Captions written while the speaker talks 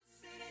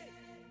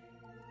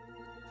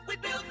We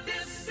built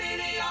this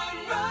city on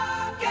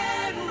rock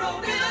and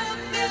roll. Built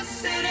this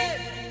city.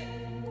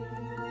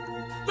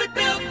 We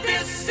built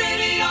this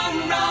city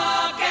on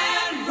rock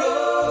and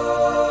roll.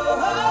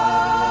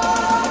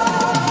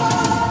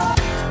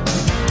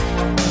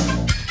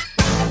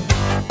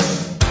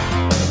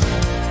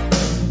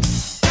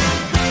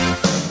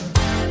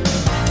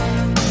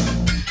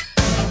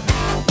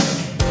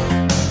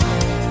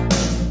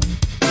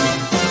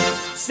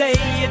 Say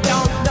you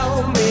don't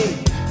know me,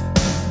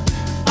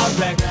 I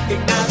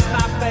recognize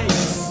my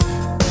face.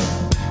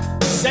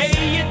 Say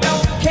you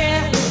don't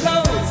care who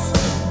goes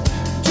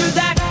to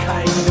that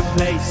kind of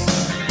place.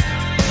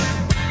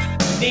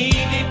 Knee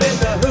deep in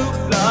the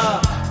hoopla,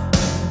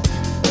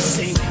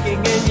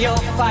 sinking in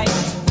your fight.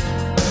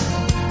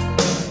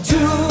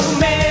 Too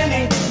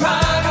many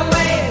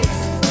runaways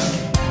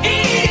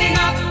eating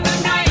up the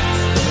night.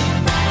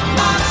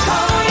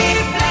 Marconi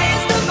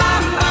plays the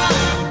mama.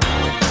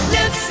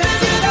 Listen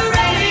to the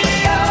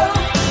radio.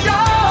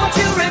 Don't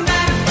you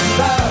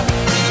remember?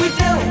 We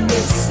built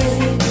this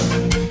city.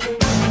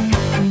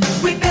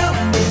 We built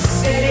this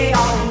city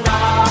on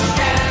rock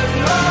and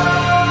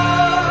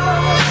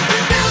roll. We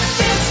built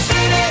this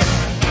city.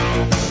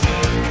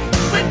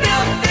 We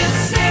built this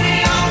city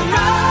on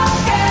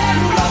rock and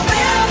roll.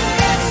 Built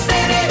this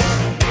city.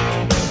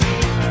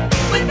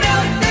 We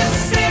built this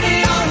city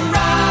on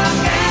rock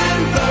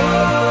and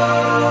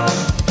roll.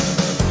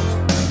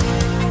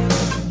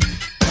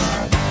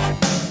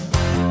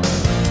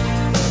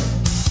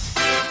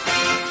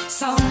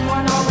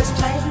 Someone always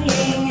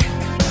playing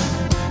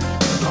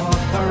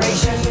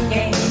corporation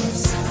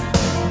games.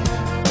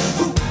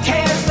 Who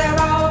cares? They're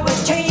always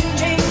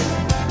changing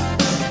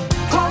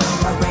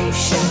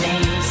corporation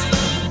names.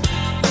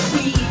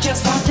 We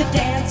just want to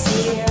dance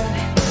here.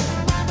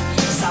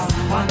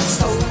 Someone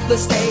stole the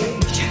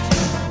stage.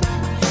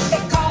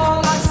 They call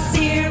us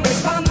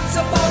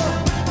irresponsible.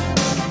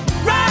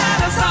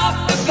 Write us off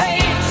the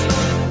page.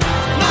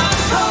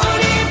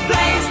 Marconi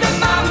plays the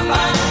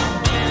mama.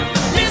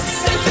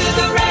 Listen to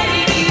the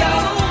radio.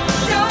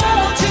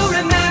 Don't you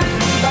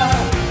remember?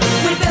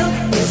 We built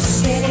this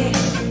city.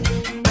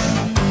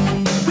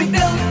 We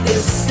built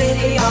this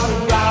city on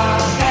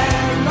rock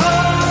and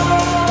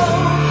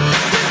roll.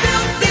 We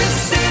built this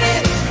city.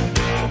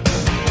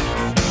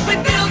 We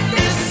built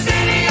this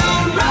city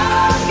on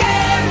rock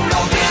and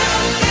roll.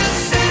 Built this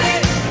city.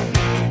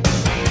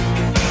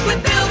 We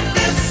built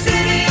this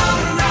city on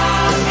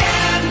rock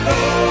and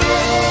roll.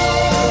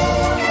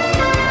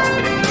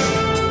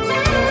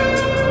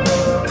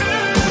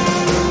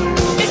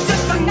 It's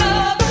just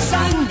another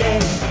Sunday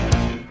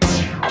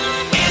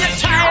in a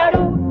tired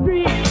old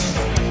dream.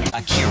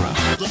 Akira.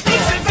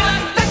 Lisa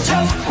got the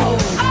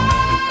chokehold.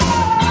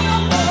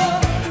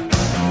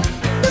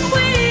 And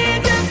we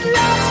just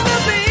lost the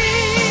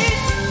beat.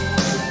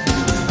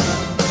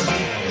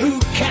 Who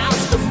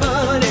counts the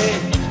money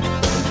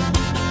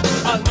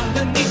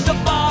underneath the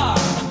bar?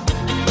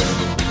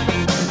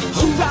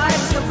 Who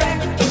rides the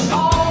wrecking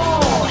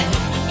ball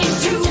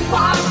into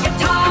our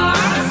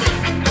guitars?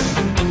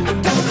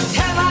 Don't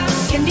tell us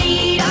you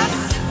need us,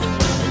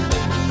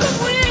 'cause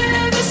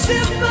we're the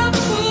simple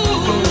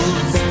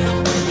fools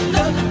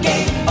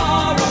looking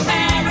for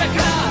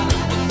America,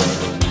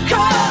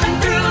 coming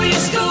through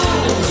your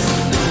schools.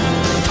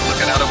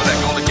 Looking out over that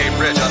Golden Gate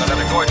Bridge on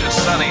another gorgeous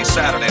sunny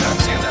Saturday. I'm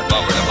seeing that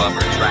bumper to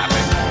bumper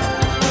traffic.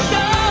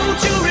 Don't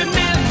you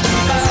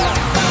remember?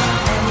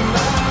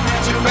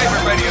 It's your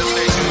favorite radio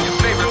station, your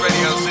favorite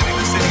radio city,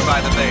 the city by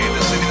the bay,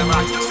 the city that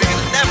rocks, the city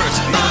that never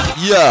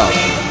sleeps. Yo.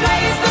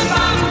 Plays the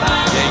mama.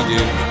 Yeah, you do.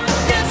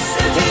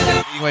 Listen to the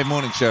Meaningwave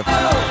Morning Show.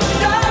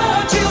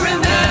 don't you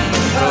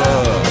remember?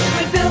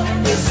 We built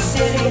this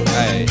city.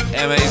 Hey,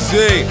 MAC.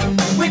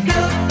 We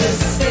built this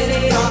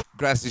city on.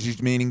 Grass is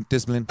huge meaning,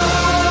 discipline,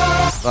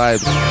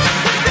 vibes. We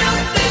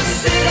built this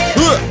city.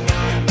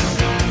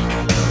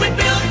 We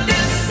built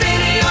this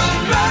city on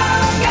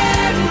rock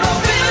and roll.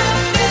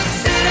 Built this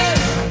city.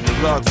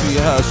 Rock to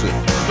your hustle.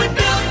 We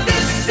built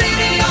this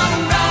city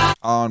on rock.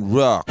 On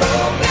rock. We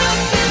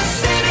built this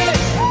city.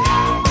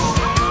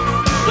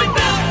 We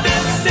built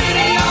this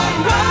city on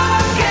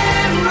rock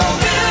and roll.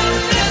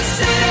 Built this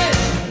city.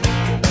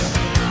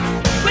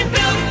 We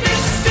built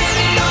this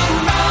city on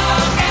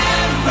rock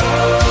and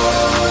roll.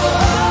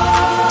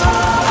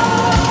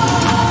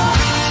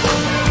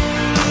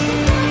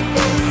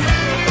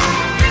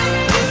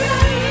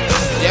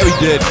 Yeah, we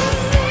did.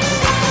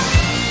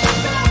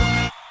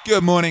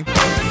 Good morning.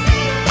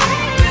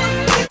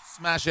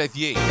 Smash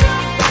FE.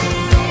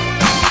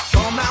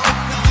 Come out,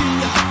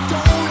 Virginia,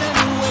 don't let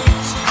me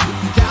wait.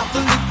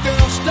 Catholic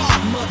girls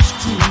start much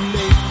too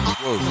late.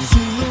 Whoa.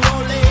 Sooner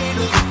or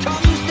later, it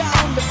comes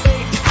down to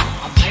fate.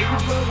 I might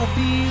as well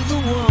be the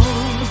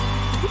one.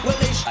 Well,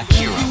 they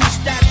Akira. you a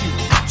statue,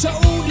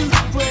 told you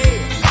to pray.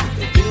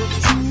 They built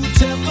you a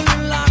temple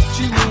and locked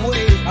you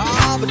away.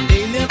 Ah, but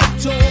they never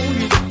told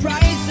you the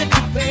price that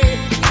you pay.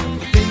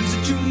 The things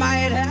that you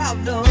might have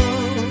done.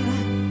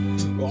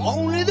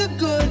 Only the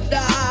good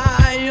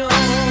die young.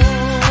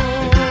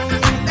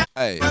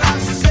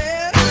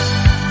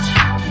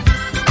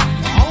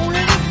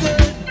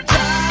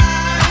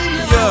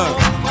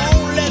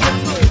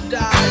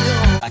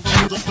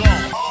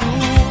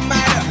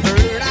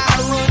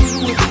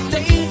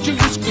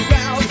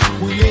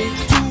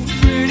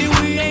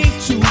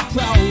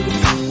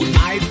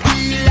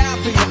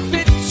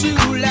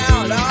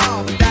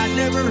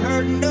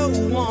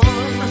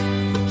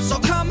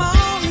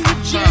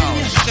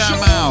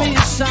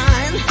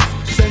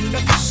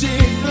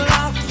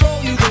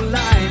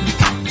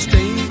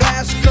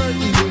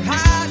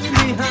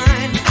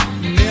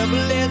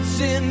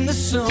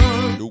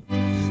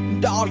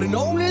 and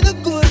only the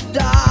good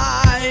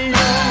die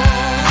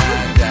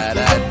young. Da,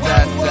 da,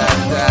 da, da,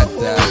 da,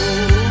 da.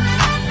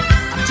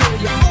 I tell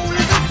you,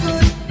 only the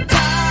good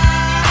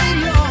die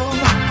young.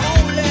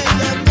 Only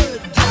the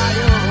good die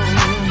young.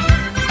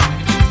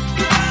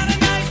 You got a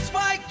nice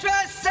white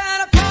dress and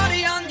a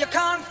party on your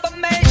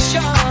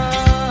confirmation.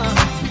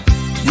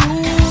 You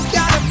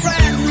got a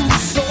brand new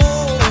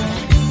soul,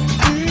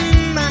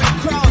 and a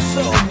cross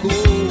of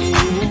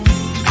gold.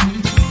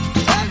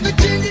 But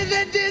Virginia,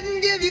 they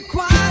didn't give you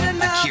quite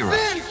enough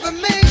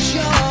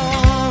information.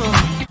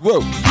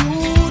 Whoa.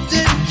 You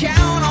didn't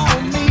count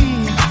on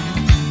me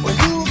when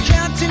you were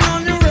counting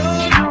on your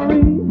own.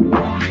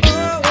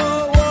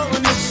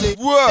 And they say,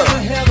 Whoa. to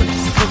heaven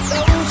for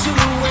those who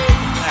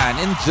wait. And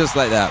in just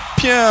like that.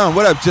 Pew.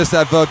 What up, Just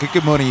That Vodka?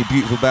 Good morning, you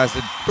beautiful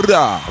bastard.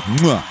 Bra.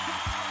 Mwah.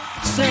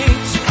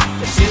 Saints,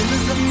 the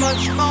sinners are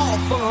much more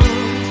fun.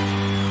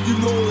 You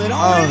know that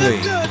only Only.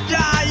 the good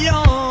die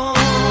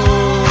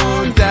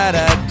young. Da,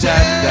 da, da,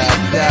 da,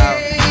 da.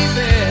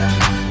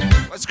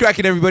 Baby, What's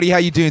cracking, everybody? How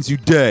you doing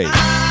today?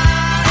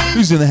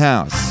 Who's in the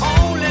house?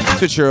 only the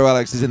Twitcher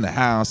Alex is in the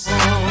house.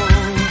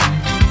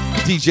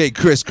 DJ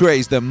Chris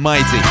Craze, the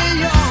mighty,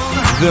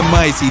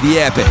 the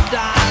epic,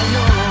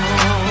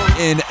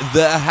 in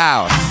the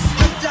house.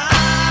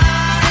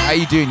 How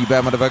you doing, you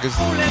bad motherfuckers?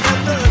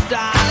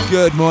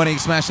 Good morning.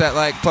 Smash that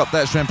like, pop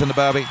that shrimp in the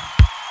barbie.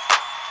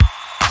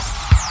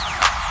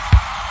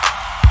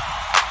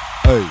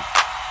 Hey.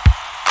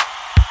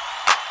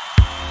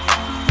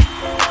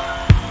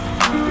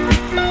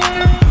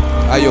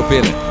 How you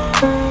feeling?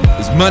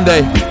 It's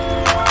Monday.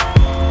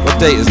 What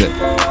date is it?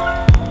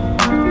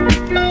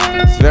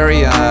 It's very,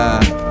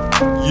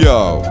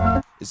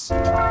 it's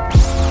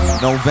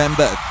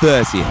November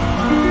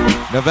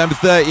 30th. November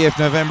 30th,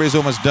 November is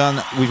almost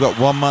done. We've got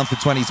 1 month of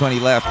 2020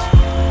 left.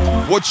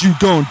 What you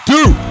gonna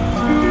do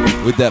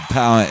with that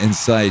power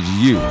inside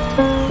you?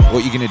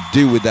 What you gonna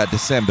do with that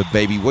December,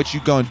 baby? What you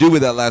gonna do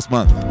with that last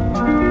month?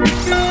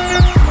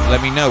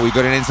 Let me know. We've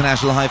got an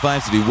international high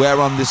five to do. Where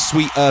on this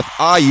sweet earth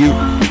are you?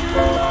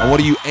 And what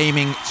are you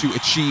aiming to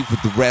achieve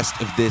with the rest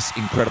of this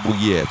incredible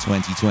year,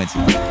 2020?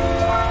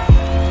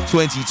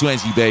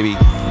 2020, baby.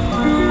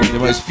 The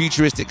most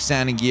futuristic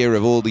sounding year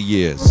of all the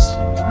years.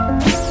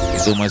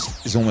 It's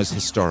almost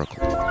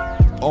historical.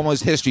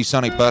 Almost history,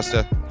 Sonic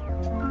Buster.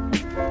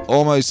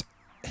 Almost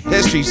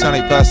history,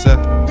 Sonic Buster.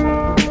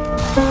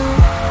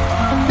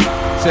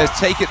 Says,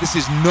 take it, this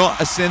is not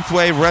a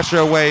synthwave,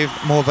 retro wave,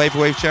 more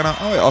vaporwave channel.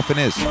 Oh, it often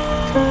is.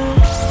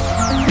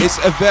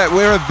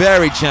 We're a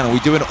varied channel. We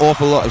do an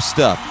awful lot of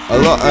stuff.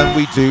 And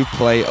we do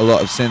play a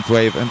lot of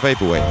synthwave and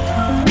vaporwave.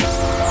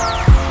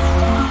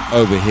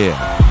 Over here.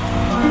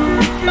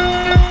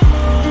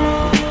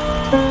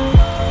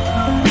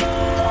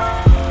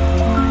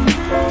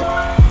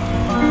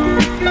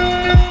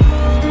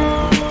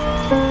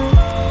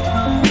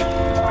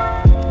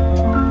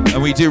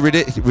 And we do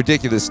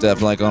ridiculous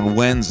stuff, like on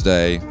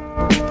Wednesday,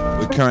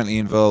 we're currently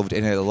involved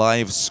in a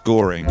live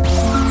scoring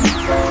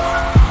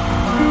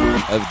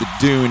of the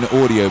Dune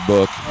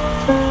audiobook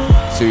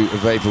to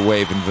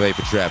vaporwave and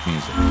vapor trap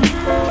music.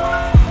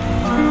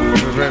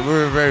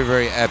 We're a very,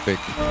 very epic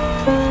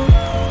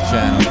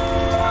channel.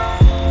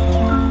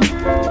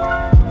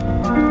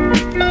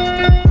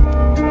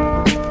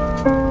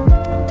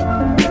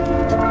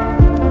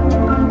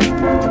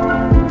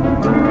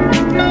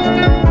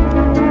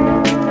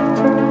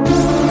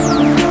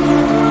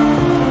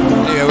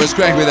 Anyway, what's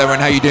cracking with everyone?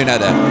 How you doing out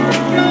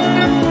there?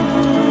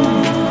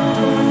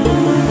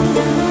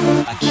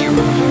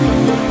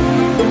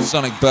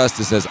 Sonic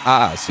Buster says,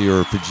 so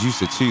you're a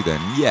producer too then?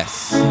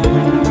 Yes.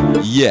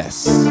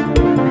 Yes.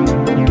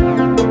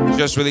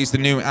 Just released the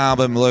new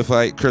album,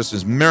 Lo-Fi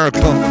Christmas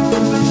Miracle,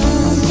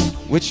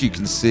 which you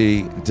can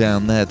see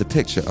down there, the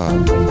picture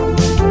of,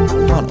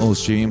 on all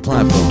streaming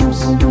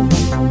platforms.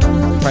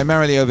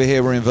 Primarily over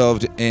here, we're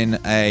involved in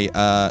a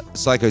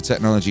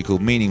psychotechnology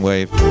called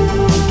Meaningwave,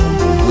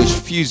 which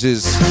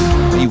fuses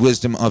the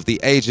wisdom of the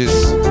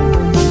ages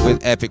with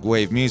epic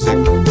wave music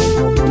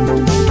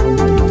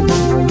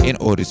in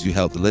order to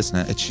help the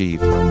listener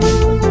achieve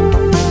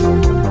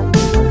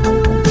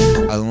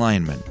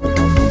alignment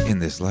in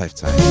this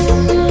lifetime.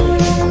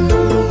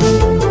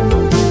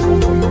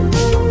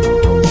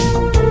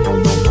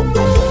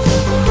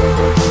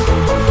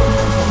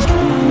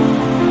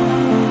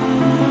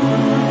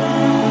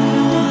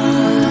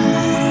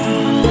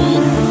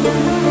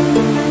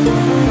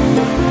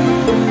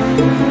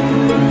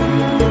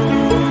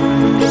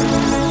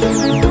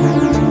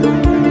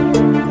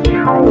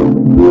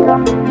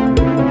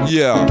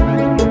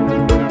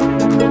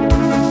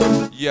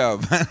 Yo,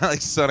 man, I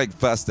like Sonic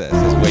Buster. It's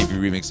this wavy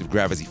remix of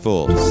Gravity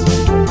Falls.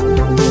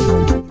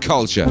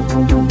 Culture.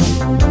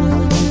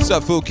 What's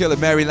up, Fool Killer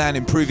Maryland,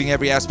 improving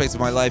every aspect of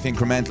my life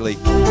incrementally.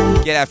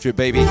 Get after it,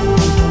 baby.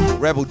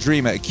 Rebel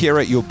Dreamer,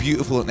 Akira, your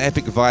beautiful and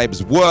epic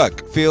vibes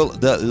work. Feel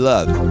the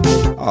love.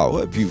 Oh,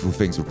 what a beautiful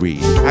thing to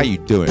read. How you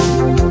doing?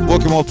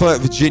 Welcome, all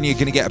poet Virginia.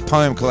 Gonna get a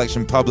poem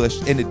collection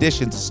published in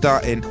addition to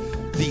starting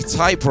the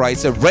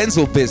typewriter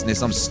rental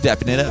business. I'm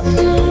stepping it up.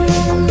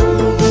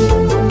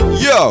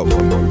 Yo! Yo!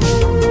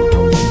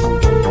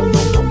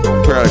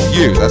 Proud of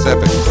you. That's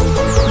epic.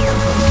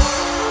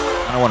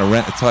 I don't want to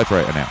rent a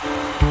typewriter now.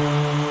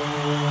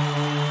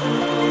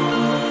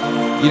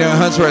 You know,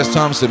 Hunter S.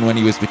 Thompson, when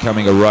he was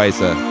becoming a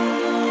writer,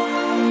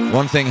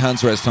 one thing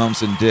Hunter S.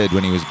 Thompson did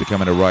when he was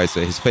becoming a writer,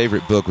 his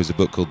favorite book was a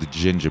book called The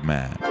Ginger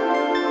Man,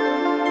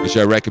 which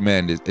I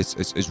recommend.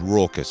 It's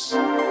raucous.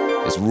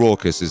 It's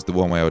raucous is the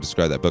one way I would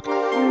describe that book.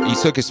 He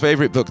took his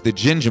favorite book, The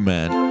Ginger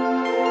Man,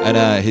 and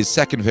his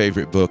second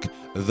favorite book,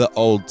 The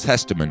Old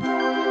Testament,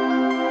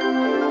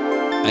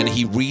 and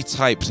he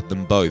retyped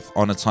them both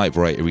on a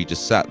typewriter. He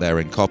just sat there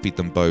and copied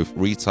them both,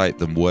 retyped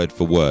them word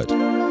for word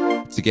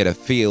to get a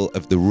feel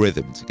of the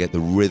rhythm, to get the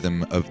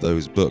rhythm of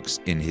those books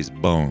in his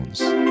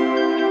bones.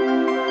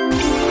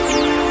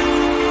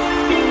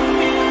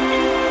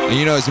 And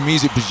you know, as a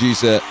music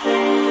producer,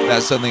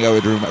 that's something I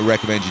would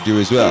recommend you do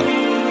as well.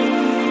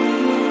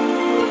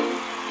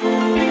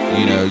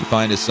 You know,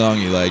 find a song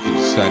you like and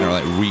just kind of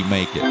like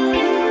remake it.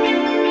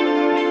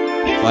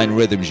 Find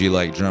rhythms you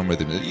like, drum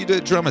rhythms.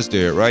 Drummers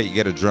do it, right? You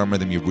get a drum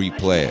rhythm, you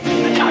replay it.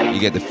 You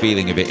get the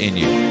feeling of it in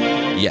you.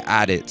 You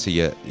add it to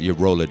your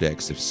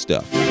Rolodex of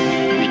stuff.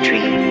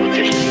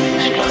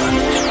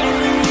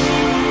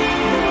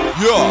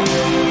 Yeah.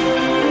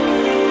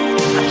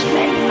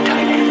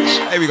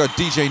 Hey, we got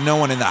DJ No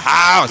One in the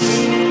house.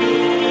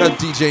 What up,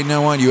 DJ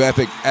No One, you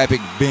epic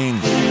being.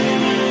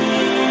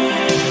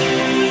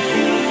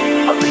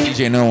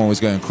 DJ No One was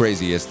going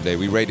crazy yesterday.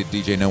 We rated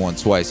DJ No One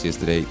twice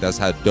yesterday. That's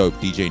how dope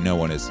DJ No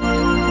One is.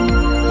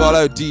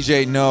 Follow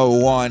DJ No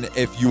One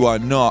if you are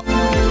not.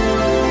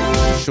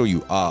 I'm sure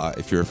you are.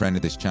 If you're a friend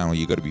of this channel,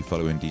 you got to be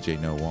following DJ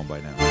No One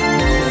by now.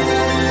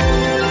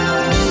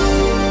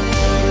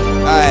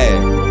 Hi.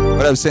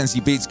 What up, Sensi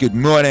Beats? Good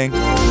morning.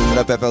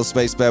 What up, FL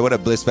Space Bear? What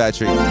up, Bliss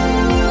Factory?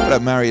 What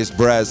up, Marius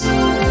Braz?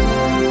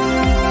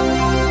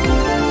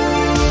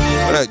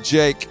 What up,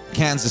 Jake?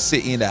 Kansas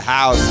City in the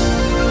house.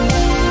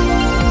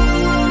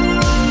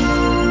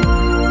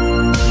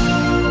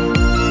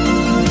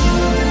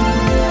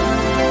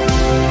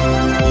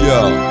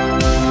 Yo.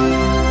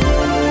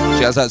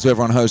 Shouts out to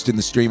everyone hosting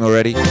the stream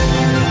already.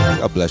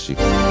 God bless you.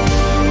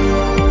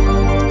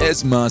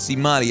 It's Marcy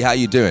Marley. How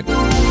you doing?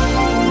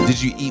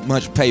 Did you eat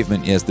much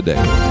pavement yesterday?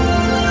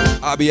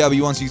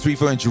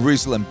 RB1234 in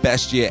Jerusalem,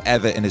 best year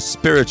ever in a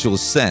spiritual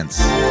sense.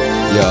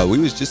 Yo, we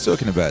was just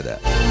talking about that.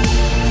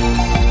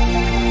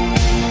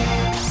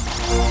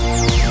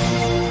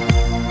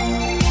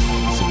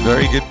 It's a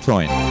very good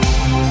point.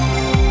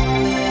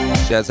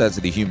 Shouts out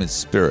to the human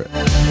spirit.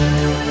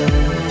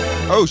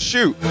 Oh,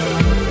 shoot.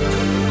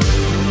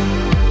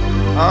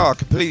 Oh, I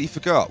completely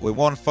forgot. We're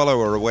one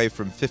follower away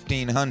from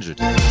 1,500.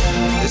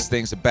 This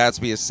thing's about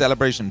to be a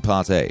celebration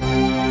party.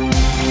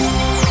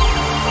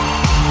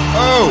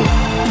 Oh!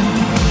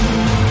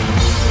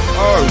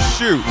 Oh,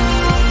 shoot.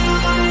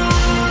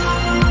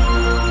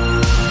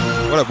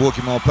 What up,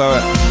 Walking More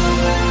Poet?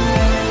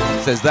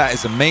 Says, that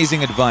is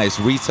amazing advice.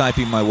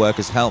 Retyping my work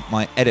has helped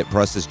my edit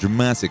process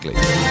dramatically.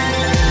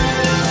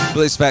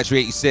 Bliss Factory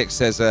 86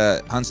 says,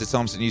 Hunter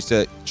Thompson used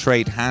to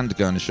trade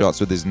handgun shots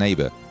with his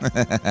neighbor.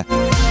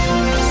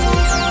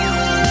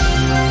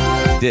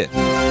 Did.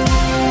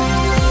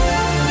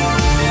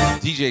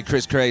 DJ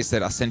Chris Cray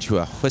said, I sent you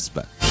a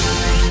whisper.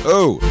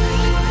 Oh,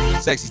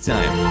 sexy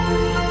time.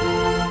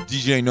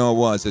 DJ Noah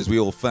One says, we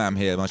all fam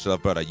here. Much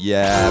love, brother.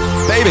 Yeah,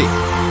 baby.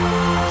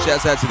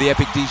 Shouts out to the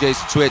epic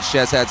DJs to Twitch.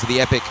 Shouts out to the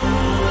epic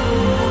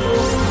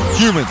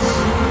humans.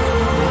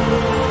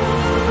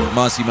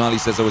 Marcy Marley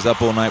says, I was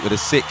up all night with a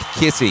sick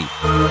kitty,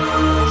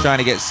 trying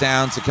to get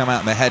sound to come out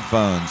in the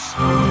headphones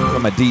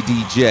from a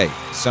DDJ.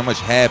 So much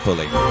hair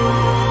pulling.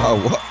 Oh,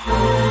 what?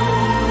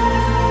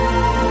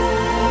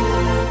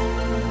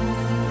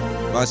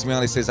 Marcy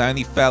Marley says, I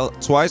only fell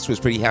twice, was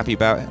pretty happy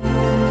about it.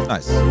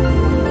 Nice.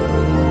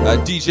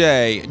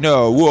 DJ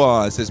No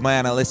War says, my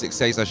analytics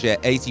says I share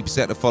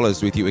 80% of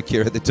followers with you,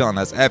 Akira the Don.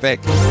 That's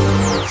epic.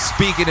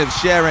 Speaking of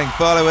sharing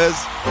followers,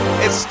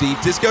 it's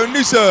Steve Disco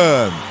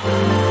Newsom.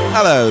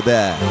 Hello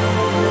there,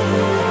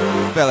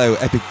 fellow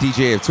epic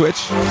DJ of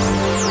Twitch.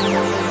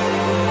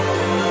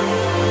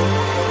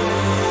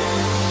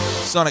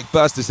 Sonic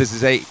Buster says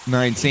it's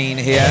 8:19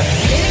 here.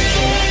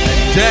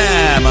 And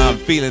damn, I'm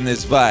feeling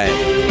this vibe.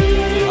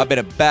 I've been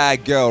a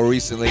bad girl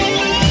recently.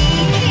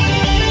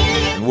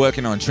 I'm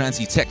working on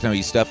trancey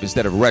techno-y stuff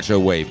instead of retro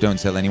wave. Don't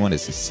tell anyone,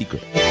 it's a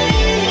secret.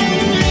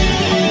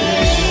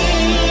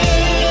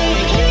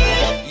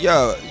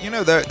 Yo, you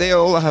know, they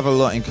all have a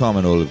lot in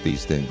common, all of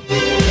these things.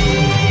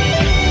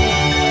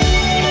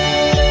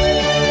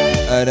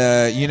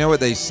 And you know what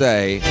they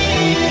say?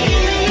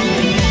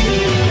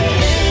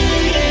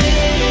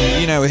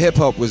 You know,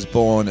 hip-hop was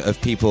born of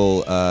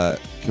people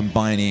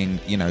combining,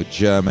 you know,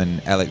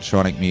 German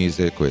electronic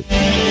music with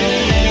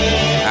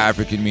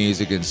African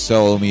music and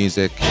soul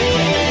music.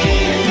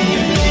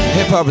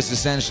 Hip-hop is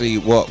essentially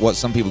what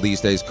some people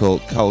these days call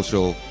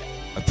cultural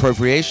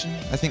appropriation.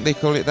 I think they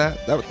call it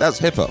that. That's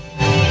hip-hop.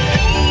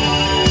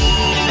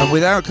 And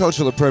without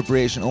cultural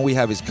appropriation, all we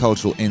have is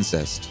cultural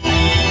incest.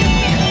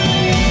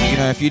 You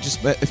know,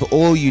 if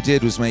all you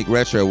did was make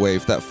retro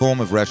wave, that form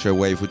of retro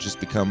wave would just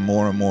become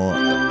more and more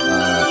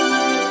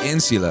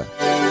insular.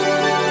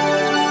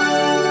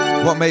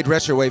 What made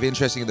retro wave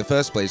interesting in the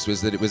first place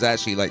was that it was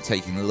actually like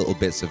taking the little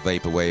bits of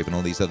vaporwave and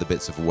all these other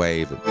bits of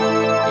wave.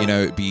 And, you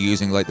know, it'd be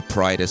using like the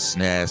Prida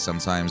snare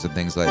sometimes and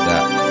things like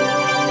that.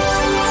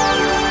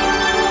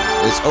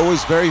 It's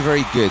always very,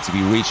 very good to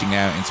be reaching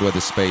out into other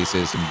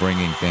spaces and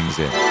bringing things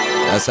in.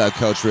 That's how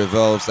culture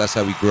evolves. That's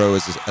how we grow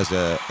as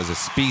a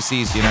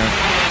species, you know.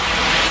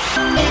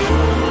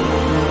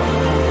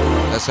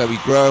 That's how we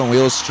grow, and we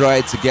all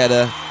stride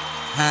together,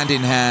 hand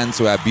in hand,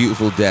 to our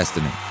beautiful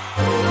destiny.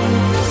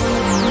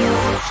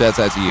 Shouts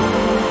out to you.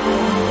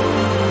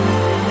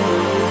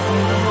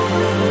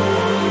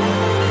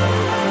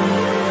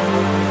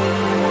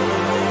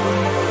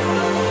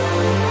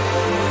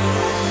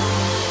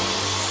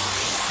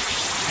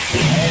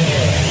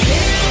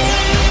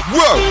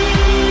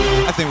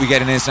 Whoa! I think we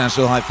get an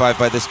international high five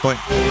by this point.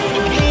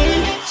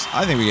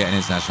 I think we get an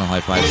international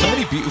high five. So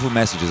many beautiful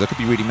messages. I could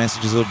be reading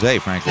messages all day,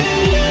 frankly.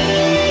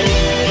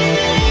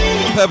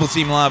 Purple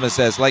Team Lava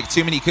says, like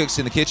too many cooks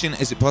in the kitchen,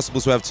 is it possible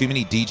to have too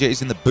many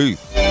DJs in the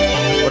booth?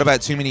 What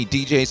about too many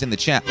DJs in the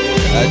chat?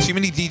 Too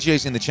many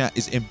DJs in the chat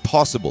is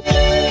impossible.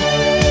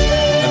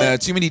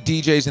 And too many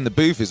DJs in the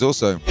booth is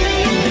also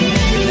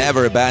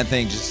never a bad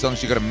thing, just as long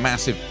as you've got a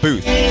massive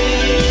booth.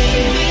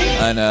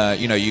 And,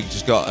 you know, you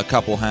just got a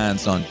couple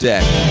hands on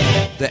deck.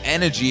 The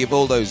energy of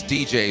all those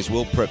DJs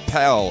will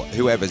propel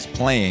whoever's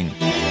playing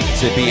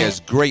to be as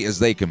great as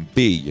they can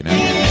be, you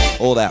know?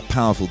 All that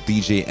powerful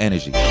DJ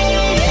energy.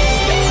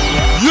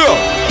 Yo!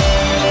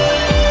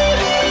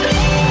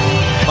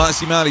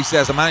 Marcy Marley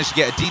says, I managed to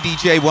get a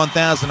DDJ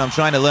 1000. I'm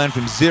trying to learn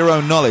from zero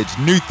knowledge,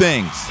 new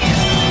things.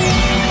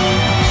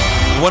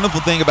 The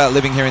wonderful thing about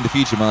living here in the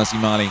future, Marcy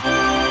Marley,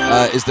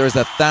 is there's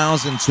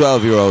 1,000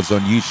 12-year-olds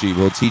on YouTube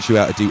who will teach you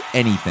how to do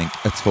anything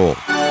at all.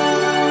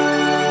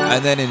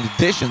 And then in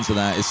addition to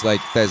that, it's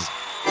like there's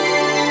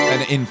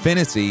an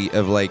infinity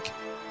of like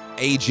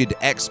aged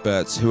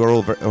experts who are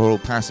all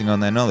passing on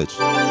their knowledge.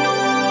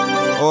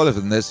 All of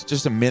them. There's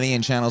just a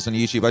million channels on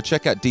YouTube. I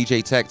check out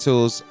DJ Tech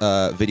Tools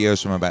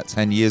videos from about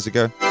 10 years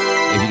ago.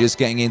 If you're just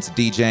getting into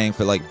DJing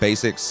for like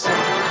basics.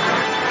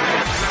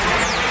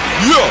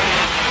 Yo!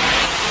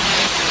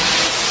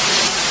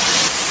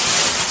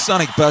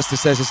 Sonic Buster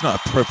says it's not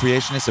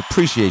appropriation, it's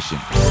appreciation.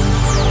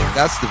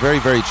 That's the very,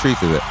 very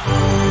truth of it.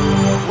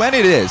 When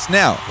it is.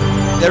 Now,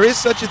 there is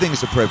such a thing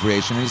as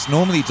appropriation, and it's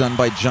normally done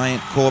by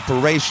giant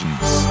corporations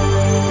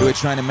who are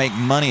trying to make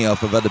money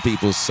off of other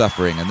people's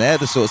suffering, and they're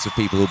the sorts of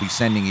people who'll be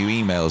sending you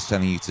emails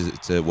telling you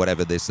to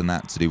whatever this and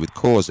that to do with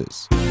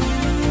causes.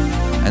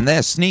 And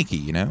they're sneaky,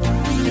 you know?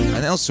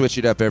 And they'll switch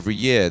it up every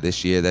year.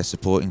 This year they're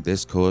supporting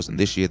this cause, and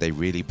this year they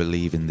really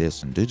believe in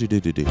this, and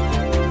do-do-do-do-do.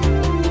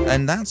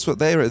 And that's what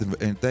they are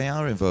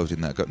involved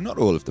in that. Not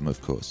all of them,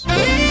 of course.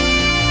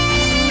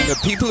 But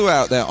people who are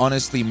out there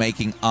honestly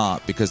making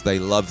art because they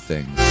love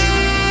things,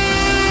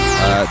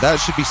 that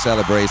should be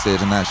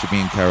celebrated and that should be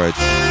encouraged.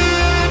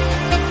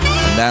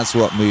 And that's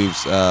what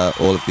moves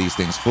all of these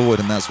things forward.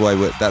 And that's why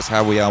that's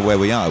how we are where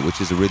we are, which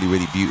is a really,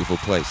 really beautiful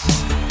place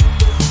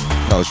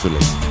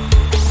culturally.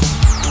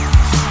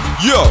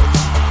 Yo!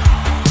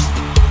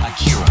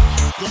 Akira.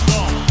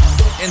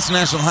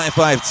 International high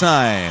five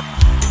time.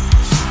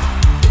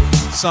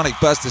 Sonic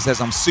Buster says,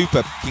 I'm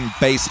super fucking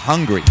bass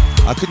hungry.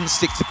 I couldn't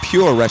stick to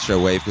pure retro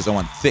wave because I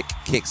want thick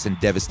kicks and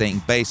devastating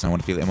bass and I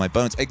want to feel it in my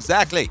bones.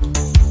 Exactly.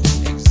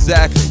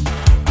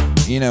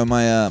 You know,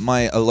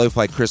 my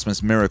Lo-Fi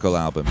Christmas Miracle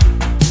album,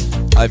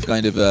 I've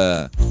kind of,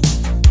 the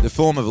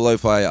form of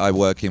lo-fi I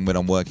work in when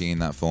I'm working in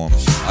that form,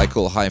 I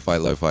call hi-fi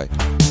lo-fi.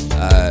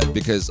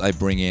 Because I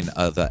bring in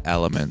other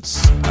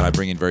elements and I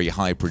bring in very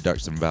high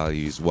production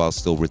values while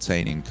still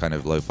retaining kind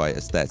of lo-fi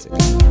aesthetic.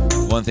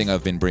 One thing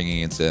I've been bringing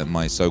into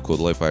my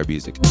so-called lo-fi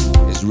music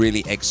is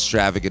really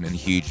extravagant and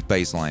huge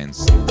bass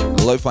lines.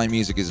 Lo-fi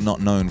music is not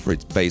known for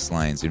its bass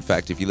lines. In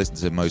fact, if you listen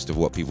to most of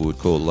what people would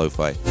call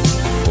lo-fi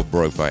or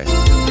bro-fi,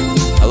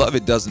 a lot of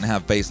it doesn't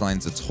have bass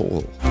lines at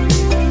all.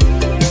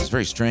 It's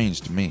very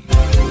strange to me.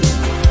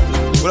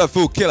 What up,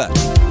 Fool Killer?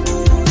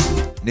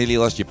 Nearly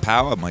lost your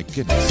power? My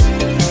goodness.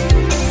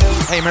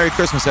 Hey, Merry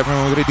Christmas,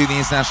 everyone. We're going to do the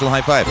international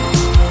high five.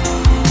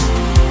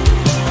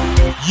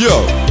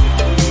 Yo!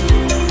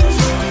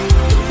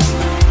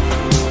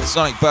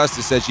 Sonic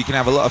Buster says you can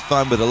have a lot of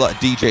fun with a lot of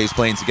DJs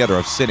playing together.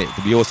 I've seen it. It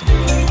could be awesome.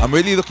 I'm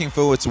really looking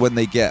forward to when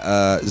they get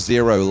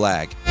zero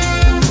lag.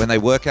 When they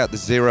work out the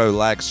zero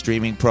lag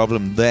streaming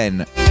problem,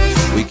 then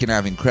we can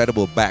have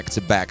incredible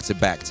back-to-back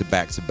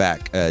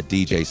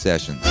DJ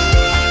sessions.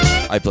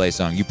 I play a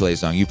song, you play a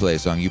song, you play a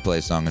song, you play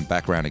a song, and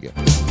back around again.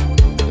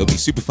 It'll be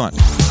super fun.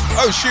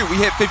 Oh shoot, we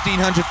hit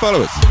 1,500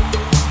 followers.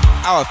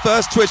 Our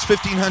first Twitch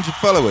 1,500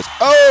 followers.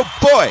 Oh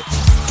boy!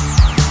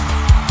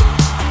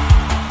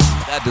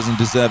 That doesn't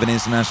deserve an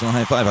international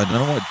high five. I don't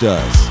know what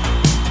does.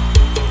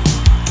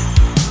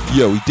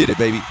 Yo, we did it,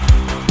 baby.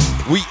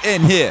 We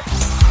in here.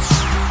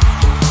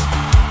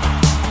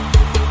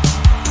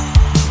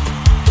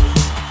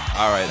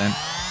 All right then.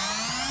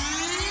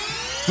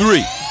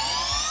 3,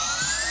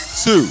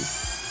 2,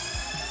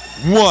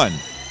 1.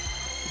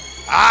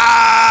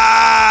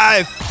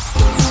 Five.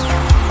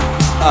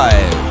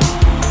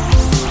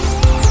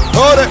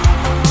 Hold it.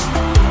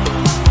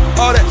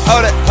 Hold it,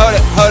 hold it, hold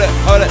it, hold it,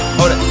 hold it,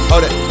 hold it,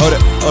 hold it, hold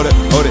it, hold it,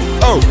 hold it.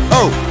 Oh,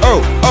 oh,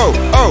 oh, oh,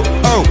 oh,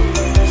 oh.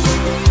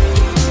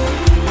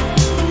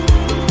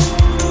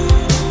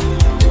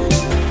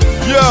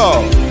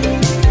 Yo.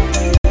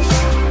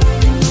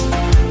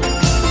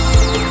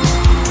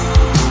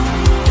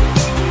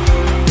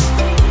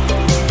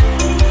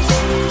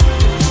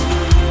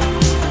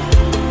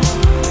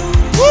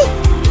 Woo.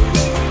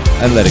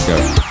 And let it go.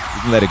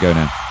 You can let it go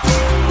now.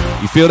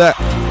 You feel that?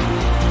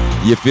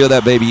 You feel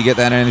that, baby? You get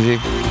that energy?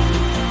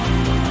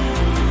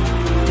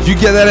 You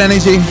get that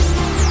energy?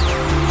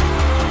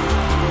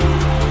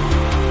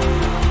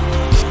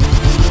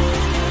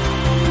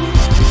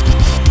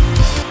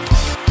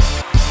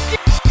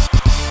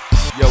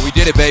 Yo, we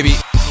did it, baby.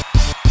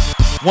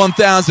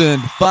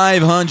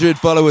 1,500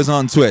 followers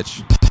on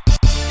Twitch.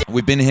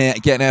 We've been here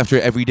getting after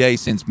it every day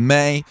since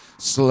May.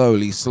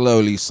 Slowly,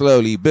 slowly,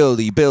 slowly,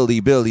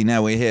 buildy.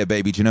 Now we're here,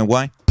 baby. Do you know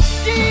why?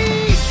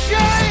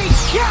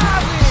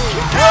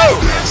 Whoa!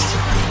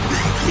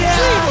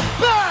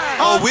 Yeah.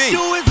 All we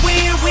do is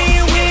win,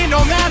 win, win,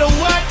 no matter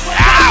what.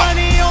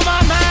 Money on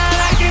my mind,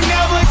 I can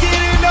never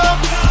get enough.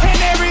 And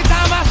every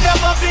time I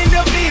step up in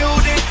the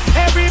building,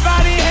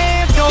 everybody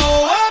hands go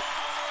up.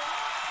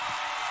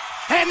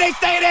 And they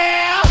stay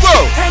there.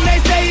 Whoa. And they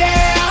say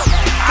yeah.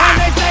 And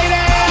they stay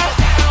there.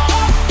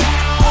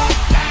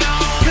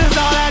 Cause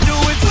all I do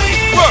is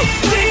win. Whoa.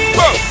 Win,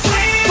 Whoa.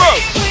 win, Whoa.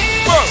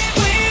 win, Whoa.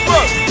 win,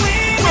 Whoa.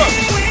 win, Whoa.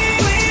 win, win,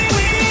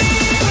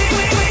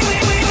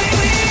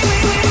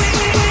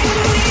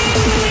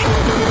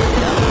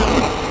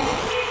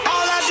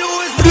 all I do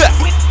is Yeah.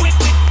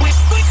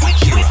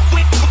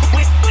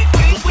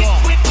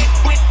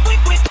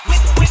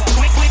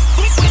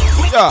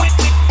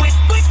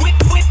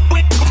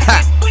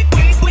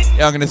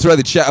 Yeah, I'm gonna throw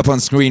the chat up on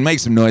screen. Make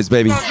some noise,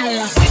 baby.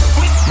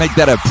 Make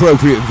that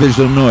appropriate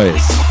visual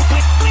noise.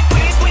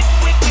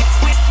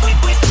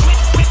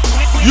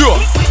 Yeah.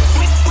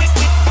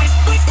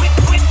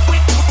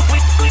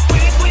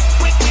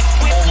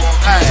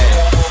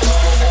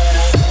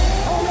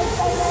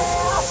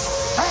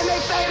 and they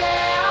stay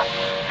there,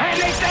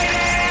 and they stay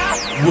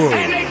there, Whoa.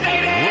 and they stay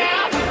there,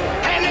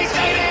 and they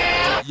stay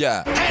there,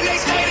 Yeah. and they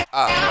stay there,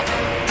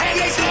 and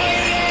they stay there.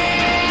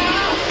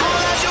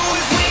 All I do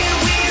is win,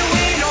 win,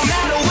 win, no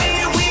matter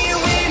win, win,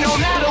 win, no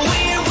matter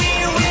win,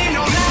 win, win,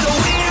 no matter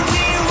win,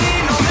 win, win,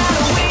 no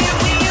matter win,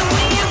 win,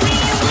 win,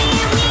 win,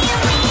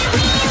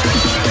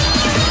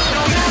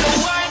 no matter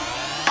what.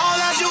 All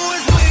I do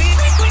is win.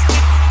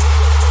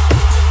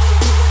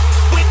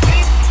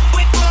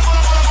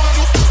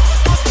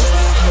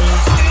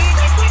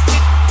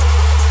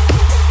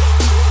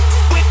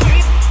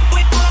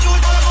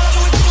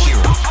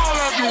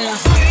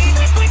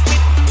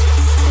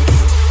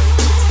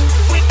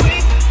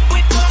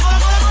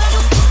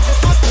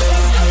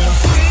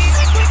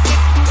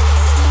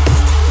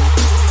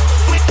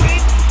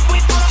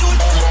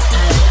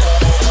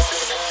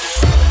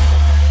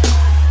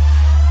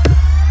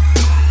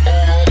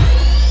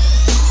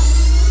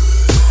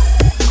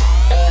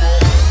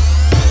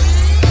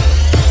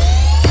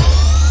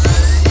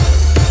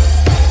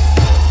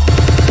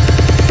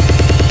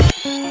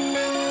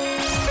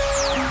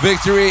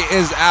 Victory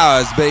is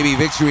ours, baby.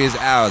 Victory is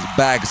ours.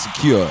 Bag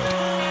secured.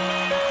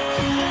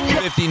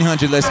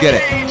 1,500. Let's get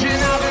it.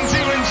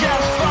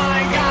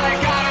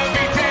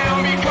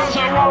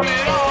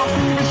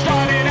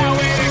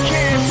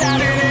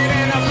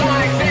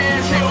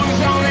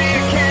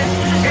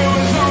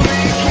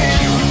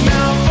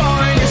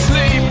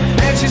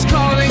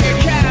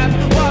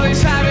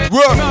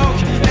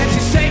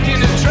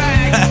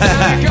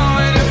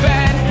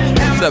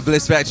 What's up,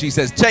 Bliss Factory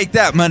says, take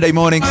that Monday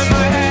mornings.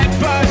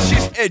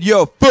 In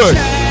your foot.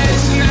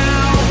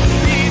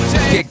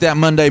 Kick that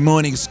Monday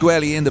morning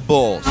squarely in the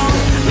balls.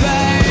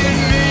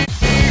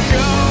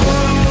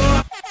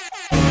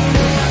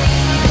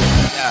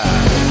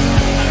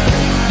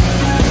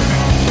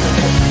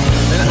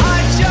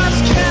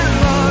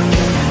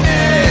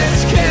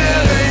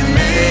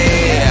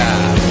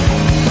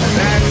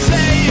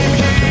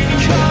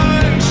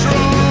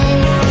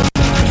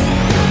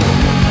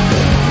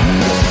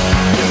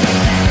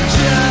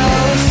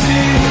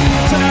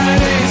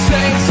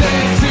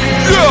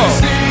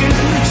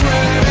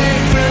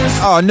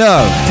 Oh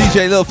no,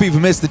 DJ Lil Fever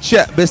missed the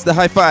chat, missed the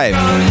high five.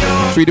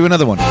 Should we do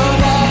another one?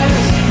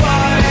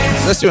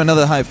 Let's do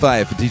another high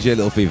five for DJ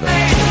Lil Fever.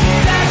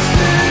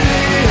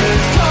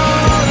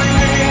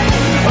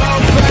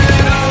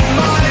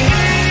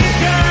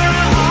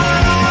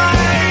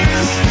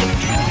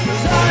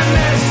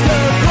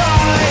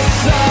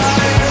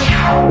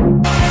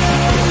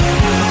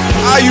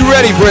 Are you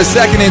ready for a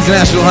second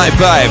international high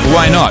five?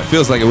 Why not?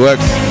 Feels like it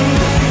works.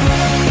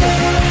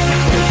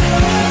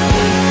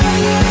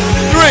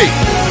 3,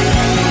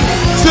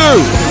 2,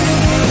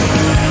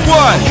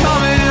 1.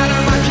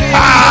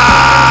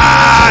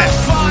 Ah!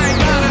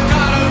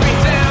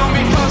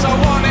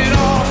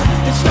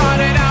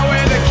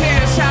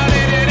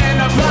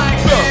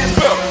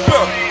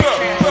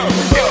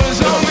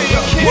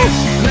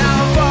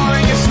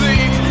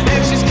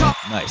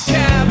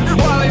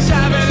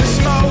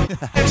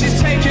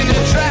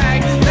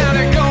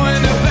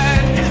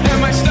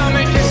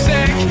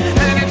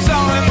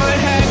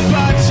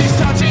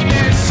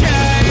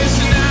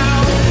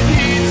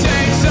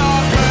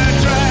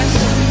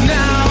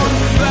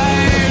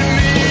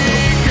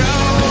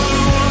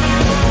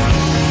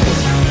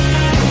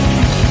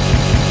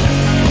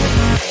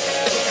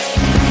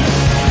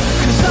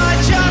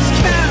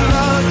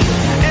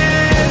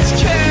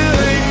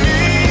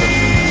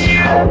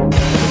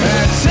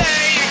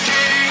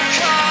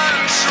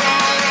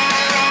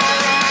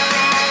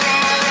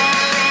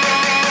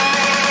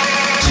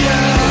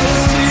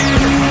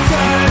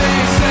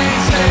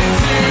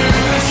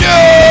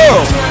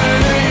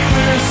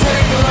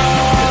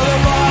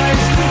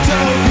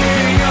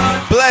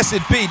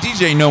 Blessed be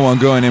DJ No One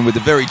going in with the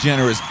very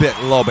generous bit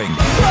lobbing.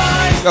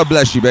 God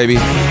bless you, baby.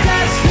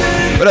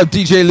 What up,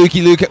 DJ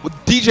Lukey Luke?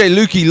 DJ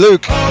Lukey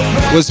Luke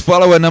was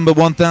follower number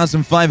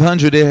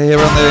 1,500 here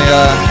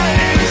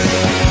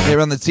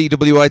on the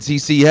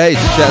TWITCH.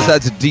 Shouts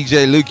out to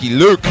DJ Lukey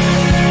Luke.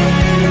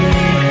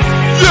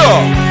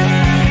 Yeah!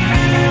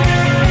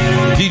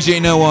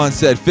 DJ No One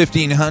said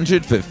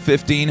 1,500 for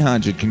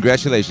 1,500.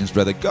 Congratulations,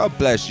 brother. God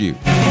bless you.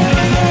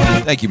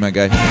 Thank you, my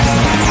guy.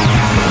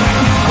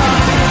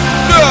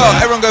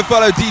 Yeah! Everyone go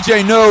follow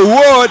DJ No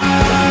One.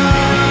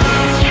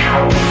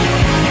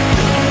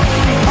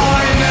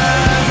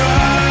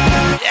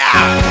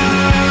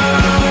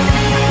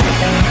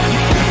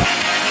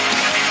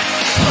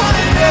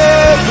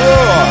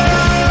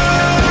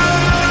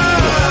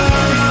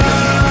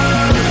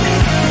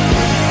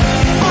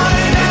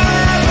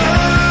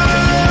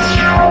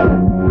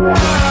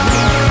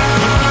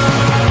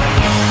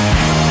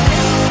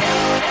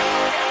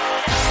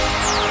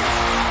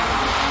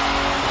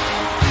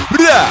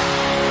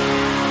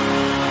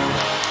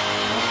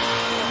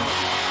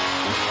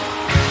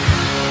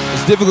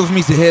 It's difficult for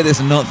me to hear this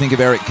and not think of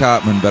Eric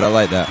Cartman, but I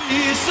like that.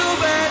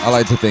 I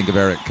like to think of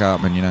Eric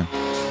Cartman, you know.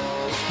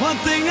 One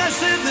thing I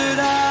said that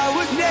I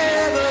would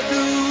never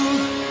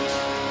do.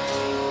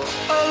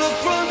 A look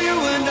from you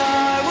and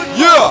I would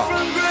walk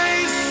from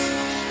grace.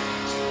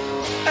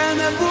 And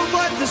that would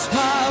wipe the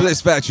smile.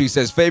 Bliss Factory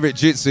says favorite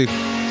jutsu.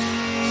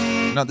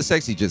 Not the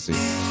sexy jutsu.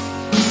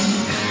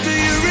 Do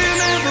you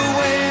remember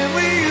when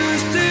we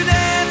used to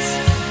dance?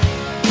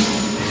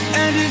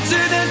 And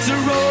incidents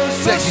arose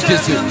from Sexy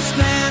jutsu.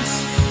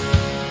 circumstance.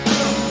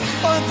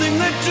 One thing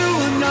led to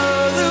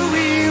another,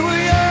 we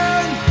were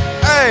young.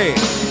 Hey!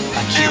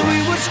 And we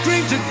would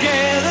scream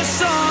together,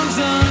 songs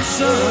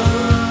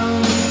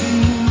unsung.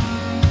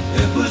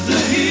 It was the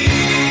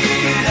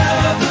heat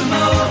of the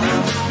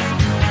moment,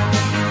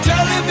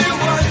 telling me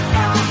what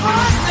my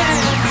heart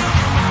meant.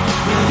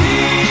 The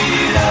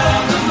heat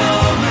of the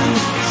moment,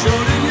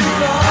 showed in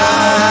your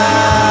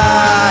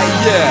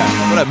eyes. Yeah.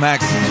 What up,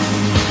 Max?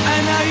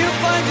 And now you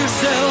find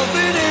yourself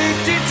in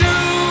 82.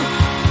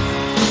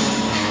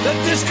 The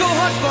disco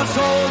hotspots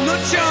hold no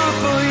charm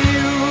for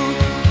you.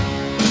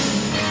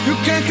 You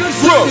can't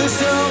concern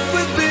yourself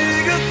with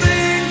bigger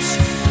things.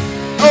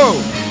 Oh!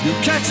 You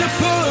catch a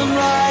pull and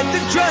ride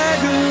the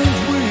dragon's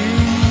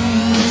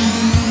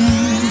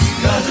wings.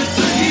 'Cause it's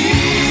the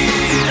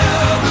heat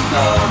of the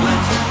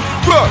moment.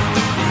 The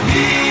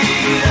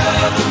heat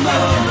of the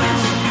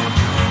moment.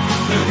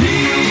 The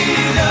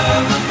heat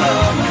of the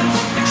moment.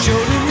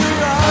 Showed in your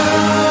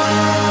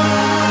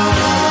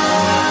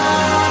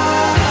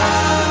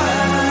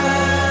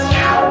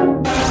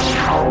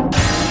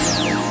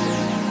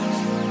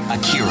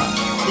Akira.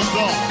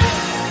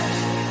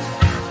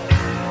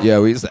 Yeah,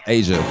 we used to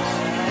Asia.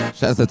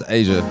 Shouts out to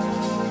Asia.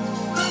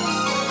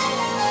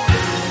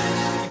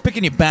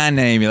 Picking your band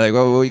name, you're like,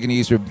 well, what are you going to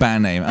use for a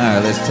band name? All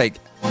right, let's take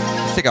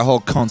a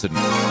whole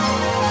continent.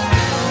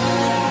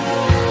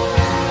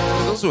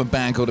 There's also a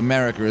band called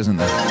America, isn't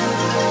there?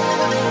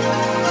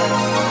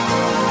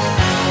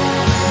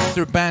 Is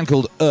there a band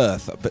called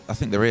Earth? But I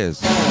think there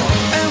is.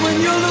 And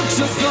when your looks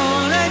are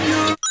gone and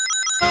you're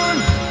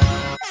gone,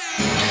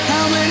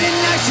 how many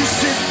nights you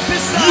sit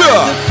beside the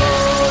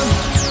phone?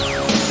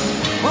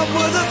 What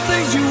were the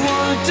things you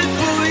wanted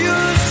for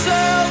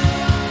yourself?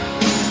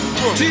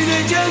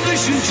 Teenage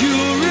ambitions you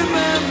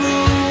remember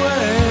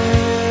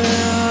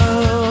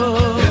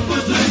well. It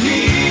was the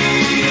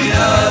heat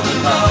of the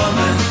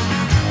moment,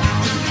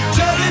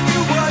 telling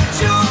you what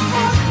your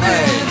heart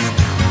meant.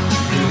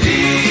 The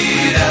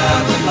heat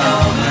of the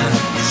moment,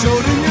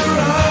 showed in your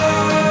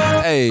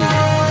eyes. Hey. It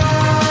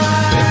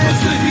was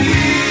the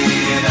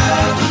heat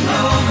of the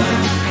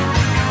moment.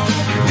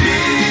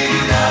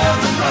 Heat of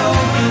the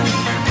moment.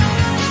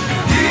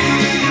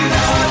 Heat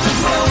of the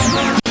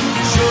moment.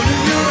 Showed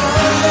in your eyes.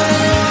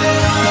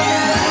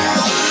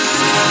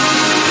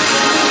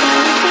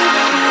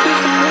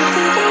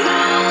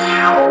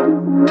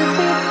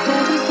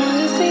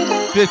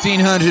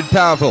 1,500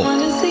 powerful.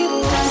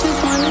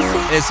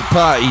 It's a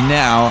party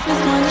now.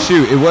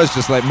 Shoot, it was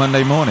just like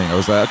Monday morning. I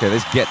was like, okay,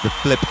 let's get the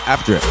flip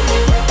after it.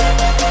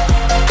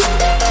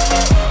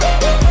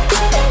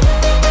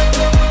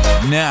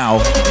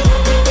 Now,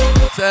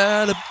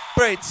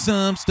 celebrate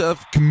some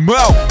stuff. Come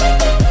on.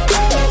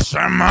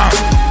 Come on.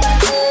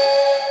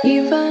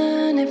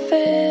 Even if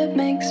it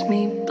makes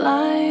me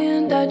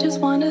blind, I just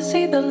want to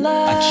see the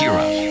light.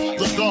 Akira.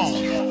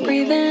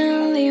 Breathe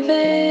in, leave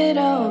it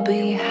all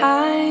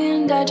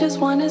behind. I just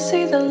want to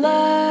see the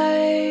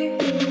light.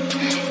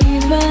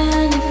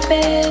 Even if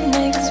it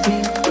makes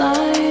me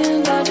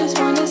blind, I just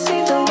want to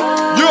see the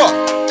light.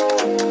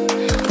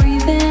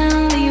 Breathe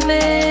in, leave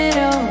it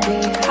all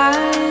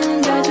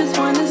behind. I just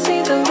want to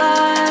see the light.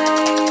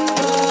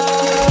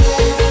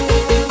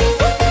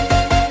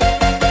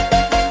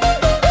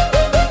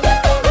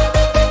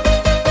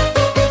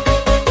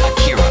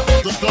 Akira. I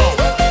just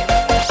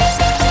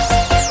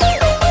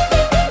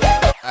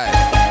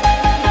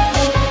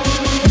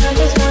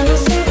want to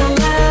see the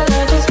light.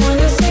 I just want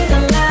to see the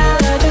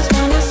light. I just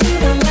want to see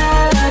the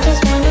light. I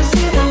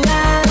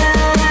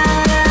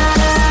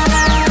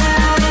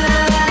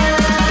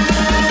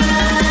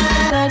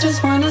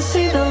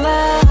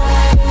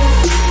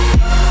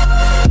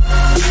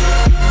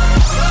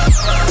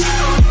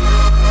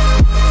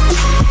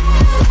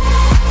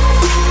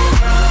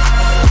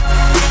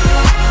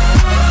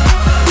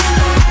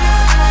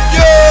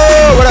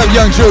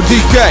Young Joe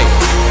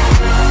DK.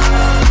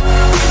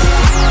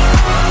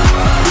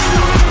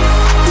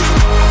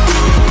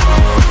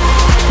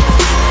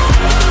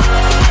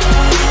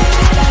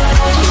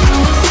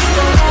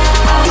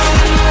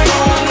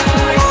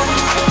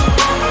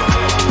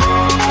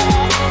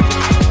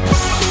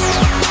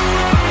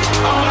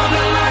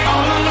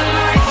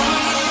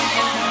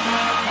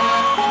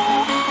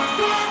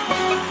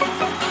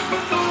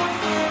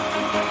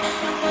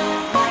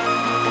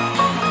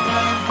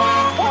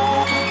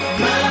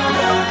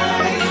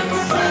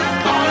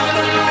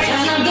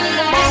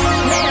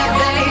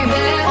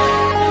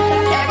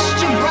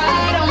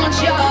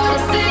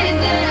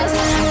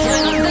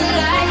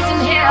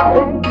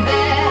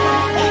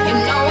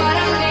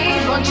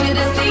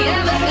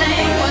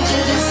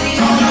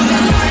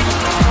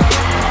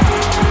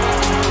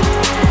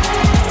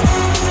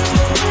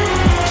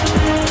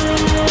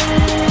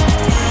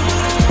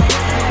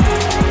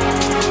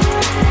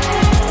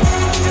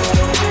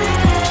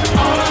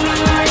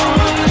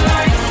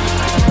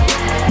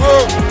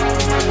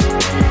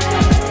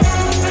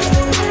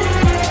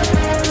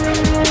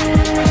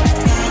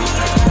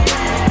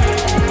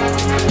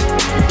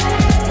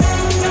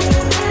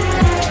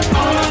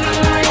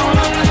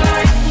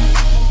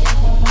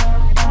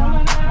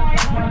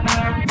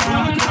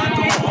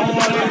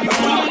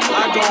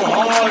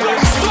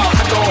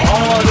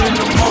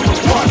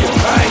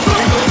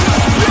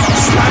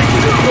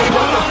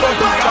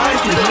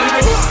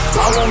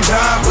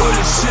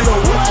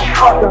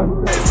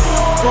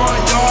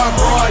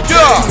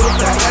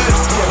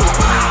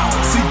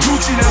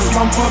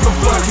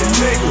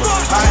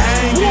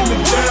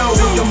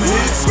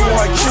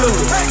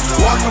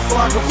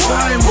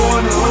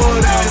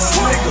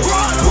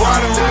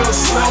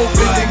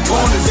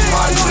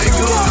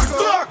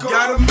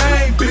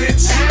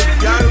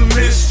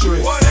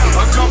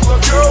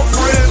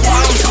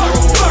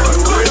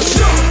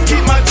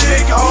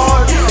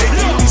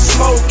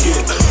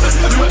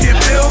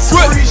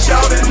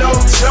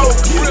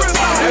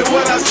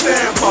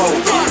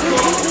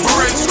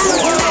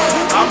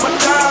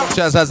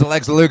 Jazz has a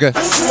Lex Luger.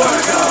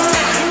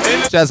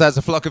 Jazz has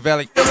a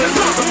Flockavelli.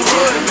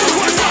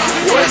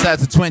 Jazz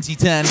has a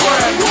 2010.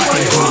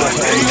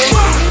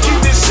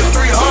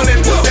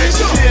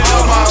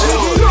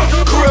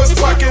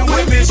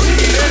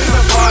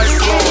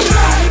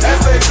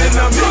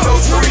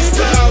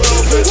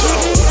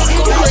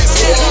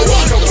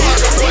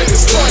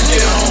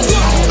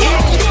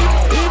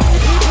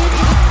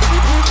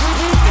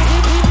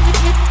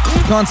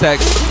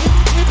 Context.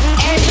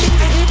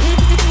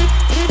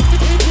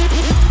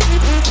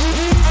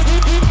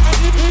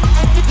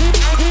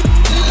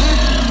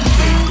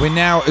 We're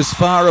now as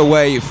far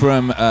away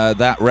from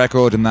that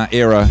record and that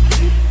era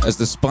as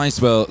the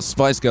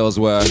Spice Girls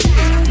were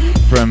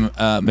from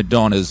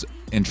Madonna's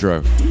intro,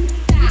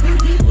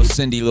 or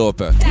Cyndi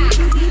Lauper,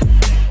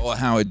 or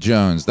Howard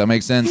Jones. That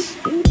makes sense?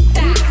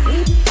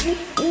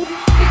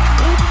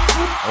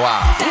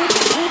 Wow.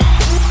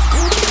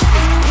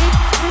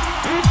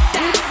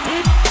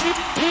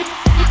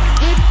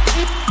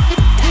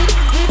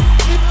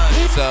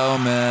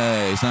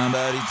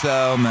 Somebody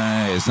tell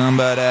me,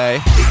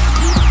 somebody.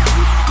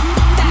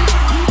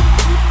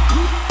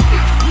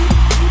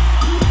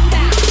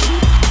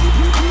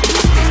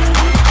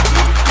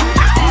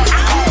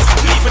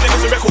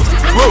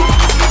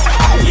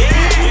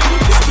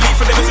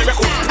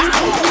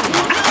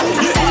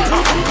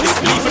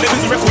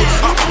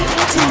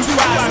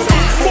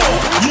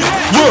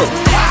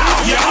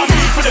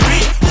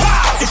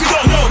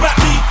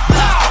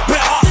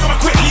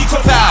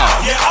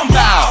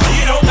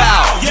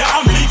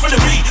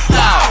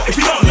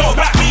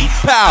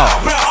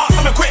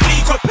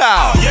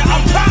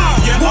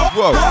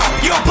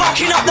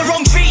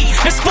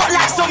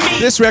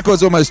 This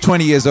record's almost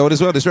 20 years old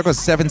as well. This record's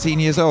 17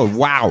 years old.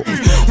 Wow.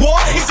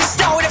 What? It's the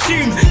style with the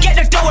fume. Get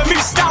the dough and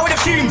move style with the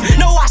fume.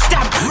 No, I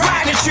stab,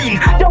 right in the tune.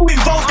 Dough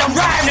involved, I'm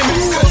right in the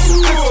mood.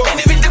 And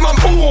the rhythm I'm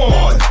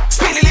on.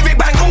 Speed the lyric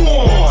bang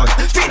on.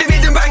 Feed the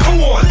rhythm bang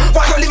on.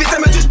 Why don't leave it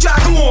them and just drag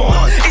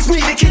on? It's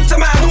me, the kid to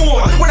man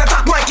on. When I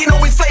talk mic, you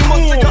know it's flame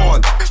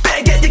on.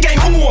 Better get the game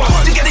on.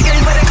 To get the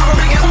game, better come and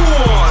bring it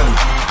on.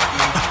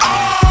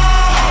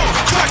 Oh,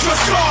 crack your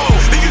skull.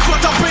 Niggas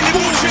fucked up in the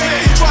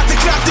bullshit. Try to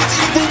clap this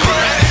evil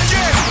bread.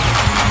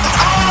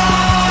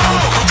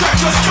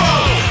 Let's go!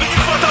 Make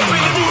you fucked up in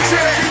the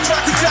bullshit. Try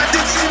to clap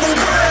this evil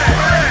bread.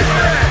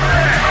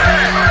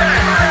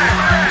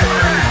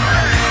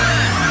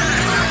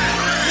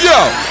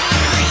 Yo!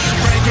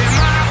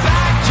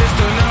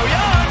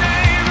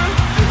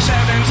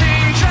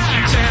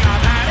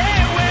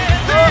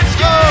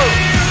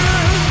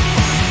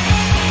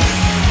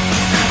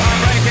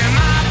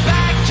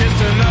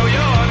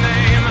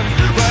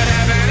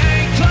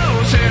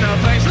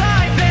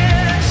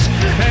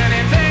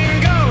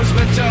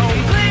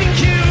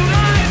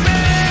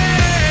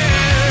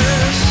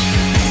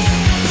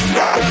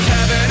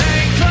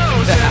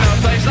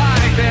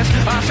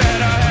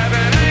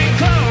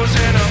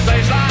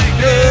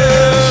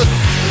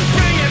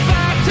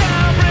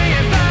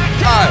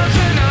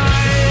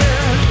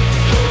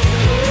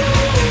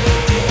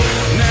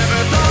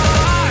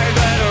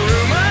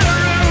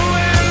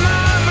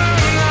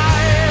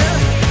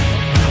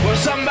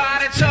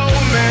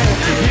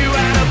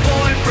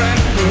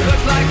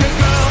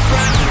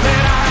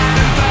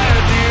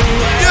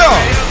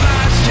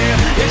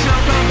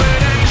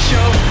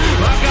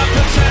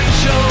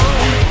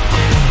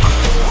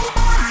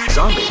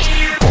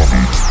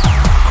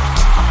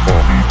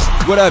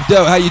 What up,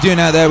 Doe? How you doing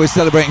out there? We're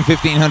celebrating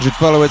 1,500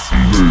 followers.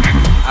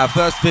 Our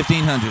first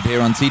 1,500 here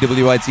on TWITCH.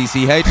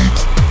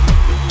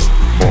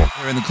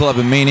 We're in the club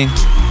of meaning.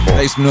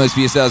 Make some noise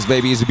for yourselves,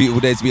 baby. It's a beautiful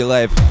day to be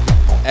alive.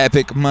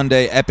 Epic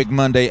Monday, epic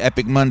Monday,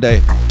 epic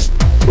Monday.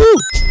 Woo!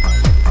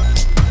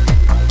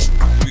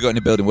 We got in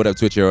the building. What up,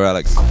 Twitcher or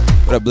Alex?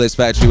 What up, Bliss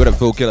Factory? What up,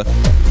 Fool Killer?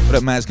 What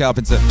up, Maz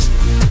Carpenter?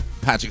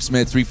 Patrick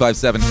Smith,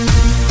 357.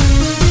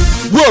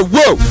 Whoa,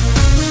 whoa!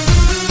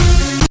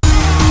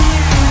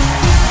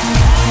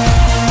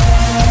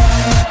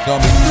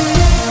 Zombie.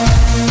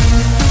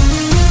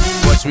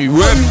 Watch me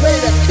rip.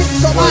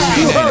 Watch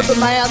me heard the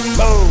man.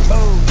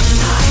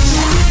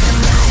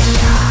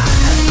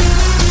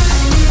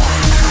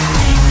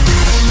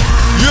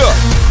 Yeah.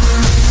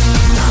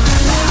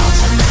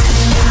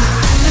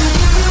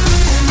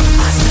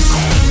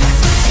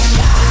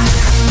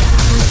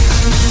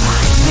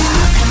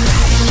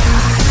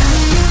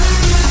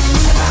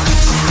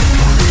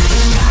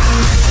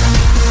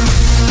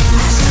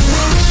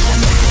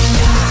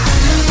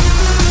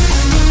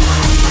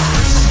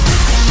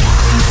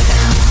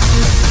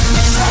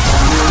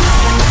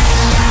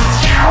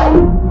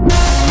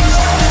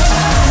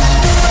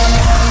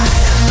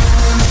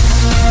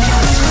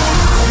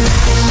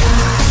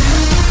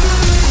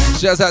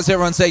 Shouts out to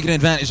everyone taking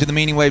advantage of the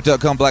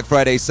Meaningwave.com Black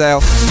Friday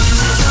sale.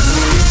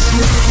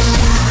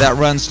 That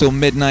runs till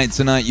midnight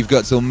tonight. You've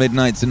got till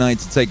midnight tonight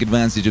to take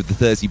advantage of the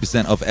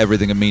 30% off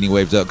everything at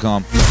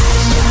Meaningwave.com.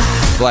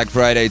 Black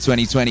Friday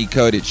 2020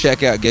 code at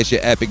checkout. Get your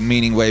epic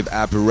Meaningwave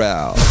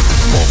apparel.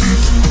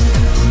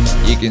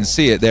 You can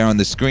see it there on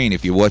the screen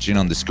if you're watching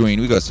on the screen.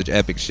 We got such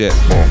epic shit.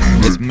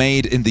 It's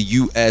made in the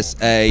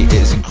USA. It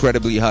is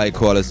incredibly high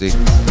quality.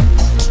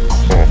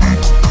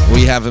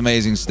 We have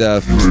amazing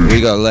stuff.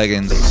 We got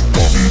leggings.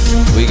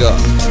 We got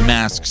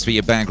masks for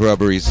your bank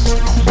robberies.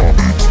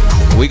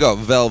 We got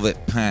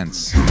velvet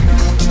pants.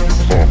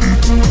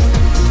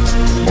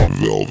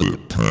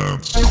 Velvet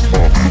pants.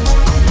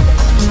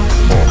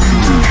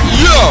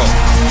 Yo!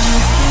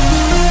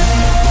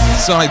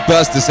 Sonic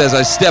Buster says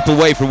I step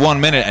away for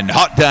 1 minute and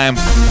hot damn.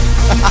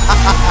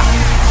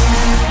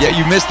 Yeah,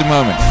 you missed a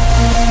moment.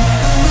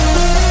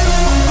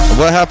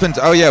 What happened?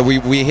 Oh yeah,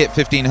 we hit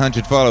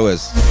 1,500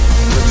 followers.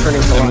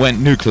 And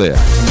went nuclear.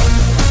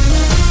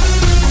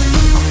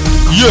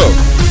 Yo!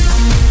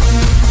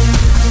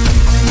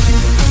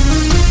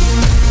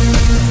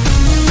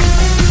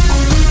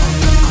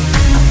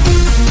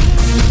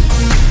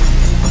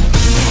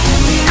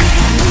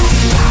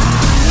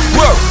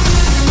 Whoa!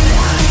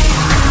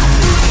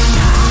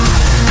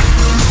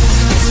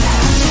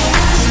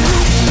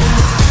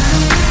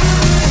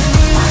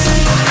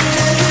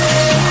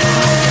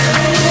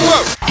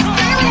 Whoa!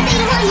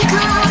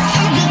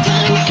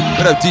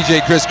 What up,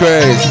 DJ Chris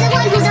Craze?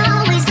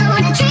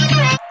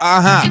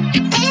 Uh-huh.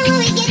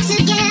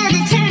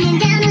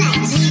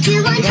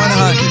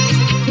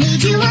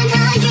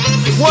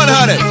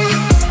 100.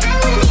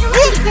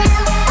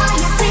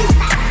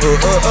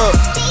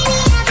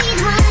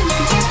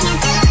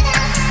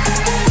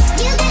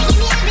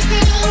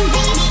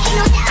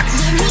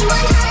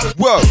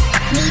 Whoa.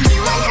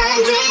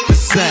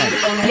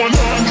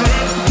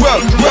 Whoa,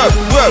 whoa,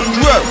 whoa,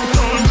 whoa.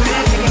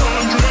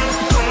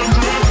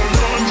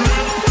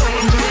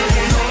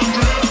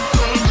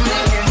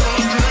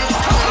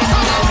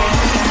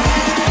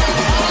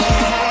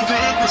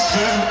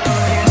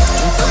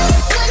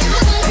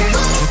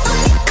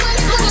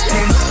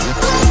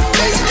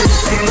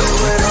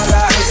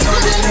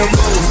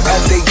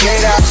 At the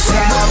gate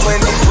outside, when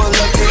they pull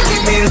up, they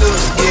keep me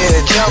loose.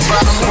 Yeah, jump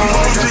out the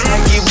boys, that's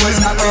like you boys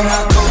hopping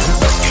out coast.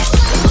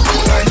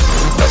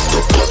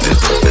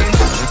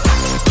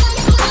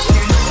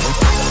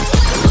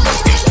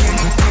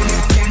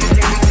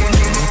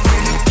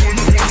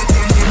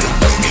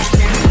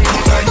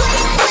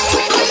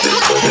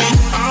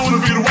 I wanna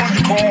be the one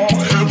you call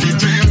every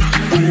day.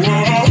 I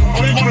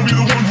wanna be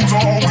the one who's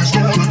always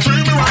gonna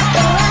treat me right.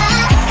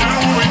 And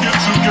when we get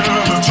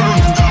together, turn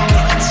it down.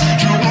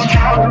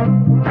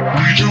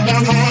 Need you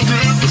 100%.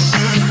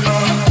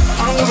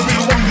 I wanna be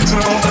the one you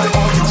tell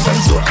all your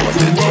friends to put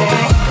it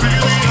on.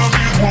 Really, I'll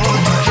be the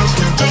one you just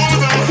can't do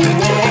without.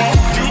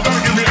 You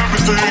gotta give me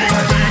everything,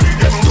 baby.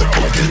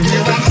 Give me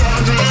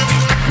 100.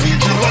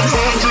 Need you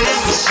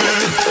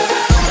 100%.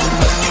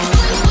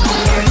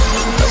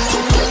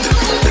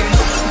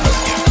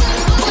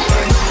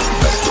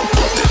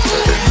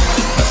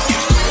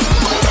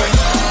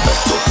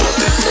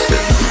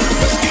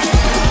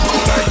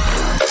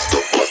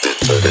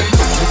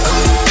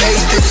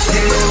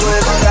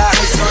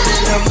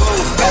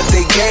 At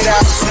the gate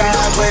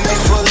outside, when they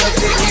pull up,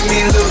 they keep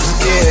me loose.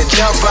 Yeah,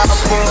 jump out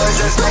boys,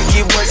 that's like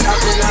you boys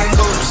hopping on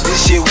goose. This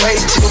shit way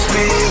too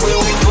big, when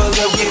we pull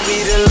up, give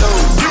me the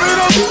loot.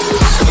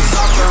 Was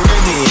off the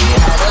Remy,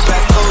 had up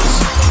at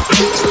coast.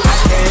 I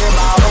can't hear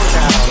my whole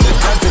town, the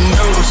nothing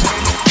news.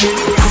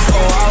 Oh,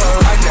 all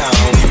right now,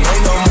 we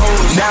made no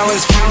moves. Now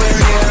it's 4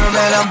 a.m.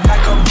 and I'm back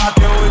up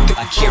poppin' with the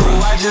crew.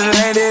 I just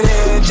landed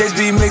in, Chase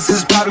B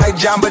mixes pop like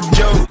Jamba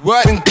Joe.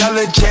 What? And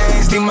color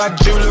chains, think my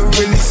jeweler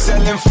really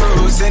selling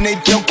fruits. And they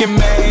joking,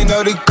 man,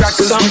 know the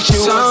crackers with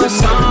you as a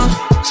nigga.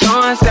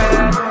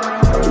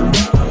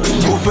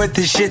 Who put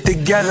this shit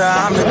together,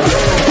 I'm the glue.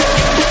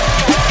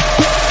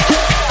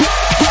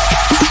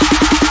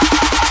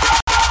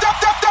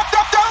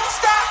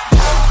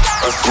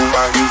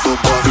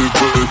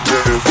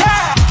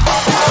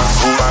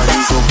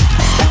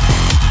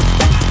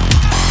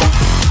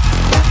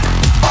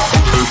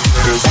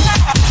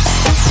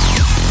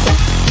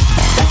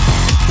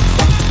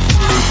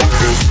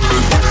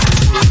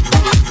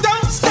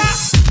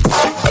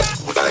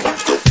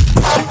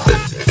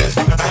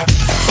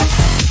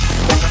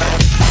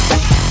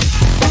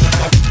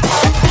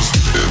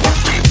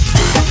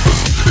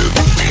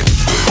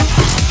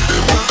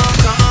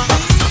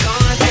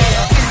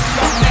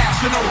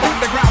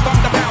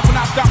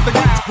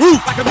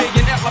 Like a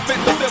million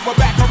elephants, a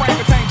silverback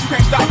orangutan, you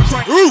can't stop the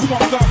train. You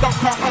want some, don't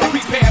come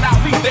unprepared,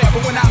 I'll be there.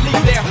 But when I leave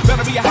there,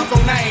 better be a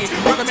household name.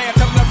 Brother man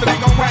telling us it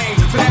ain't gon' rain.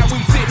 So now we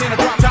sit in a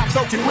drop top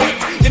soaking wet.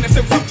 In a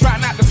silk suit, try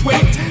not to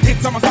sweat.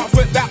 Hit somersaults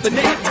without the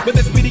net. But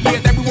this be the year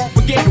that we won't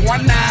forget.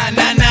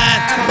 1999.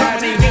 I don't know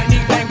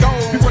anything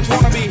goes. Be what you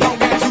wanna be, long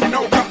as you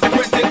know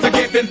consequences are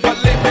given for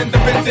living the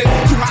fences.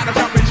 Too high to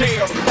jump in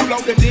jail. Too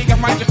low to dig, I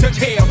might just touch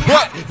hell.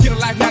 What? Get a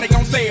life, now they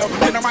gon' sell.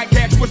 Then I might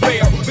catch you a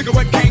spell. Look at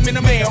what came in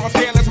the mail. I'm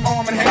scaling some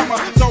arm and hammer.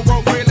 So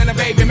road grill and a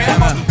baby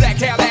mama. Black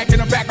Cadillac in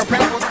the back of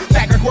pampers.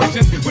 Stack of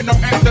questions with no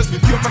answers.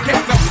 Cure for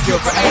cancer, cure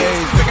for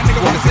AIDS. Make a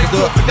nigga wanna say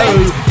cure for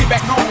days. Get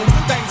back home,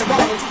 things are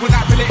wrong. When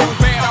I really it was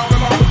bad all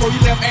along before you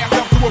left ass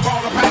up to a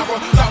ball of power.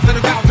 Thoughts at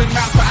 1,000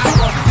 miles per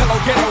hour. Hello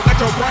ghetto, let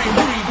your brain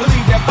breathe.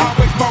 Believe there's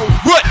always more.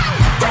 What?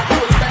 Don't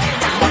pull it bang.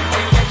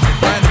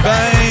 Bang,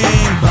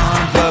 bang,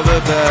 bombs of a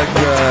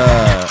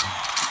Baghdad.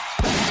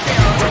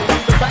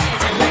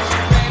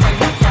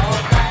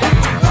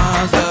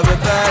 Bombs of a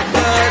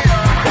Baghdad.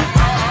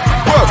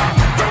 Whoa.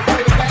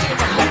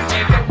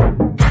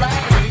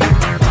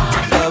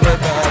 Bombs of a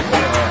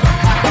Baghdad.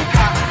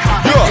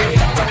 Yeah.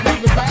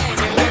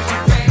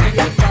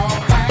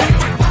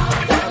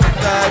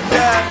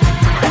 Baghdad.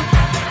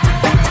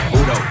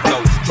 Udo,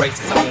 those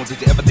traces on. Did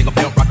you ever think of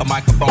film rock a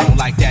microphone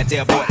like that?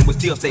 There, boy, and we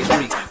still stay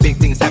street. Big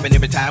things happen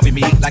every time we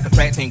meet. Like a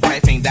track team,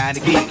 crash team, dying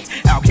to geek.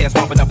 Outcast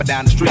bumping up and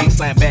down the street.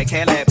 Slam back,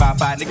 Cadillac by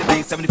 5 niggas,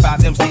 these 75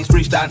 MCs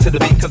freestyle to the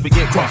beat. Cause we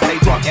get crunk, stay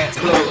drunk at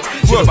the club.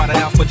 Should've bought an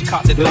ounce, but you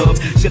caught the dub.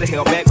 Should've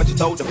held back, but you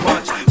throw the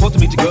punch. Supposed to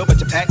meet your girl, but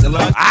you packed the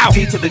lunch. Ow.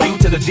 T to the U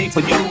to the G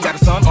for you. Got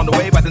a son on the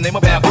way by the name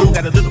of Babu.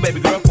 Got a little baby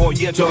girl for a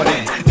year,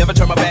 Jordan. Never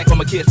turn my back on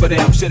my kids for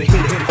them. Should've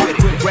hit it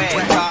with it.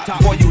 Rag top.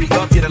 Before you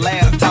re-up, get a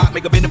laptop.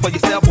 Make a bending for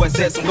yourself, boy,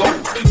 set some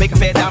goals. Make a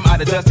fat dime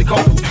out of dusty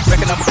cold.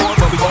 Reckon number 4,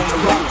 but we on the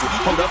road.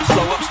 Hold up,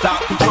 slow up,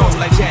 stop, control.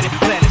 Like Janet,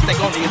 planet, stay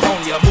on the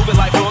Antonia. Moving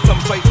like floor,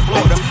 coming straight to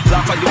Florida.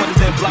 Block all your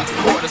windows, then block the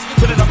quarters.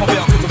 Put it up on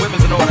belt, cause the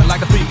women's in order.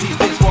 Like a 3-piece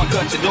bitch, for a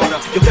cut your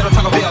daughter. You get on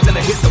Taco Bell, then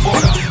they hit the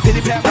border.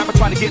 Penny Pat rapper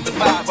trying to get the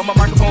vibe. On my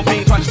microphone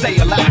being trying to stay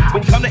alive.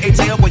 When you come to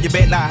ATL, well, you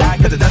bet not high,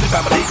 cause the Dutch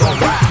family gon'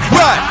 ride.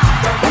 Right.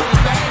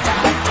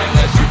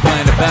 Unless you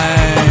plan to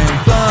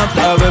bang, bombs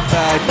of a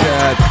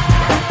Baghdad.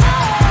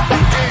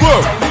 Whoa.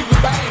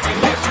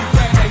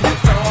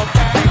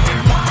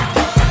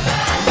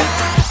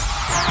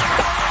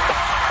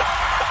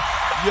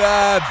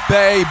 Yeah,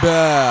 baby.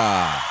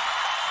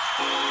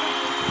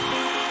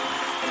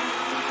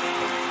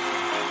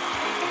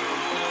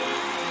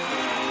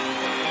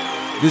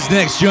 This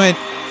next joint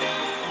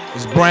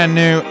is brand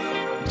new,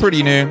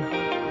 pretty new,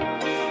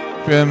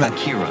 from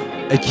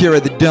Akira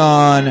the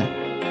Don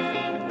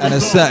and a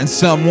certain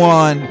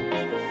someone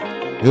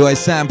who I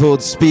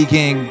sampled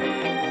speaking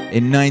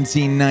in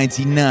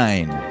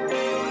 1999,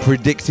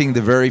 predicting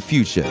the very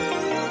future.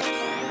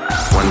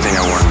 One thing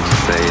I wanted to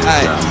say is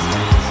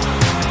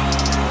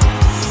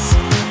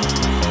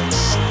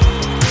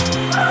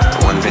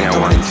one thing I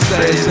wanted to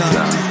say is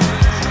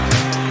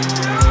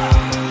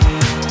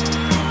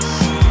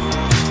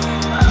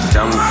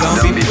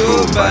don't be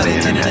fooled by the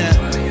internet.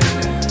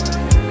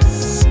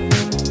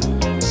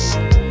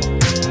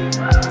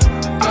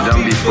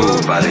 Don't be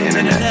fooled by the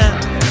internet.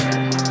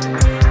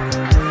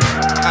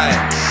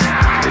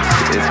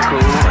 It's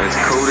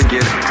cool to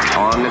get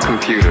on the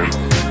computer,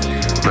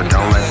 but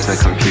don't let the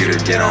computer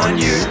get on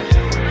you.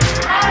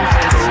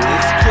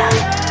 It's cool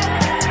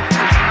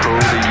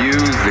to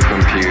use the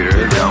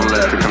computer, don't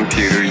let the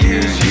computer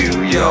use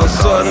you. You all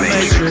saw the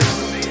Matrix.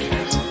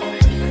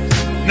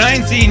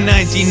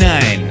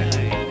 1999.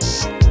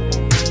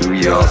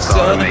 We all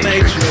saw the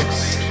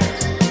Matrix.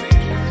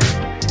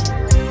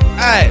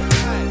 Alright.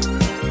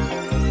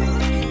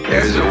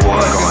 There's a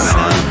war going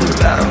on from the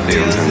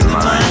battlefields in the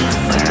mind,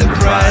 and the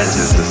prize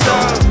is the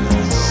soul.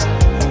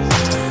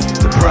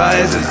 The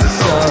prize is the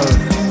soul.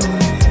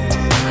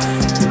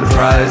 The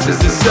prize is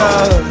the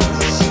soul.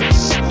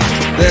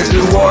 There's a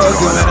war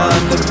going on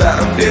from the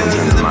battlefields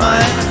in the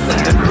mind,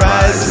 and the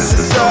prize is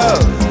the soul.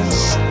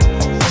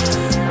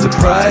 The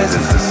prize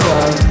is the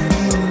soul.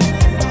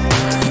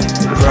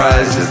 The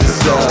prize is the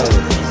soul.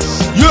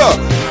 Yeah.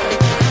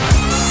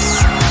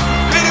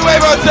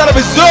 Everyone tell him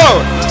it's so.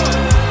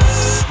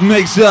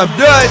 Make some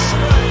noise.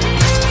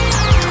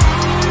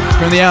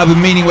 From the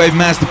album Meaningwave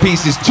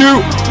Masterpieces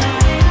 2,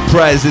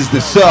 Prize is the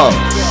Soul.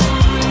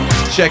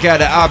 Check out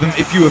the album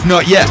if you have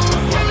not yet.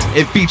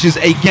 It features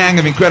a gang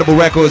of incredible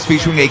records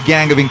featuring a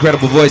gang of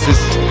incredible voices,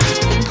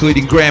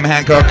 including Graham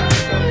Hancock,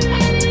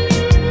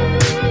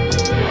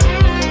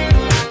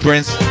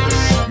 Prince,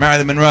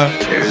 Marilyn Monroe.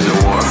 There's a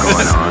war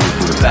going on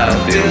with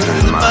battlefields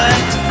in the mind,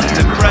 and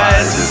the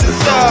prize is the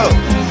soul.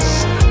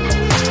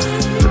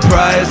 The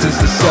prize is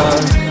the soul.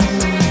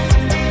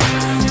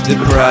 The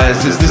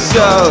prize is the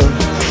soul.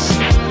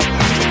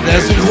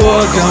 There's a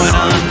war going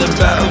on, the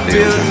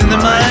battlefields in the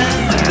mind,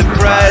 and the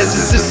prize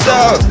is the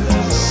soul.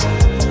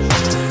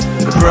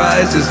 The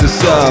prize is the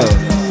soul.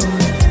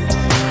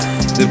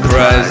 The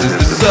prize is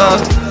the soul.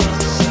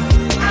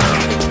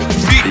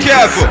 Be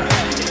careful.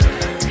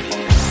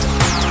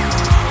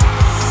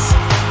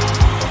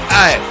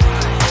 Aye.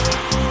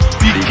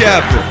 Be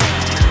careful.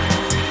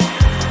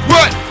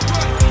 What?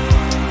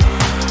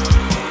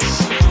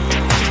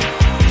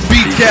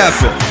 Be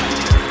careful.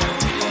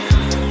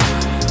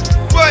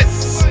 What?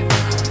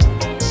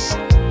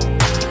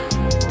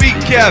 Be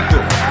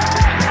careful.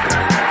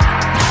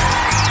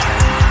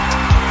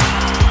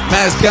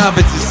 Mass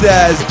Competence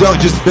says, don't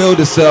just build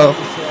a soul,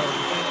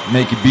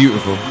 make it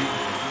beautiful.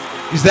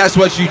 Because that's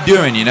what you're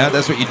doing, you know?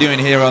 That's what you're doing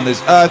here on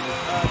this earth.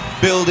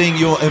 Building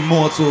your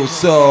immortal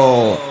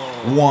soul.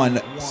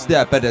 One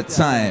step at a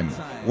time.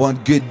 One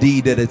good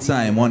deed at a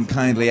time. One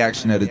kindly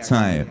action at a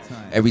time.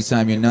 Every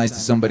time you're nice to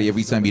somebody,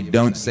 every time you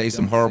don't say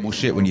some horrible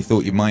shit when you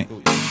thought you might.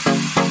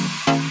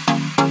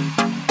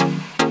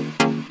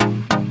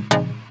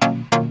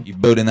 You're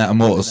building that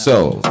immortal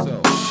soul.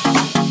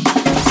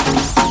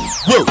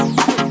 Whoa!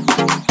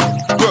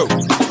 Whoa!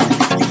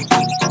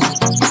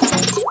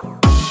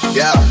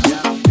 Yeah.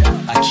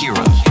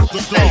 Akira.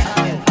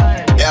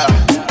 Yeah.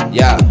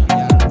 Yeah.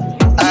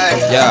 Aye.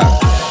 Yeah.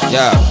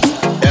 Yeah.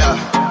 Yeah.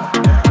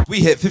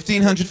 We hit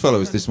 1,500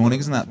 followers this morning.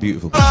 Isn't that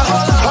beautiful?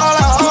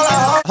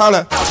 Holla.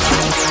 Holla.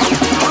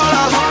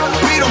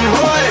 We them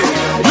boys.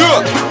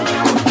 Yeah.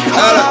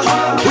 Holla.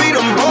 We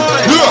them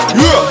boys.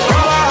 Yeah.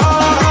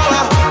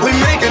 Yeah. We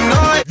making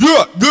noise.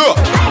 Yeah. Yeah.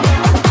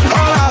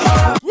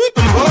 We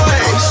them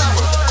boys.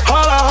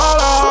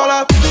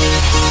 Holla.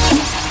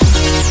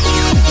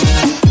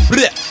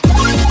 Blech.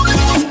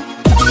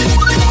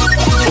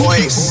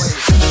 Boys.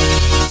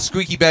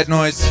 Squeaky bed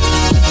noise.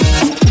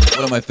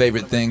 One of my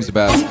favorite things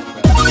about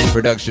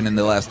production in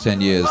the last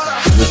 10 years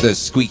was the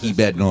squeaky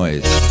bed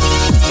noise.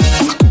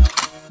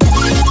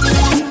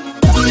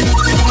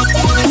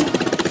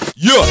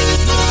 Yeah.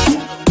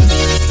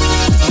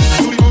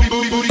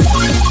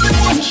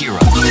 Akira.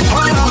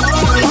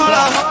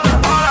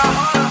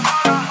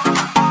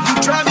 You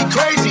drive me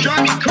crazy.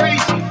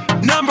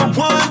 Number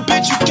one,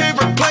 bitch, you can't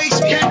replace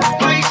me. You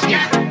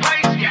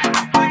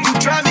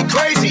drive me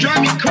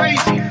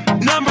crazy.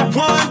 Number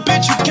one,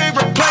 bitch, you can't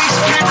replace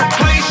me.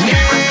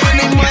 Yeah,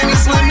 they money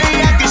slim, they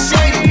acting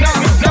shady.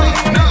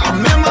 I'm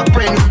in my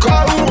brand new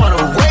car, who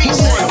wanna race?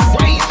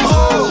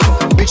 Oh,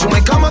 bitch, you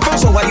ain't coming from,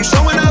 so why you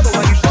showing up?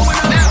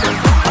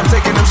 I'm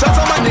taking them shots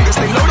on my niggas,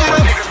 they loaded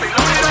up.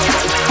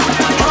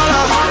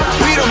 Holla,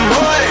 we them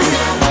boys.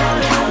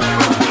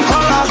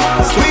 Holla,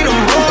 we them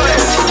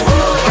boys.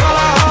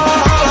 Holla,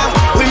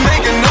 we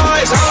making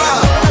noise.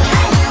 Holla,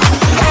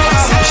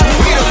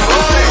 we them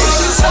boys.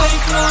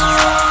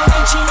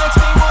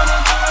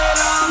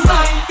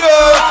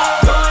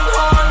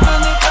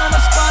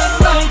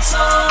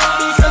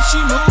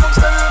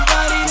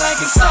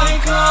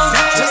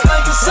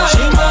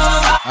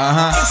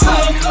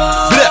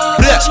 Blech,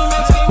 blech.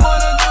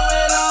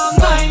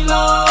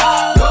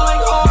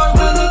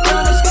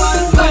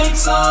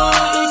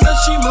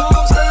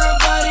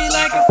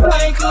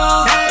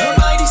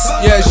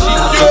 Yeah, she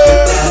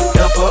That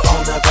dumper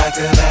on the back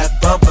of that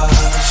bumper.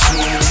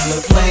 She ain't even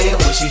playing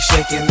when she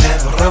shaking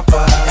that rumper.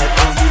 And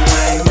when you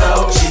ain't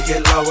know, she get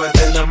lower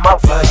than the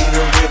muffler. You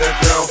done with a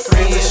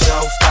girlfriend,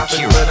 show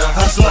stopping with a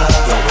hustler.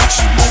 The way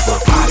she move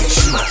her body,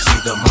 she might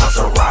see the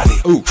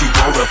Maserati. Ooh. She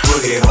wanna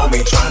put it on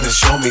me, trying to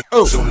show me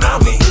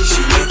tsunami.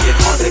 She make it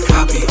hard to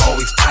copy,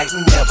 always tight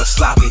and never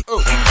sloppy.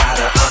 Ain't got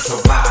her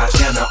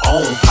entourage and her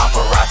own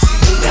paparazzi.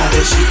 Now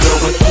that she go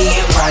again,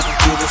 riding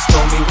through the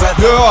stormy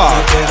weather. Yeah.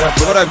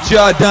 What up,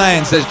 Jar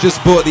Dine says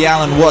just bought the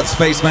Alan Watts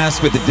face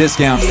mask with the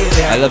discount.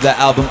 I love that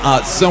album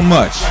art so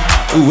much.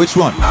 Ooh, which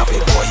one? Pop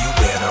it, boy, you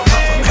better run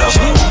from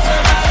cover.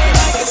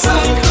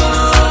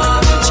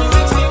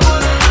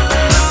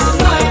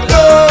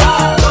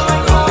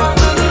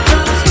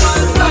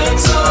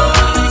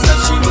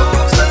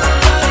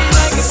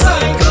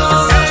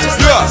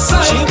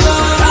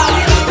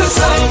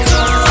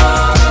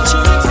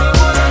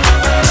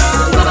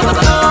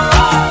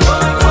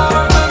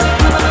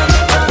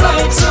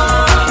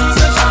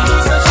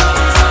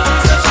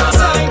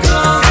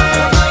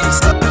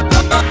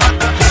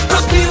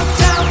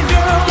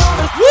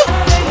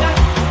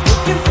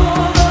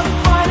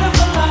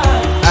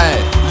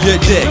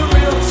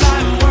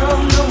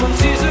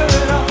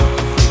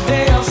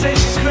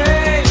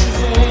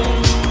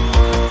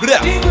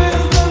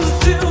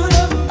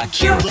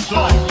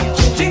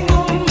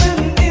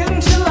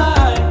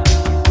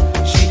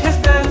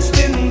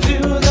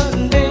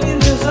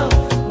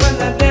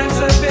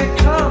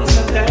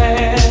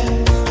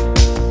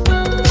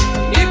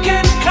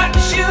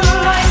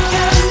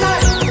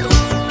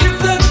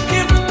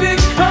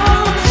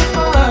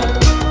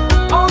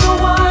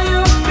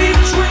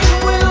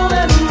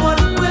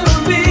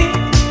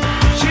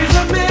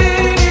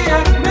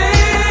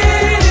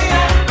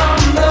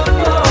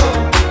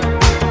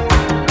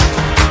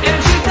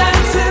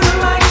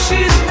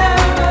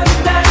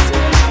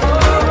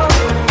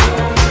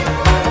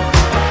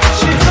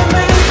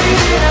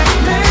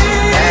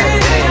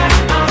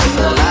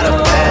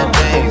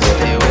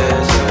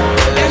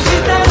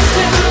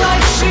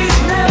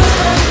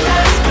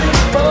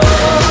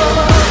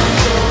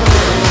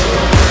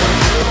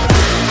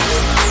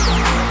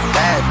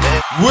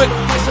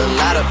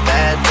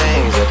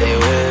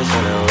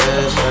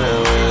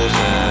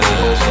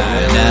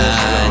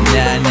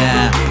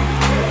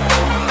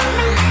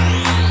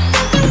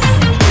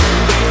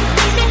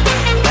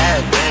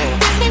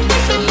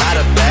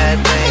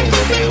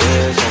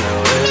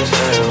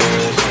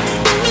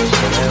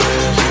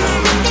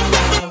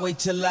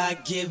 I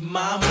get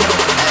my money.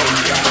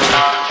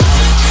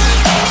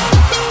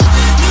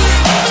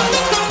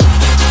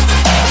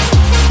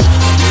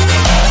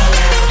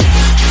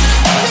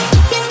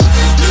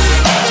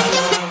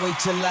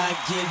 Till I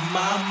get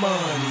my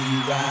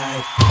money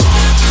right.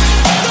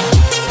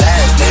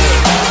 Bad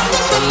things,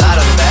 it's a lot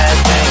of bad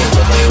things,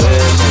 but they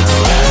wish and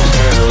they wish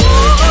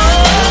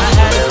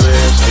and they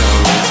wish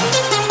and they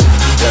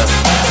wish.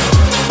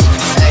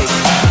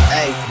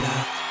 Hey,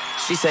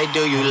 she say,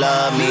 do you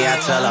love me? I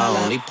tell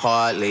her only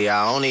partly.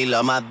 I only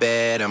love my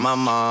bed and my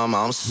mom,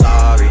 I'm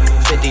sorry.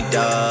 50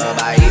 dub,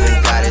 I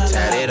even got it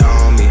tatted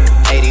on me.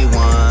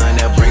 81,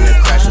 they'll bring the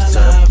crashers to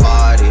the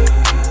party.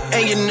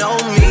 And you know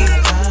me,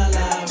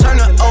 turn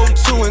the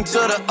 02 into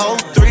the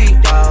 03,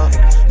 dawg.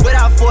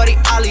 Without 40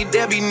 Ollie,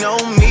 there be no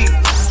me.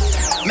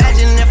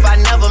 Imagine if I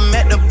never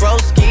met the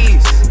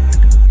broskies.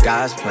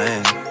 God's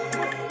plan,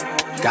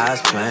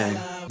 God's plan.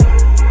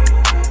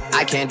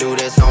 I can't do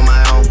this on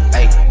my own,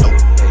 hey, no.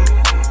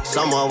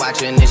 Someone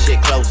watching this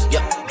shit close,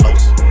 yup,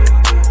 close.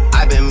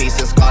 I've been me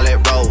since Scarlet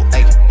Road,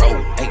 hey,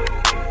 road, hey.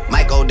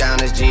 Might go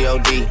down as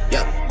G.O.D.,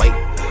 yup, wait.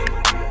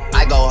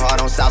 I go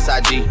hard on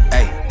Southside G,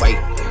 hey, wait.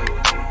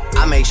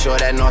 I make sure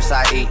that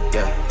Northside eat,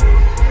 yeah.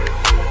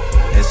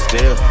 And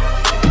still,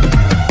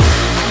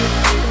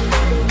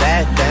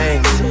 bad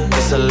things.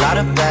 It's a lot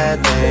of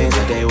bad things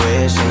that they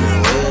wish and they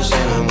wish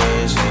and they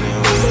wish and they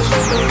wish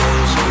and they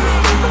wish and they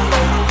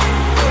wish.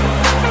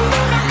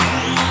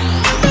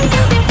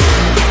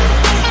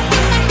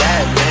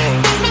 Bad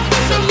things.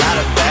 It's a lot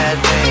of bad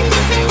things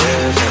that they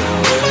wish and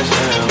they wish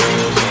and they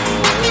wish and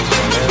they wish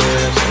and they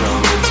wish and they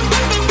wish.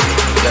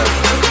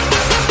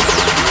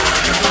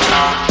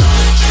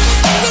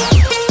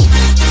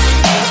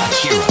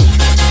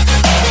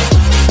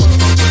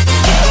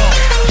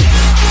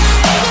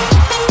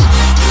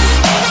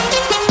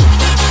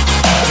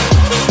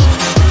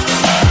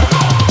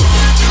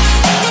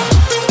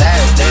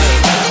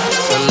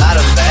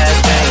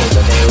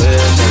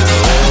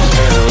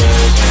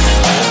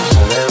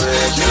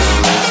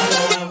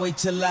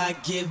 Till I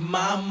get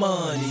my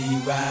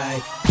money right.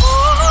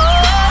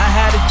 I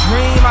had a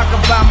dream I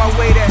could buy my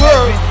way to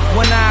heaven.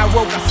 When I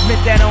awoke, I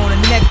spent that on a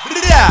neck.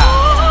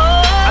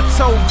 I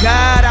told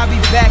God I'll be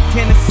back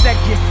in a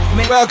second.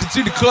 Man, welcome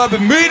to the club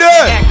and meet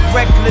act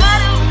reckless.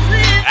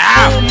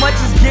 So much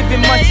is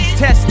given, much is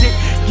tested.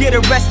 Get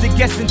arrested,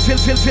 guess until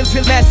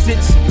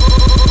message.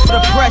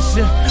 The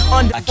pressure,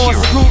 under more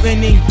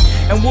scrutiny.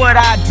 And what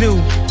I do,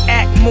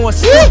 act more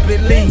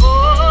stupidly.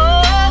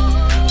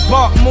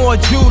 Bought more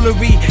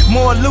jewelry,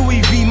 more Louis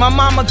V. My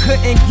mama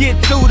couldn't get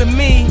through to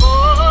me.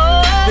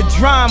 The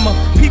drama,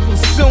 people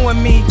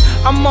suing me.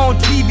 I'm on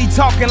TV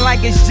talking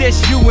like it's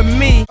just you and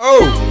me.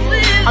 Oh,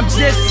 I'm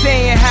just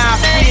saying how I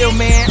feel,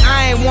 man.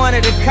 I ain't one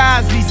of the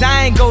Cosbys,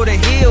 I ain't go to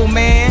Hill,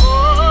 man.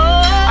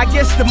 I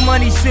guess the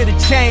money should've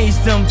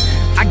changed them.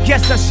 I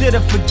guess I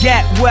should've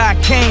forgot where I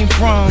came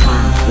from.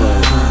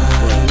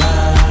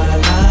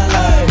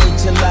 Wait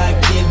till I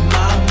get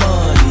my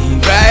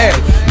money right.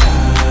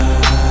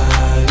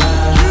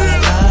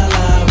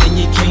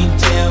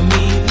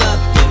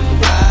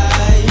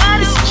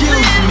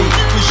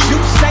 You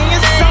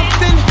saying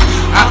something?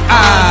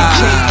 You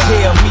can't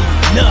tell me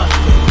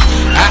nothing.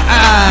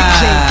 You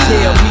can't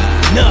tell me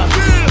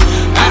nothing.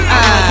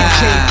 You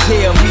can't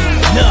tell me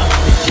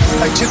nothing.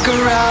 I took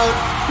her out,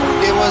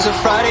 it was a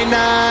Friday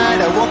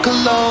night. I woke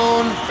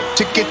alone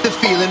to get the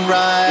feeling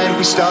right.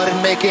 We started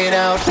making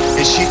out,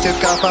 and she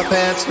took off my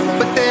pants.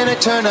 But then I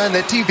turned on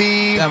the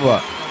TV. Then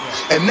what?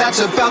 And that's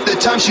about the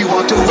time she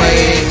walked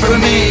away from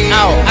me.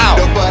 Ow, ow.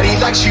 Nobody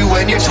likes you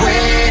when you're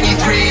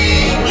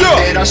 23.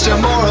 And I still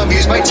more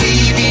amuse by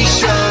TV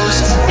shows.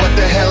 What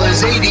the hell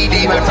is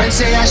ADD? My friends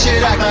say I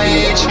should act my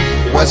age.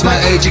 What's my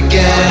age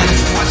again?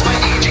 What's my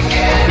age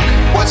again?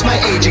 What's my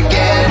age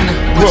again?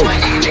 What's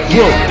my age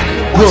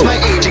again? What's my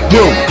age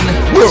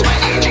again? What's my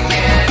age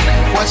again?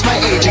 What's my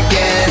age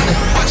again?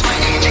 What's my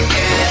age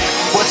again?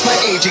 What's my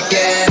age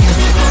again?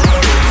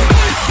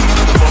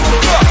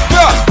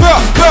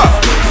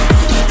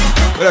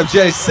 What up,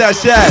 Jay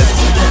Sessions?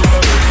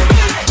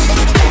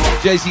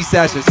 JC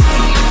Sessions.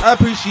 I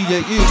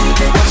appreciate you.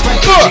 What's my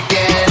age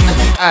again?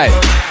 Alright.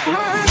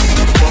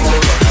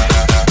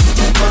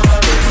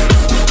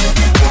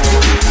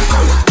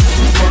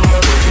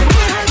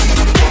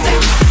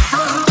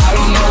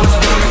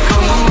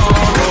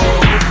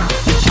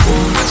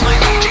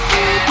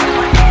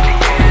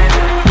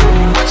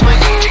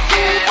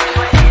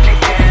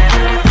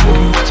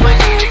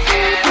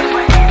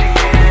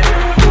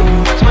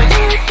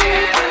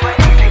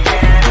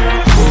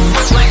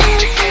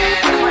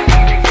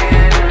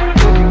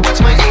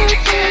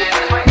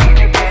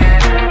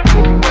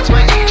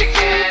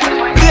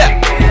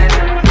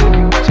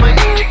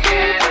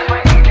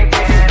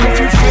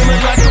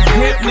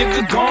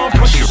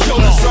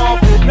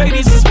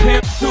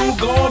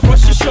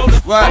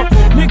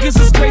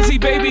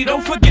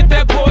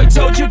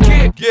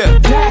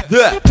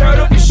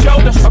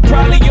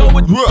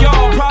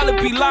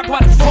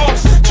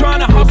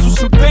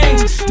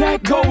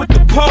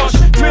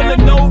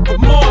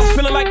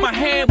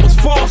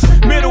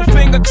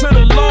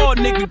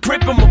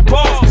 rapping my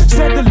balls.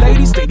 Said the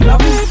ladies, they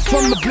love me.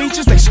 From the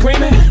bleachers, they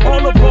screaming.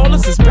 All the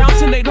ballers is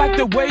bouncing, they like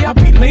the way I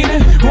be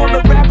leaning. All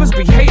the rappers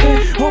be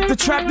hating, off the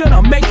trap that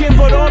I'm making.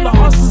 But all the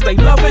hustlers, they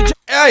love it.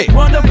 Hey,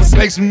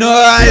 make some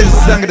noise.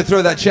 I'm gonna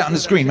throw that chat on the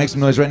screen. Make some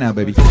noise right now,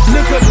 baby.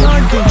 Nigga,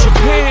 London,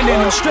 Japan,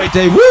 and I'm straight.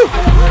 Day, woo!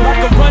 Like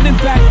a running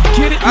back,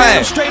 get it, man,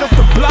 I'm straight off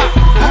the block.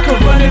 I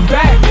can run it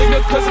back,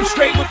 nigga, cause I'm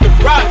straight with the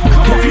rock.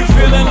 If you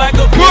feeling like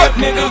a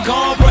pimp, nigga,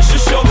 gon' brush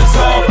your shoulders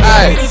off.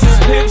 Ladies is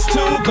pimps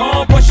too,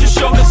 gon' brush your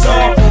shoulders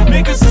off.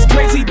 Niggas is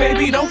crazy,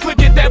 baby, don't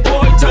forget that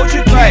boy told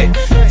you, kid.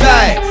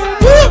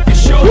 Turn up your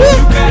shoulder,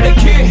 you got a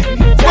kid.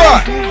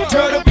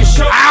 Turn up your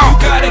shoulder,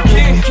 you got a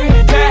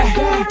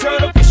kid.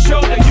 Turn up your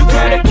shoulder, you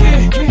got a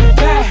kid.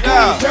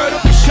 Turn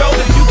up your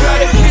shoulder, you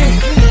got a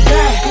kid.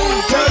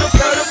 Turn up.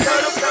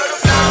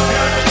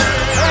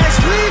 As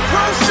we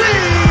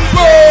proceed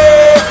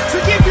to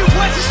give you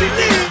what you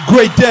need.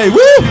 Great day,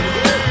 woo!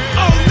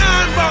 Oh,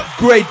 9 bucks.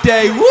 Great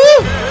day, woo!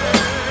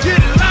 Get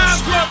it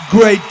live, bro.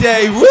 Great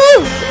day, woo!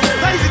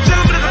 Ladies and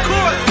gentlemen of the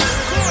court.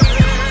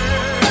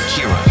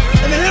 Akira.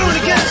 And the hero and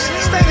the guest,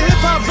 state of hip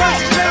hop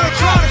versus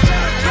electronic.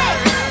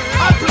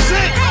 I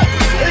present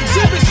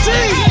Exhibit C.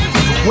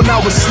 When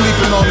I was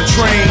sleeping on the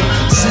train,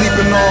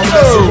 sleeping on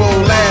Mesero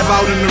Lab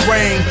out in the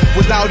rain,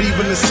 without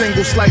even a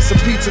single slice of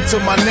pizza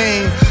to my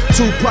name.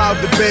 Too proud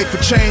to beg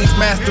for change,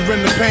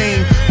 mastering the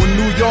pain. When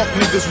New York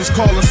niggas was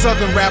calling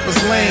Southern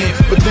rappers lame,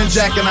 but then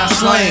Jack and I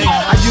slain.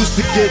 I used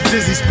to get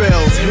dizzy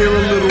spells, hear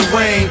a little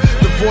rain,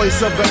 the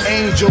voice of an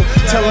angel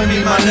telling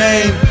me my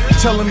name,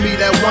 telling me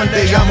that one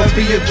day I'ma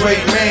be a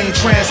great man,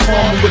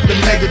 transforming with the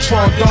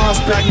Megatron Dawn,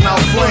 spitting out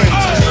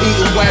flames,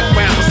 eating whack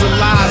rappers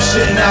alive,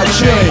 shitting out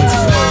chains.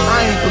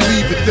 I ain't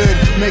believe it then,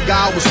 nigga,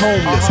 I was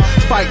homeless,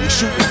 fighting,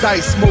 shooting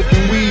dice,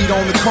 smoking weed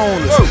on the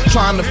corners,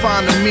 trying to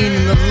find the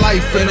meaning of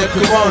life in the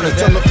corona,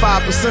 till the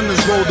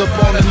 5%ers rolled up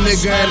on a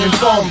nigga and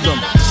informed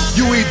them.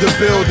 You either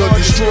build or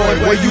destroy,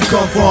 where you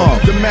come from.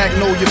 The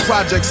Magnolia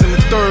Projects in the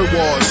third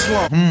ward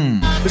slump.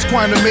 It's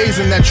quite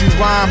amazing that you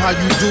rhyme how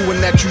you do and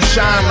that you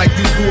shine like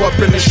you grew up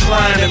in the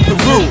shrine in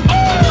Peru.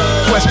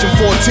 Question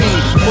 14,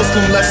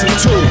 Muslim lesson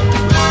 2.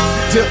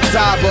 Dip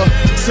diver,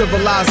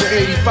 civilizer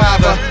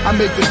 85er. I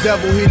make the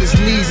devil hit his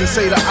knees and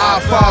say the Our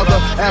Father,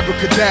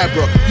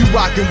 abracadabra. You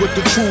rockin' with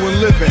the true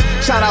and living.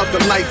 Shout out the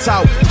Lights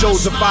Out,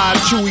 Joseph I,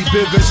 Chewy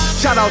Bivens.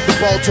 Shout out to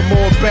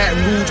Baltimore, Baton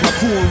Rouge, my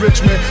crew in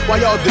Richmond.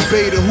 While y'all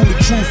debated who the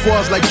truth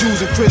was, like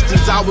Jews and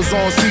Christians, I was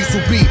on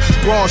Cecil B,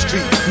 Broad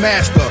Street,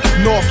 Master,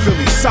 North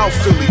Philly, South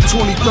Philly,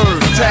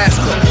 23rd,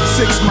 Tasker,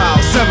 6 Mile,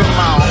 7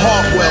 Mile,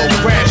 Hartwell,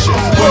 Gratiot.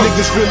 When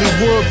niggas really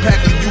would pack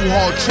a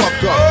U-Haul truck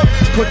up,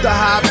 put the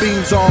high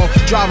beams on,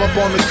 drive up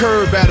on the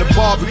curb at a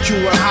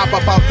barbecue and hop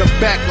up out the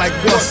back like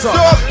what's up?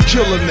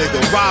 Kill a nigga,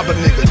 rob a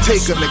nigga,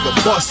 take a nigga,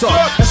 bust up.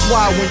 That's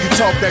why when you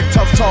talk that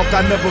tough talk,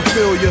 I never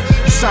feel you.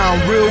 You sound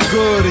real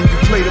good and you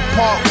play the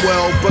part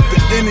well, but the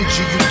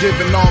energy you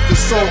giving off is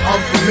so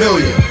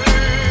unfamiliar.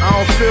 I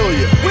don't feel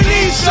you. We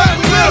need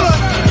something Miller.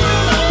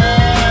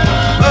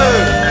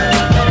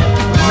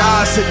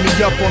 Nas hit me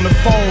up on the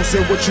phone,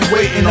 said what you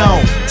waiting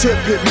on. Tip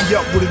hit me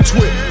up with a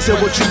twit, said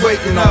what you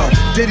waiting on.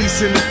 Diddy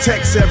send a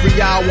text every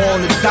hour on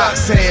the dot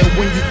saying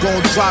when you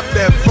gon' drop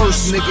that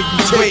first nigga you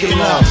taking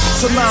long.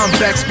 So now I'm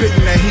back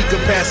spitting that he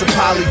could pass a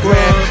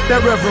polygraph.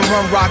 That Reverend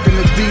Run rockin'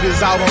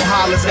 Adidas out on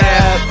Hollis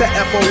Ave. That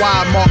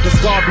FOI Marcus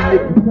Garvey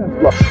nigga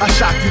Tesla. I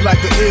shock you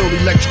like an ill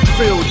electric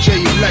field,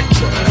 J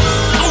Electra.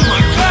 Oh my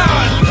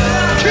God!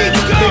 Keep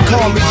going! They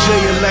call me J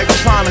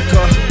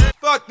Electronica.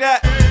 Fuck that.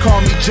 Call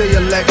me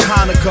J-Elect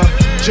Hanukkah,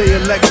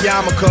 J-Elect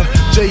Yarmulke,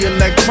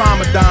 J-Elect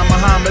Ramadan,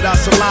 Muhammad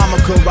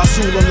Assalamaka,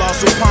 Rasulullah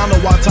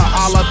Subhanahu wa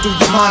Ta'ala through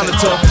your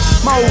monitor.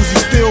 My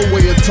Uzi still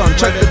weigh a ton,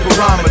 check the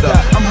barometer.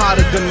 I'm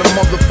hotter than the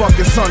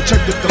motherfucking sun, check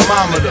the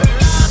thermometer.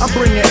 I'm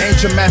bringing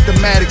ancient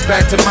mathematics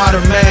back to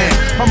modern man.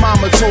 My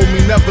mama told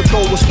me never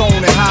throw a stone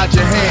and hide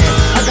your hand.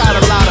 I got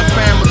a lot of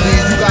family,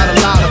 you got a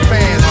lot of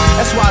fans.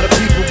 That's why the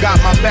people got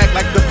my back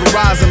like the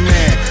Verizon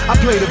man. I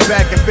play the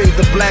back and fade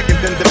the black and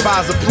then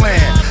devise a plan.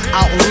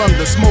 Out in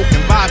London,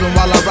 smoking, vibing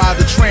while I ride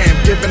the tram,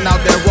 giving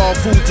out that raw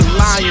food to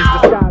lions,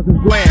 disguised as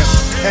lambs.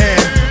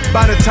 And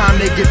by the time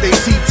they get their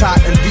seat top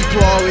and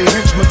deploy all their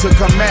henchmen to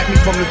come at me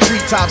from the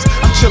treetops,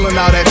 I'm chilling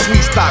out at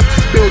Tweet Stock,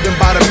 building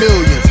by the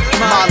millions.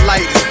 My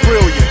light is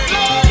brilliant.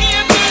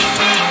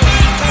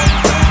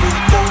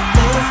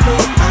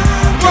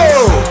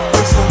 Whoa!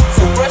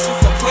 So fresh and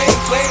so clean,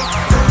 clean.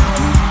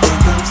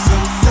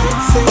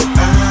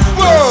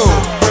 Whoa!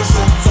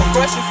 So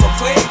fresh and so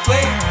clean,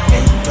 clean.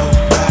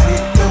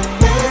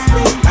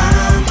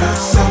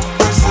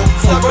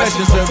 So fresh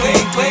and so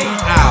clean, clean.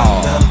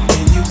 Ow.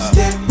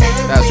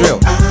 That's real.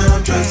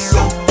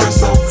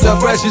 So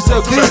fresh and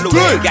so clean,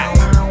 clean.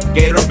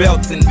 Gator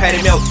belts and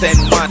Patty Melts and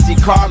Monte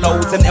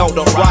Carlos and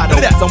Eldorado.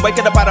 So I'm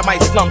waking up out of my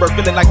slumber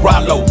feeling like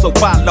Rollo. So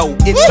follow,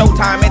 it's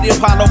showtime at the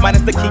Apollo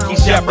minus the Kiki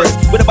Shepherds.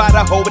 With about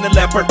a hoe and a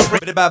leopard.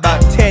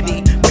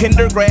 Teddy,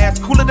 Pendergrass,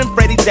 cooler than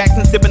Freddie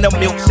Jackson, sipping a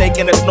milkshake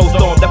in a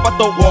snowstorm. Left I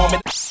throw warm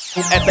and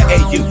at the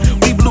AU.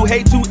 We blew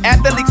hay to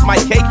athletes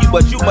might cake you,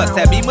 but you must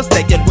have been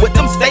mistaken with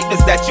them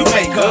statements that you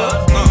make,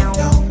 huh?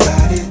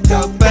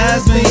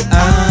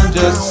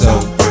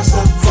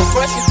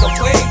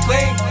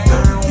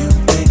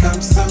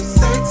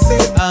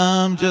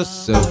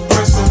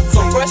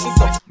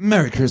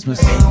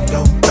 Christmas.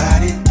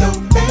 Nobody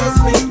don't pass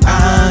me.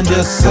 I'm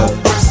just so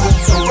fresh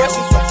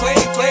and so clean.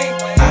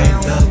 I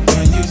love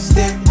when you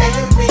stare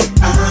at me.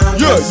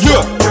 I'm just so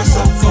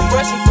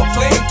fresh and so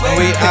clean.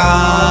 We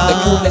are the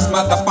coolest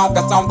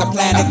motherfuckers on the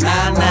planet.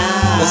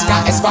 The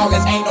sky is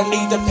falling, ain't no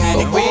need to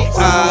panic.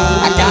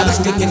 I got a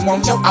stick and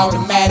won't you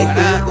automatic.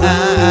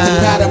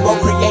 Compatible,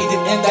 created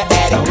in the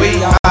attic.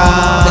 We are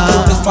the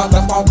coolest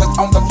motherfuckers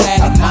on the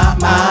planet.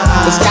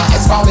 The sky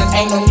is falling,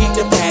 ain't no need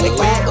to panic.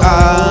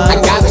 I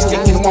got a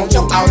stick and won't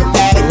you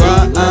automatic.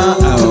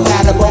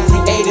 Compatible,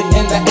 created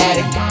in the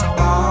attic.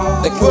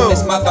 The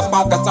coolest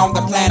motherfuckers on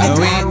the planet.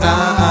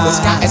 The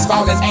sky is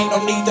falling, ain't no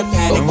need to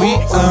panic.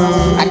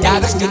 I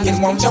got a stick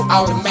and won't you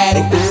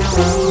automatic.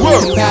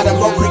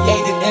 Compatible,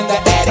 created in the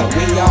attic.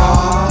 We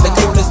are the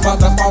coolest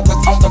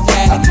motherfuckers on the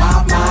planet.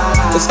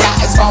 The sky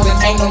is falling,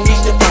 ain't no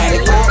need to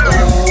panic.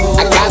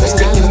 I got a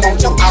stick and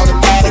won't you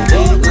automatic.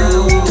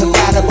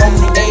 Compatible,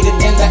 created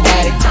in the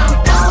attic.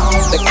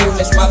 The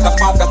coolest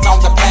motherfuckers on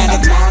the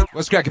planet.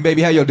 What's cracking,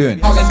 baby? How y'all doing?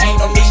 Ain't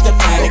no need to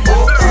panic.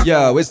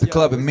 Yo, it's the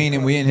club and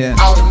Meaning. We in here.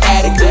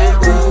 Automatic.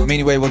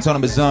 Meaningwave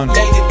Autonomous Zone. The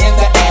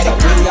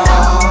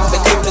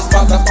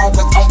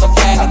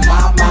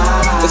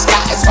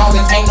sky is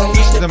falling, ain't no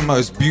need to The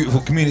most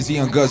beautiful community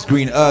on God's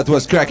green earth.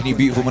 What's cracking, you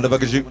beautiful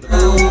motherfuckers? You.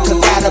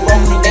 compatible,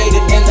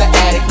 created in the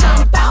attic.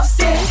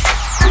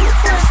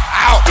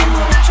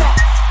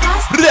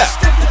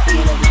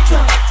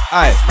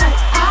 Alright.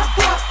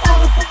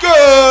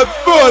 Good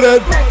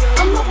morning.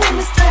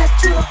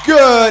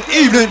 Good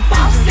evening.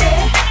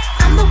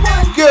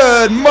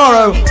 Good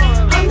morrow.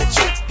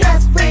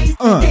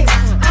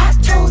 I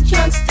told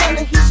young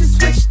Stunner he should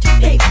switch to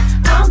dates.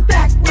 I'm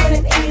back with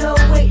an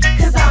 808,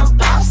 cause I'm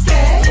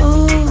bossy.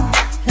 Ooh,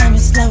 let me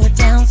slow it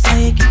down so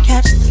you can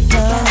catch the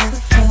flow.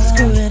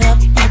 Screw it up,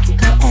 make it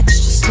go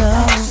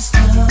extra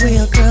slow.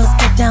 Real girls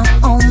get down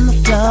on the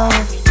floor.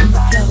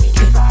 Get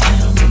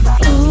down.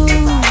 Ooh,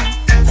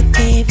 I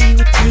gave you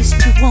a taste,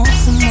 you want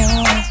some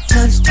more.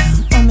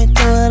 Touchdown, let me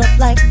throw it up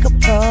like a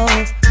pro.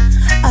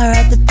 I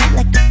ride the beat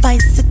like a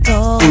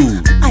bicycle.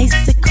 I'm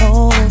icy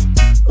cold.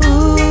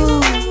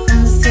 Ooh, from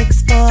the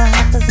 6'4"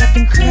 hoppers up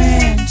in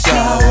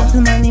Crenshaw.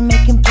 The money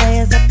making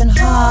players up in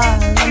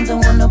Harlem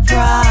don't want no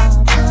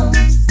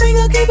problems. We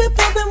gon' keep it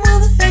pumping while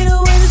the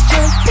 808 is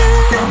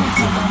jumping.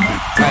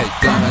 Hey,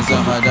 diamonds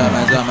on my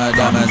diamonds on my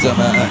diamonds on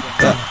my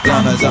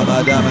diamonds on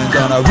my diamonds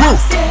on my woo.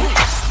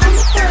 I'm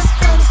the first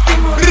girl to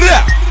scream on the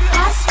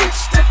I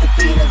switched up the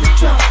beat of the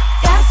drum.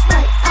 That's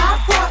right, I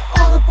brought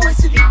all the boys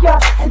to the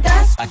yard, and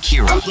that's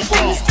Akira. I'm the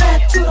one who's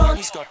tattooed on.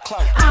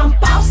 I'm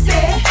bossy.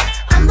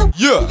 I'm the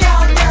Yeah.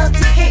 y'all love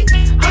to hate.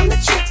 I'm the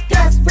chick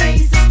that's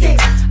raised the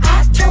stakes.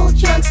 I told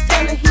young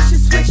Stunner he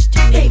should switch to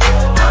dates.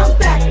 I'm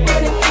back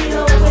with an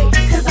 808,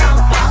 cause I'm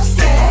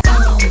bossy.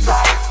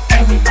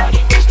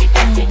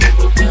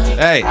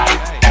 Hey.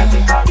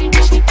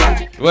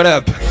 What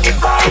up?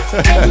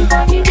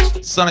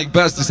 Sonic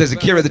Buster says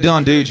Akira the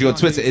Don dude, your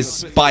Twitter is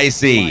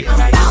spicy.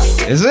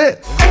 Is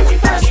it?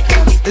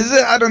 Is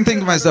it? I don't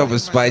think of myself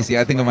as spicy.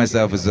 I think of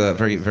myself as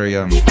very, very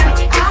I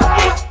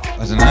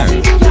don't know.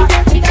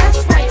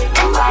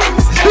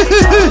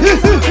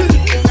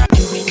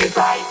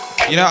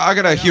 You know, I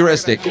got a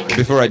heuristic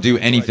before I do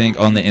anything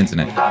on the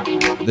internet.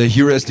 The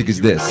heuristic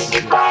is this.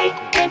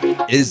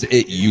 Is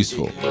it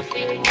useful?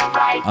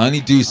 I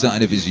only do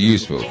something if it's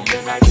useful.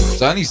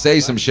 So I only say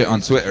some shit on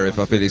Twitter if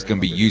I feel it's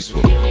gonna be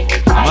useful.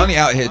 I'm only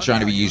out here trying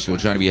to be useful,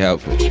 trying to be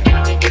helpful. You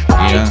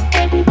know?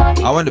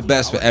 I want the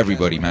best for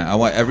everybody, man. I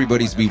want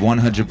everybody to be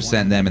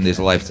 100% them in this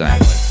lifetime.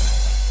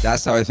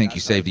 That's how I think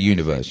you save the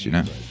universe, you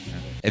know?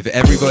 If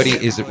everybody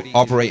is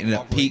operating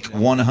at peak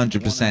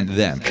 100%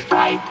 them,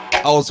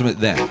 ultimate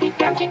them.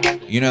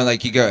 You know,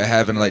 like you go to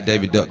heaven, like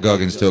David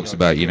Goggins talks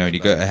about, you know, and you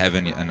go to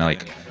heaven and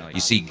like,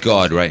 you see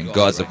God, right? And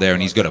God's up there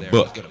and he's got a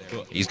book.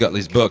 He's got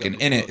this book and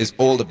in it is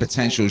all the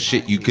potential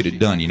shit you could have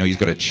done. You know, he's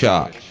got a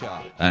chart.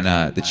 And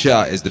the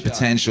chart is the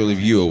potential of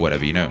you or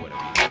whatever, you know.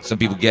 Some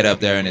people get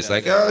up there and it's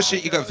like, oh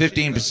shit, you got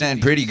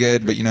 15%, pretty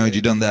good. But you know, had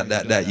you done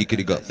that, you could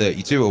have got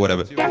 32 or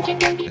whatever.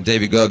 And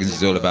David Goggins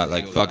is all about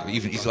like, fuck,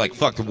 even he's like,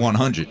 fuck the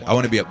 100. I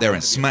want to be up there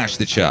and smash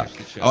the chart.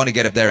 I want to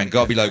get up there and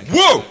God be like,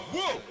 whoa!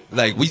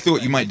 Like, we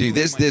thought you might do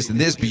this, this,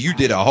 and this, but you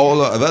did a whole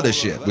lot of other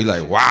shit. We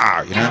like,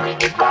 wow, you know?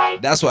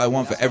 That's what I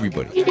want for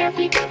everybody.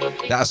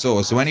 That's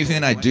all. So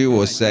anything I do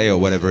or say or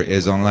whatever it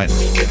is online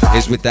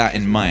is with that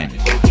in mind.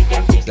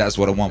 That's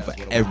what I want for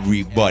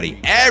everybody.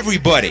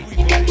 Everybody!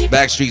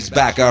 Backstreet's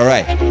back,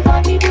 alright.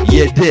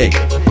 You dig?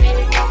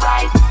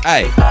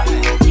 Hey.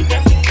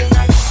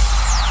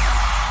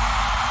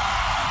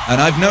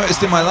 And I've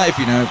noticed in my life,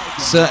 you know,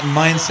 certain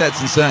mindsets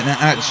and certain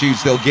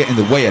attitudes, they'll get in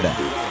the way of that.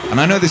 And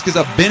I know this because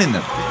I've been in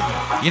them.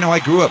 You know, I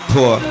grew up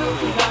poor.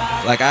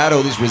 Like, I had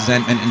all this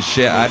resentment and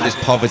shit. I had this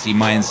poverty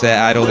mindset.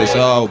 I had all this,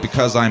 oh,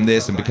 because I'm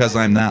this and because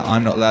I'm that,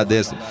 I'm not allowed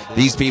this.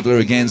 These people are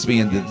against me,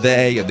 and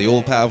the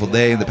all-powerful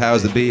they and the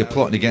powers that be are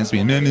plotting against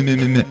me. No.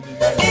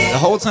 The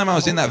whole time I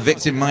was in that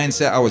victim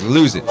mindset, I was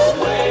losing.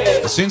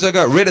 As soon as I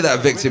got rid of that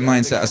victim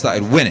mindset, I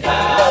started winning.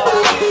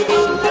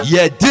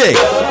 Yeah, dig.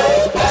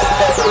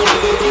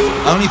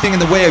 Only thing in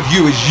the way of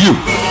you is you.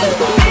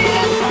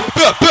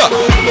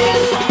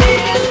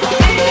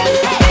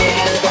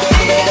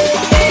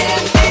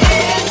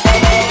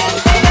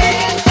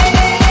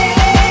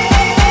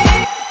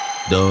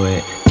 Do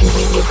it.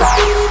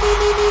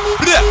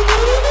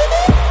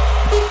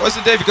 What's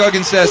it David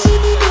Goggins says?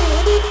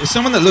 If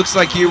someone that looks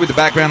like you with a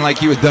background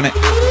like you has done it,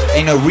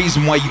 ain't no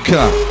reason why you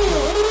can't.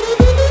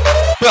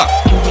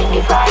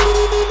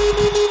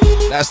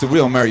 That's the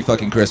real Merry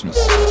fucking Christmas.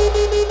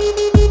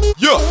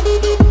 Yeah.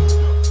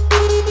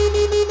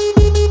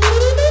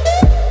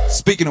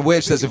 Speaking of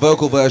which, there's a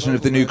vocal version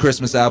of the new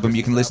Christmas album.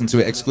 You can listen to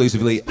it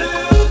exclusively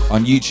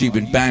on YouTube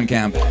and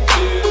Bandcamp.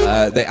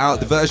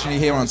 The version you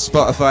hear on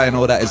Spotify and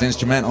all that is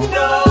instrumental,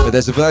 but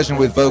there's a version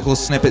with vocal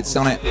snippets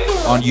on it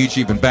on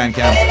YouTube and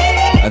Bandcamp,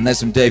 and there's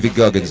some David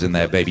Goggins in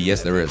there, baby.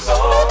 Yes, there is.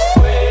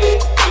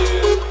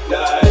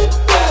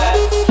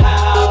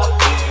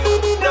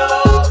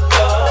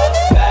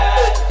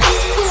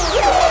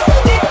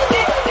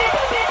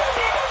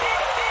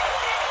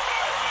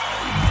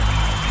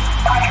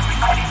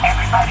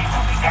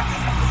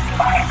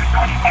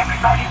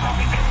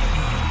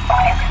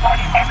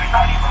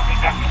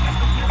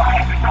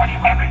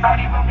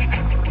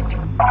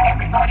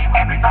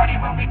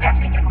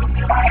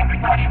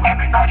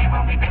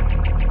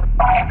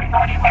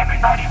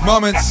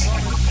 Moments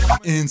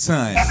in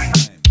time.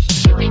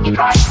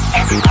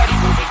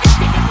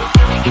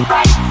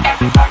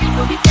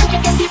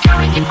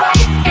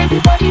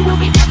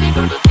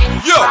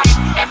 Yo!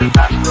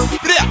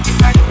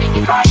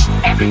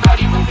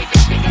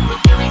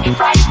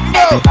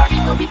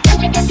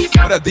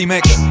 What up,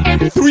 D-Mix?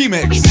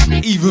 3-Mix,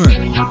 even.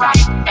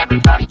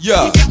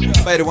 Yo,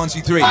 Beta 1,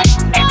 2, 3.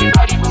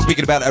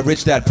 Speaking about a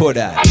rich dad, poor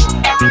dad.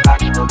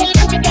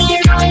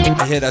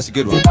 I hear that's a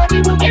good one.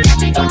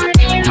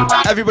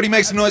 Everybody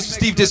make some noise for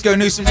Steve Disco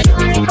Newsom.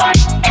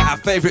 Our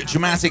favorite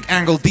dramatic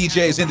angle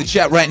DJ is in the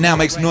chat right now.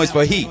 Make some noise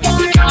for he.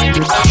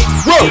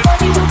 Whoa!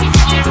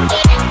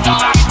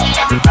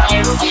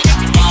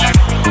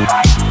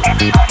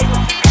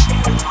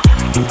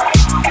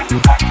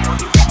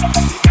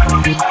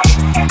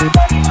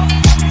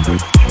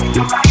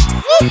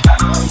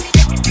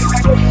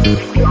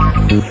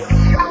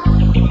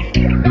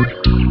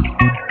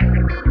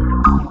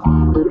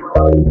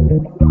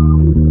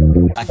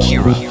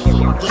 Akira.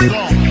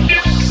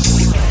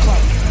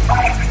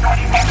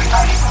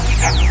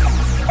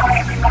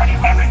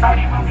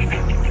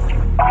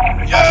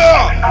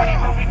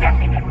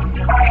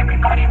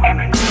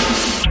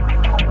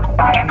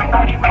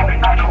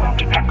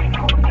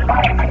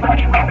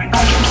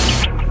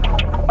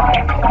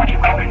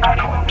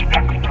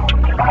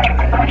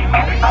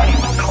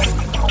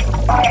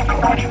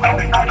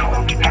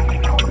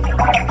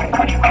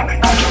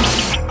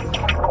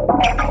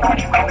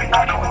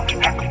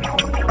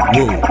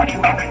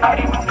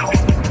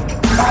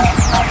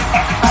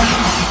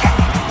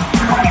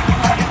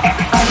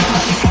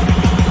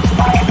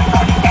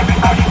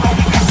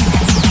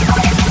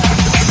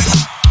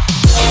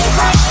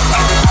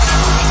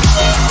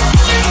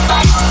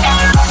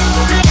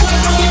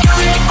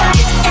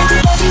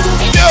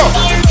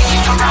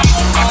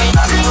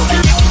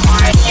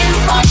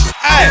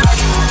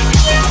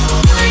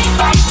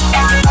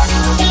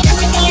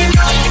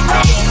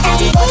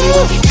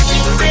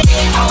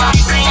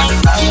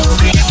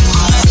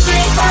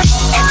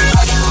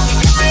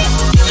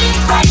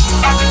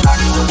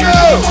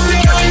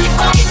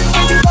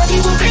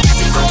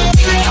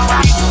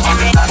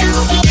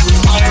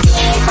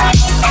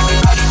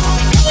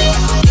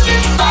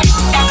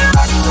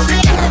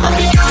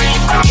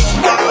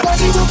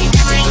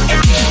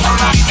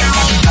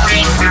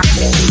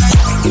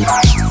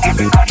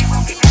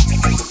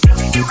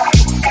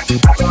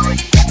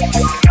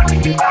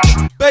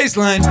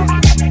 Baseline.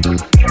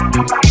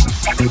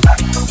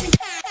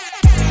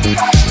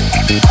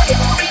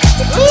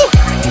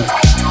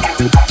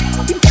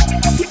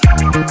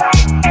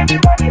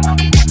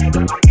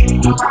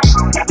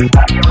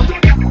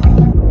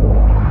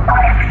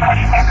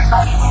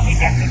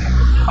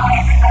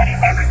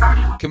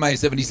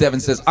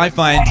 Kamai77 says, I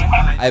find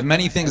I have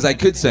many things I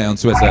could say on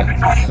Twitter,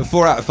 but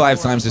 4 out of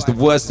 5 times it's the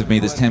worst of me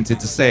that's tempted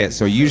to say it,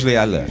 so usually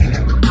I lurk.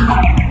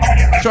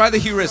 Try the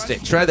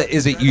heuristic. Try the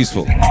is it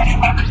useful.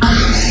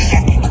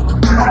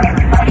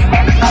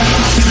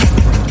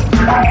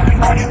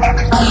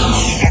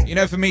 You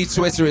know, for me,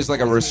 Twitter is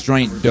like a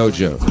restraint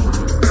dojo.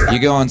 You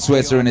go on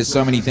Twitter and there's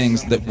so many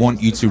things that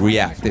want you to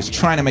react. It's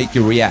trying to make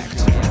you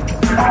react.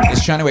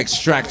 It's trying to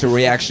extract a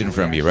reaction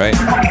from you, right?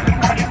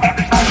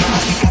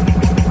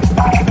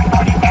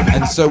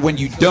 And so when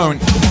you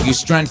don't, you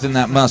strengthen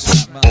that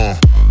muscle.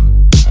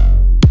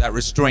 That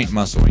restraint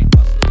muscle.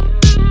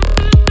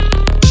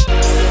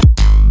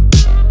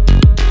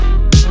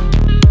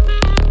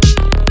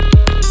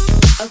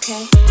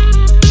 Okay.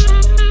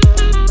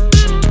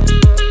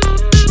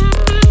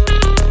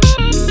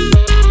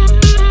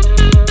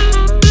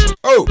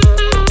 Oh!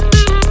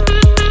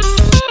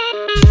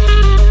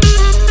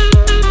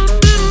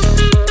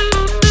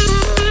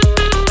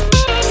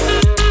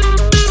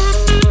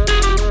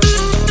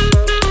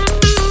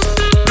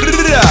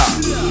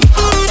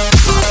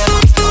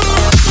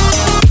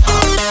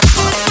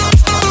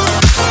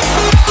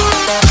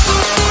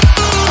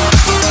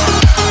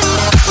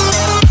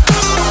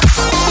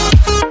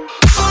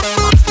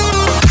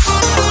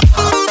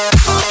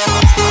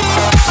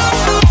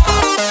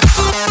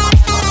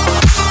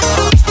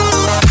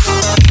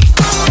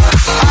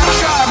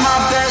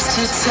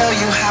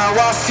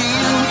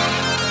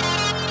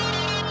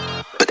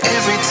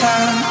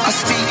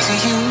 speak to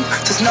you,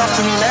 there's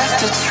nothing left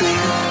to dream.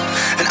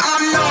 And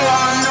I know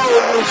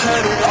you've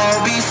heard it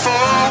all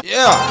before.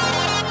 Yeah.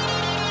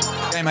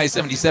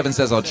 KMA77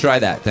 says I'll try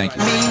that. Thank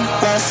you.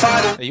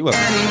 Hey, you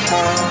welcome.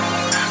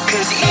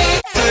 Cause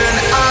even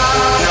I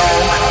know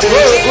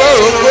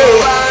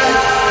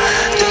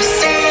the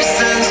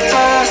seasons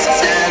pass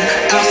and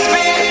the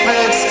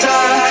spirits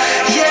die.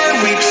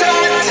 Yeah, we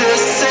tried to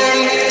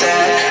say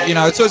that. You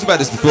know, I talked about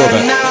this before,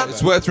 but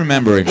it's worth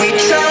remembering.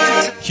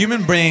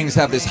 Human beings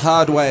have this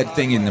hardwired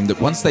thing in them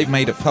that once they've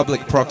made a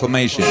public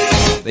proclamation,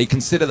 they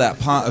consider that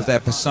part of their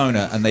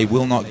persona and they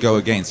will not go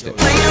against it.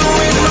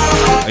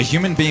 A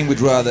human being would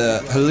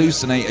rather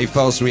hallucinate a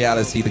false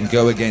reality than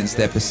go against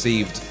their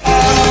perceived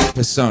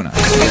persona.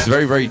 It's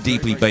very, very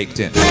deeply baked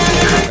in.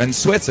 And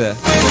Twitter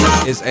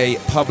is a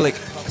public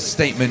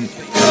statement,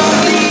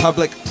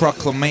 public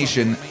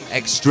proclamation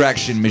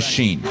extraction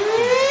machine.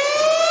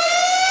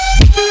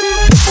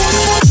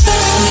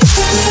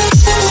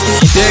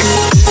 You dig?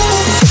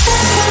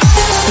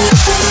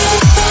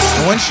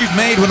 And once you've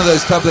made one of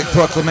those public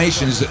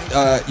proclamations,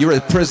 you're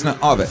a prisoner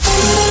of it.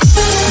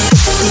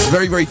 It's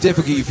very, very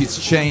difficult if you to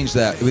change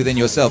that within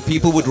yourself.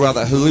 People would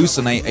rather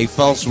hallucinate a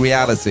false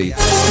reality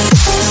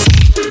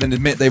than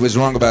admit they was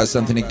wrong about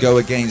something and go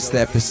against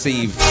their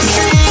perceived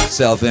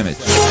self-image.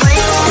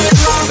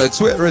 So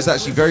Twitter is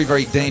actually very,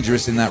 very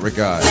dangerous in that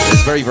regard.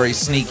 It's very, very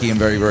sneaky and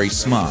very, very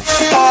smart.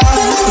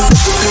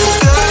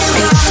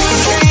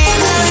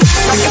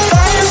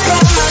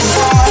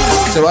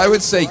 So I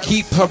would say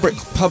keep public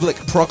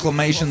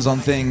proclamations on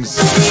things.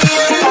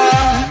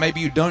 Maybe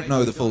you don't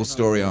know the full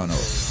story on, or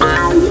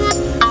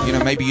you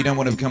know, maybe you don't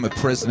want to become a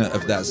prisoner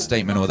of that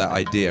statement or that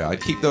idea. I'd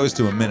keep those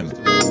to a minimum.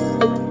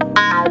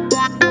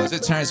 As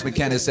it Terrence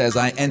McKenna says,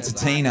 I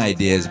entertain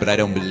ideas, but I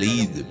don't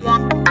believe them.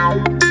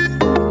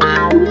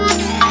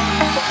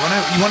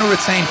 You want to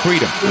retain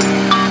freedom.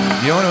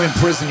 You don't want to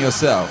imprison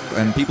yourself,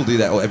 and people do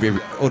that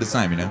all the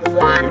time. You know,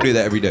 people do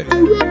that every day.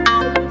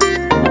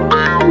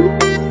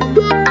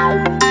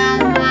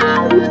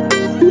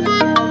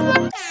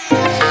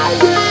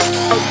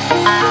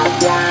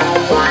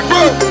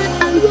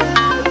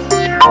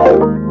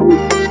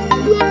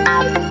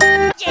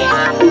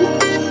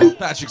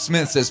 Patrick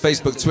Smith says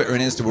Facebook, Twitter,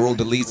 and Insta were all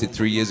deleted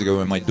 3 years ago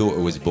when my daughter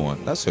was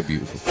born. That's so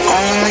beautiful.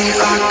 Only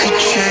I could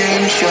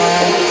change your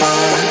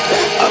mind.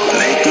 I'd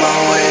make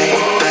my way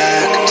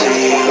back to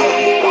you.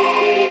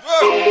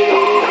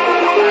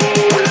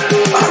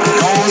 I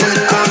know that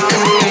I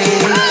can be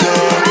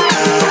your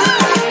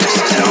kind. Just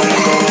tell me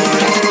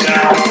what you've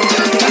got to do.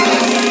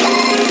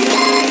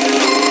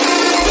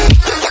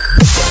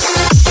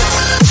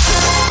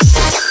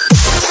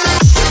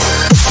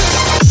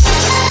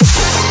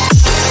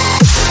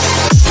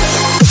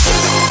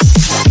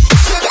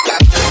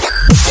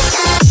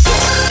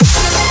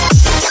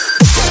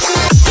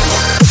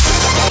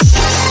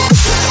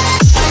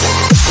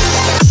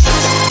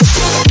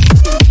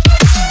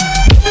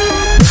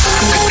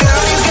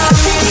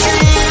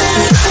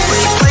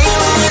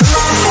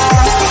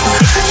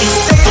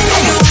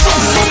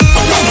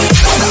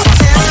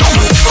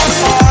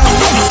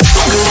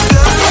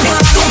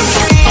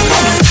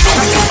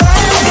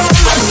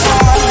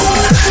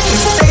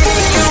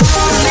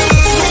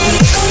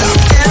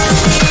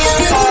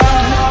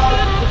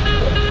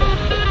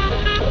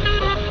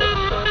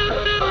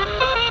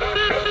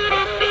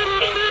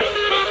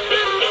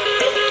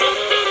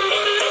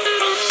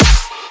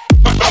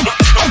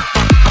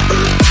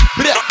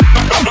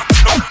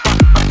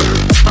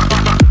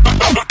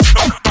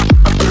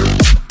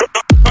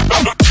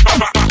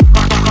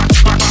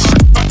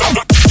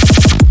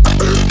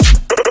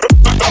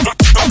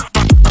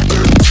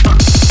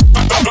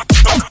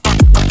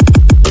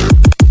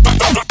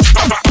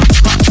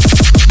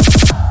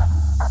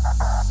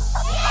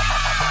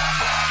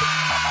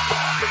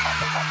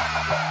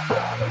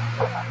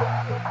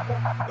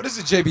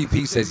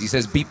 JBP says, he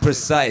says, be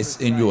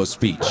precise in your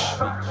speech.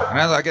 And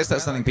I guess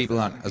that's something people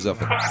aren't as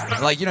often.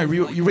 Like, you know,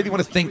 you really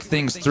want to think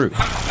things through.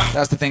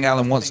 That's the thing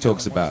Alan Watts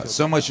talks about.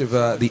 So much of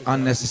the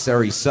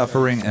unnecessary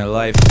suffering in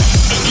life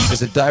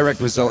is a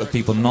direct result of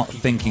people not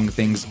thinking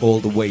things all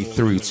the way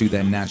through to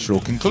their natural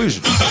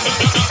conclusion.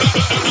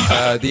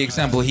 The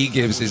example he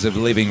gives is of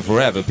living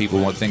forever. People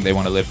won't think they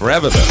want to live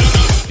forever,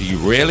 but do you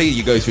really?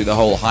 You go through the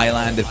whole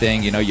Highlander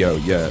thing, you know, your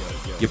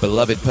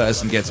beloved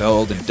person gets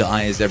old and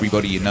dies,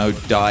 everybody you know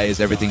dies,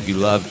 everything you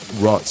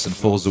love rots and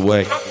falls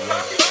away.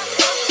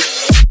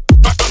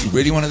 You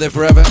really want to live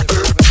forever?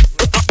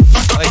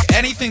 Like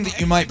anything that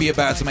you might be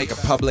about to make a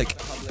public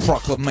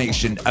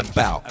proclamation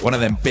about, one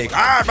of them big,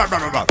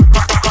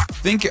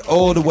 think it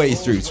all the way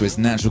through to its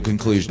natural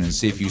conclusion and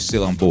see if you're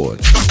still on board.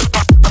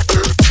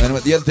 And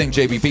the other thing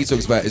JBP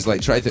talks about is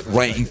like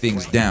writing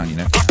things down, you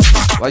know?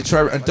 Like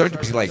don't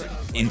be like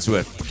into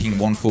a fucking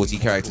 140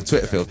 character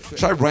Twitter field.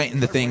 Try writing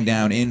the thing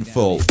down in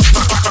full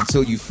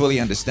until you fully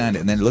understand it,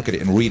 and then look at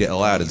it and read it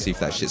aloud and see if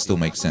that shit still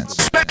makes sense.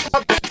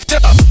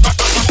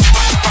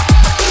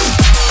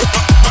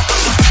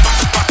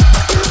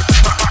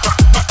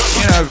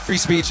 You know, free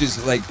speech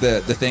is like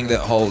the thing that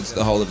holds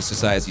the whole of a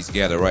society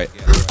together, right?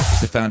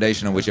 the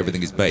foundation on which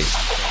everything is based.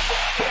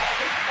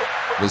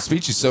 But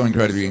speech is so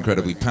incredibly,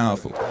 incredibly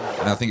powerful.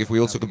 And I think if we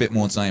all took a bit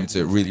more time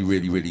to really,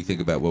 really, really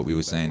think about what we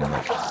were saying and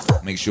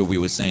like, make sure we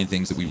were saying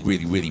things that we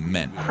really, really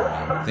meant,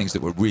 things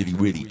that were really,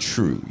 really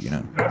true, you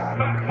know,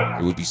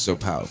 it would be so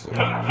powerful.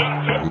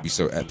 It would be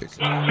so epic.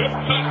 You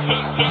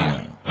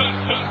know,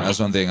 that's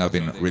one thing I've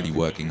been really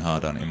working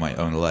hard on in my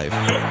own life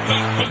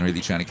and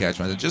really trying to catch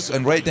myself.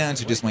 And right down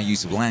to just my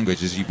use of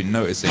language, as you've been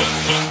noticing,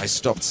 I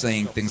stopped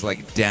saying things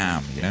like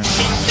damn, you know.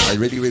 I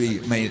really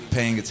made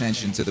paying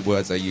attention to the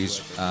words I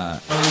use,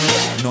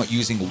 not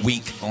using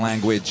weak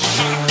language.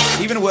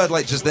 Even a word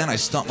like just then, I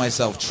stopped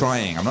myself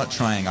trying. I'm not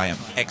trying, I am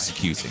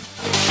executing.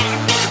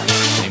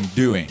 I'm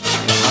doing.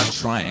 I'm not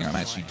trying, I'm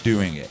actually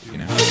doing it, you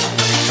know.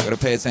 I've got to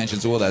pay attention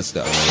to all that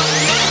stuff.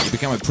 You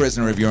become a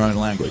prisoner of your own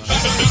language.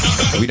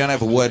 We don't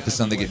have a word for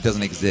something that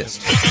doesn't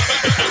exist.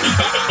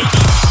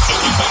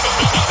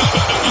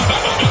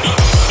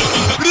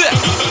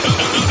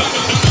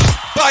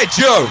 By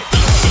Jove!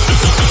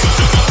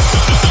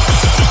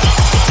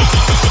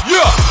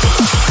 Yeah!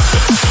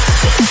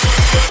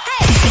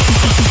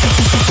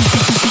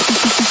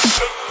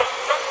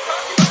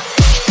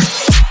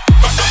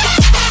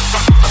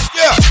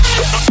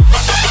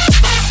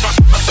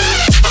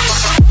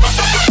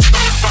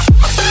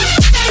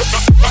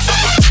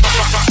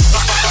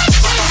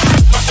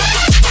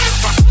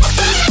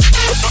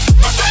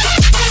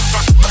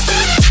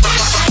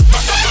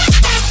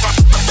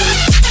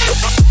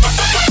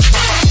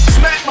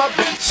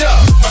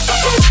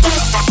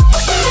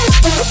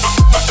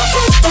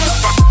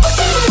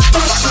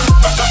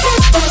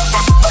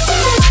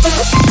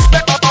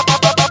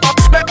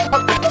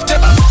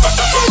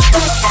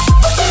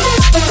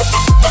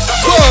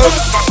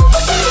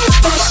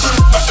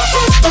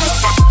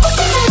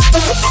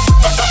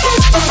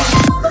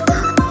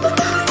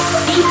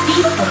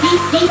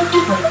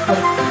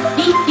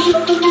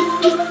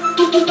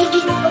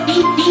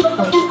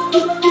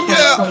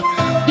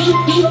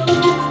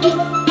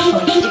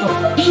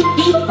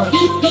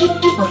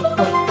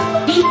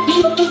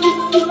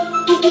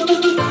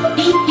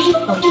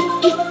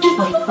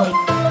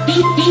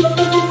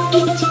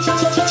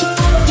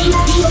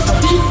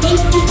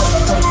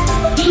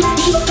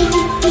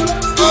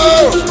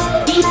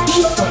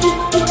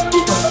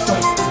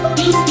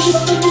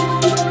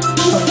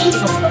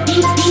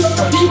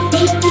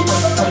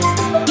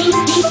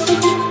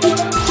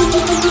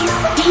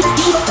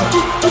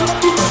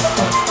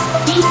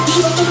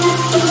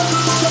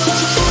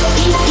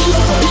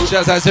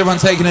 Shouts out to everyone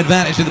taking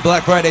advantage of the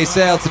Black Friday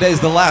sale. Today's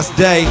the last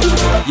day.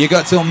 You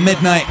got till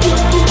midnight.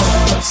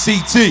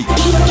 CT.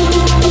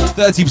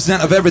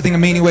 30% of everything at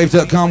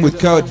Meaningwave.com with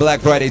code Black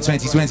Friday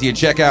 2020 at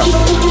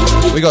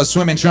checkout. We got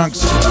swimming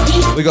trunks.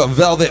 We got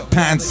velvet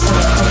pants.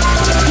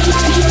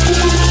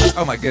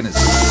 Oh my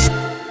goodness.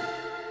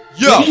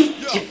 Yo!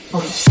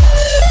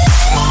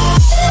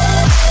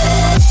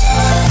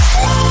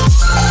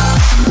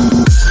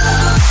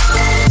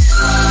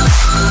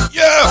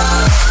 Yeah!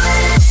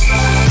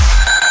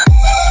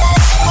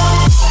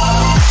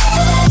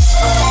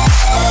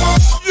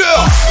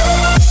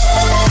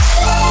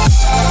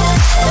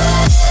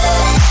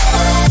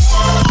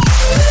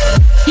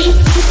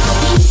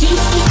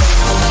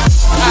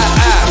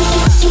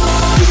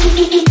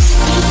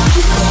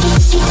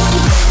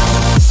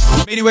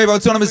 Meaningwave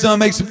Autonomous Zone,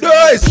 make some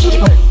noise!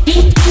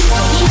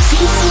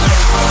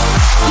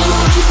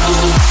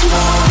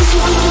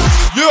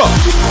 Yeah!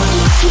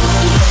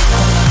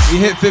 We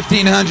hit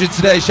 1,500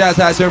 today. Shouts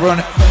out to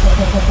everyone.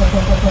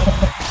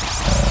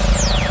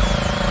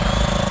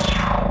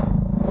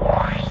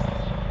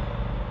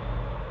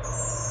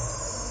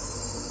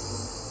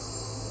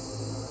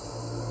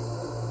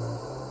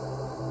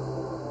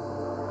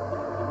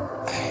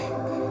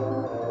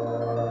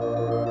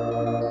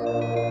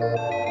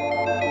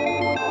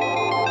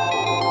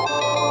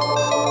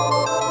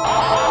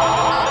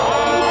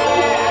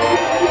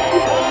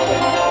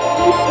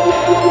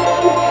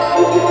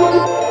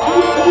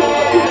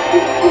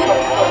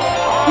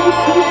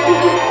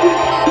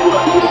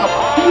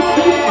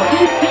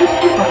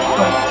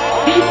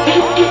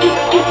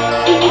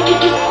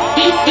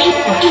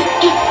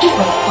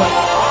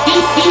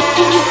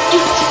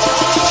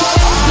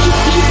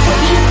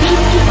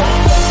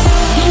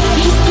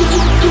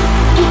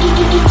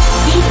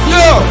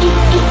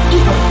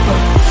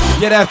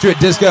 Get after it,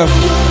 Disco.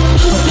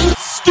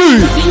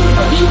 Steve!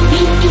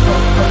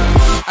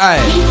 Aye,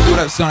 what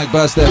up, Sonic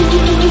Buster?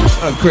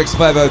 What up,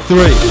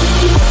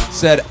 Crix503?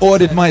 Said,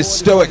 ordered my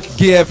Stoic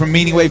gear from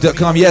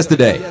Meaningwave.com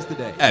yesterday.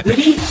 Epic.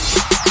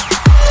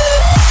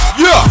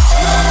 Yeah!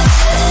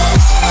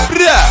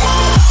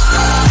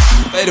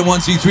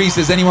 Beta123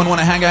 says, anyone want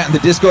to hang out in the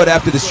Discord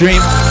after the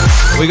stream?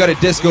 We got a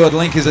Discord,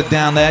 link is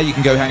down there. You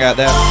can go hang out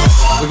there.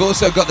 We've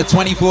also got the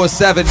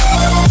 24/7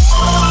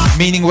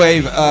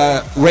 Meaningwave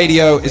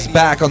radio is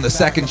back on the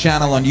second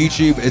channel on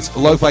YouTube. It's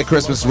Lo-Fi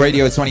Christmas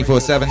Radio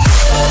 24/7.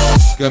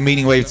 Go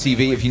Meaningwave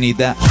TV if you need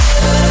that.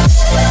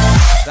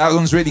 That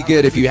one's really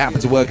good if you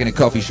happen to work in a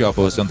coffee shop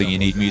or something. You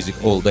need music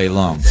all day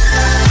long.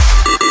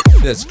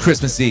 That's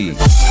Christmas Eve.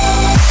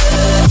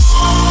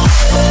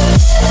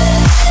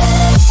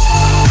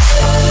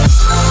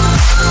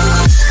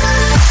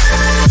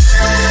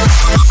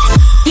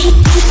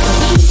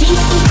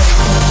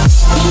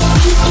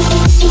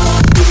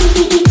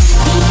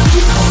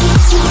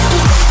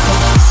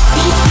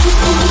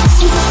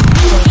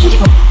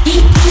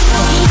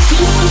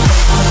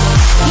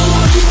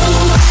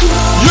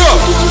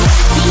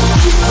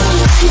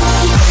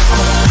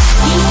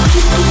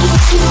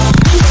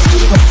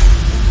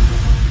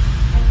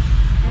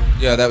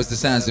 Yeah, that was the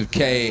sounds of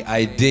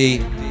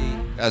KID.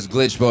 That was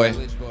Glitch Boy.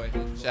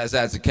 Shouts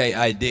out to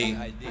KID.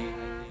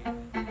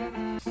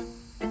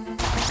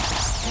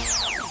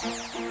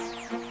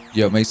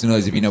 Yo, make some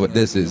noise if you know what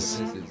this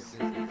is.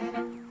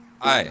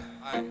 Aye.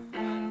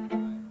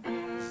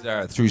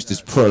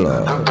 Zarathustra's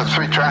prologue. The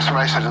three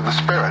transformations of the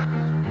spirit.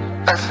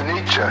 That's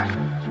Nietzsche.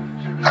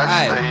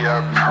 That's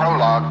the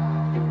prologue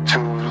to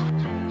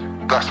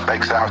Thus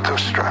Spake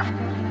Zarathustra.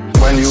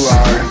 When you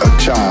are a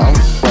child,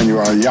 when you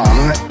are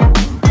young,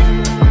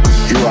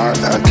 you are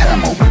a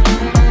camel.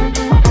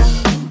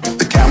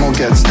 The camel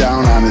gets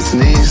down on its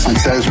knees and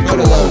says, put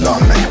a load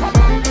on me.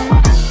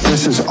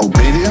 This is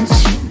obedience.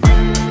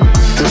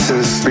 This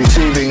is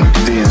receiving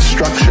the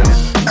instruction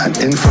and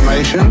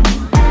information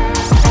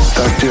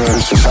that your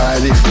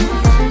society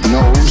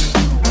knows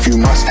you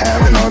must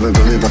have in order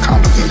to live a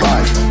competent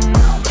life.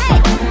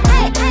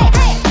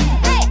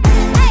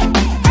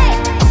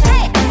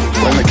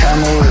 When the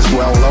camel is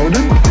well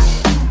loaded,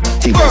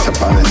 he gets up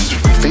on his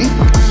feet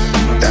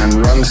and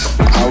runs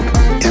out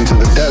into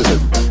the desert,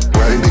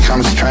 where he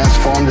becomes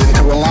transformed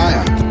into a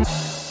lion.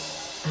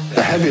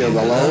 The heavier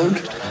the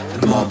load,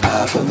 the more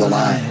powerful the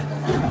lion.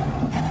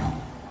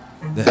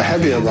 The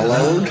heavier the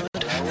load,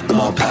 the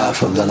more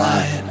powerful the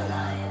lion.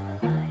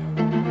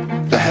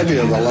 The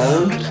heavier the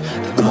load,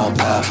 the more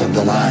powerful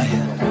the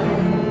lion.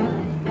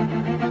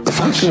 The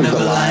function of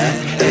the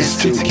lion is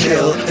to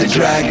kill the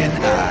dragon.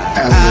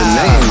 And the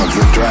name of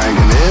the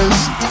dragon is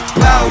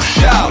Thou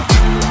Shalt.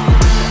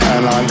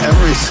 And on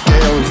every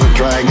scale of the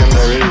dragon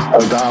there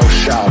is a Thou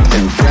Shalt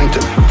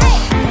imprinted.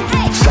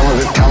 Some of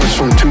it comes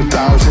from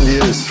 2,000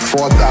 years,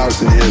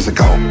 4,000 years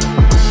ago.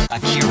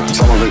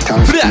 Some of it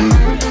comes from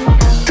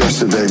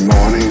yesterday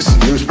morning's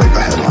newspaper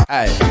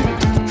headline.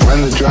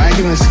 When the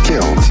dragon is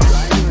killed,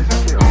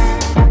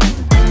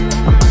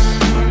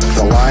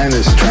 the lion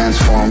is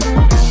transformed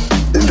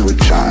into a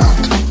child.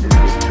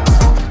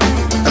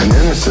 An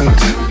innocent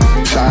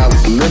child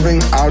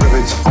living out of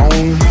its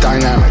own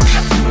dynamic.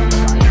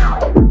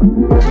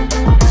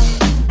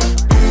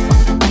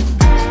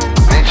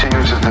 Nietzsche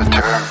uses the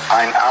term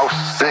ein aus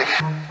sich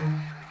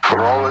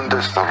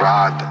rollendes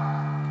Rad,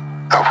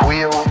 a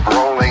wheel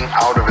rolling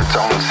out of its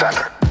own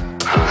center.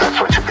 That's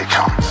what you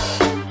become.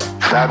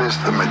 That is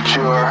the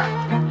mature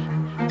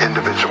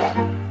individual.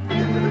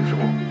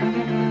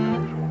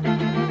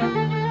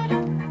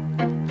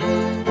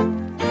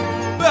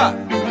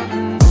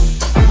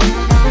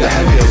 The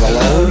heavier the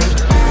load,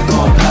 the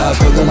more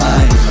powerful the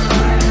lion.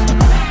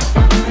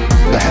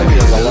 The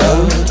heavier the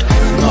load,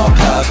 the more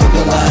powerful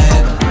the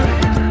lion.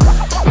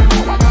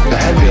 The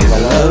heavier the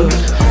load,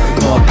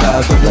 the more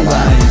powerful the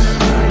lion.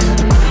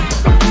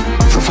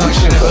 The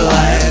function of a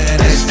lion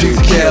is to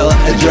kill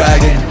a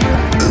dragon.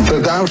 The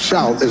Thou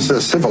Shalt is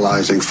a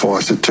civilizing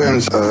force. It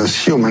turns a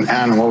human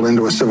animal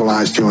into a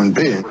civilized human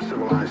being.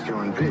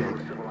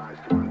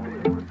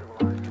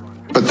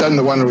 But then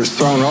the one who is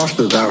thrown off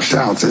the Thou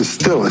Shalt is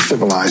still a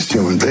civilized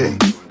human being.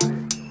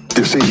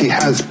 You see, he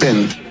has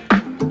been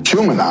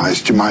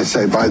humanized, you might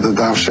say, by the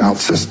Thou Shalt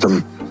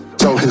system.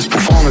 So his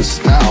performance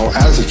now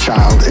as a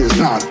child is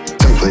not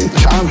simply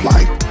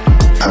childlike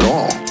at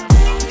all.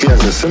 He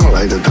has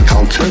assimilated the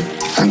culture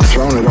and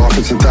thrown it off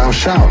as a Thou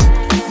Shalt.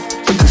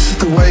 But this is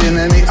the way in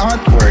any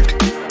artwork.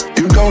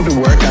 You go to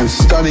work and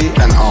study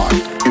an art.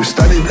 You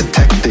study the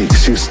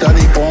techniques. You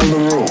study all the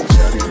rules.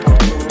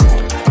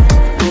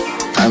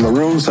 And the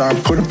rules are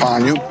put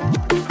upon you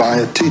by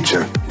a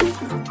teacher.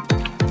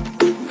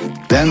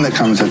 Then there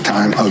comes a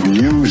time of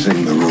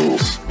using the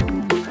rules,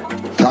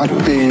 not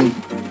being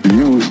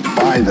used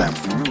by them.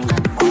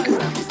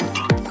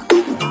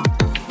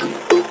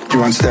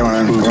 You understand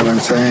what I'm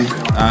saying?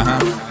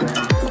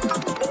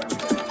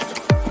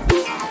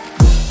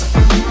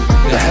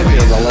 The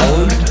heavier the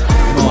load,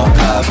 the more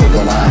powerful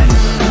the lion.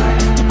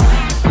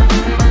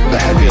 The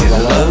heavier the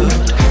load,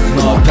 the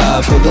more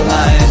powerful the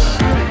lion.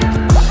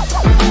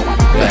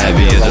 The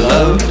heavier the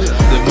load,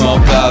 the more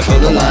powerful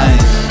the lion.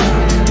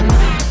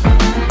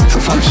 The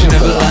function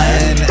of a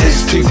lion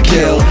is to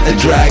kill a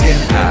dragon.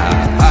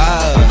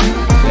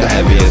 The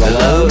heavier the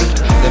load,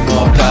 the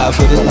more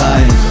powerful the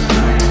lion.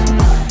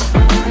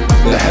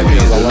 The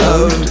heavier the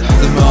load,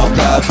 the more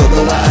powerful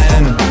the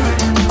lion.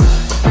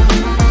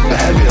 The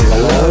heavier the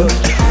load,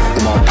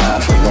 the more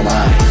powerful the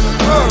lion.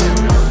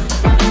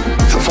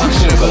 The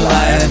function of a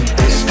lion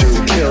is to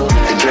kill a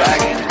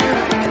dragon.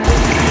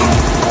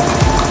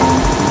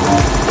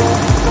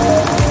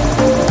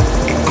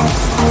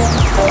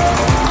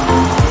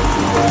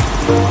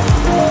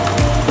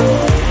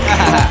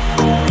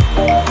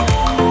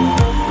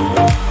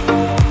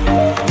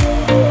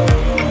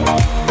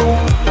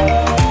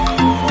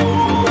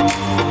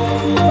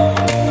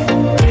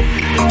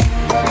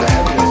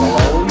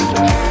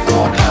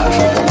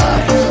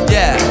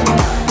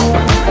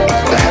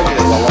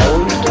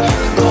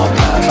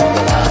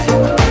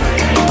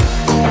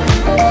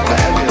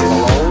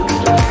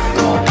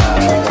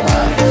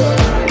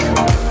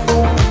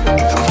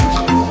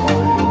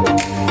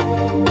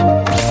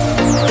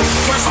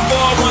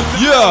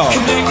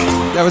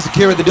 That was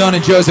Akira the Don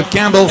and Joseph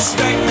Campbell.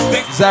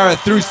 Zara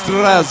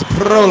Thrustras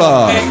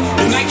Prola.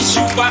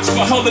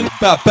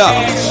 Bop, bop.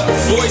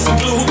 Boys in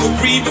blue who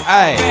agree with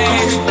Aye.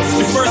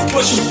 the first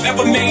push you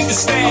ever made the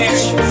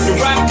stash. The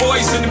rock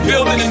boys in the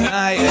building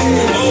tonight.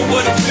 Oh,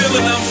 what a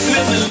feeling I'm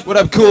feeling. What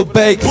up, Cool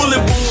Bake?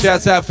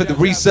 Shouts out for the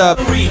resub.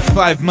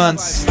 5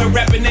 months.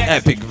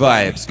 Epic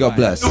vibes. God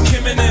bless.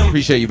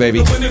 Appreciate you,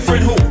 baby.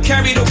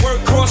 Carry the word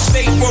cross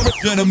state for a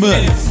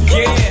gentleman.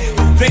 Yeah.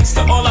 Thanks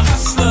to all the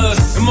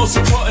hustlers, and most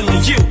importantly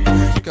you.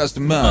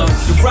 Customers.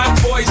 The rock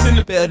boys in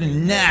the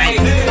building night.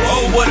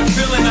 Oh, what a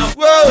feeling I'm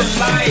feeling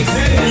like.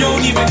 You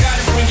don't even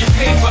gotta bring your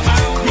paper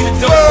out. Be the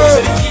dope boys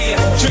of the year.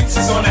 Drinks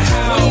is on the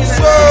house.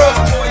 The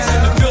rock boys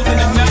in the building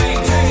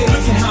tonight.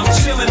 Look at how I'm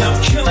chilling,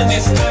 I'm killing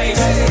this night.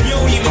 You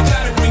don't even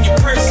gotta bring your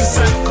purses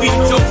out. We the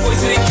dope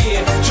boys of the year.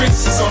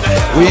 Drinks is on the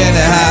house. We in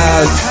the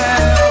house.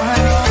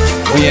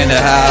 We in the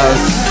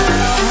house.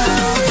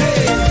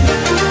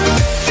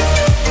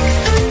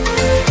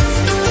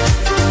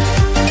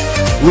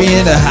 We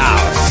in the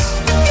house.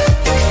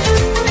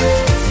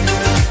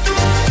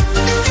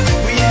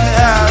 We in the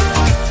house.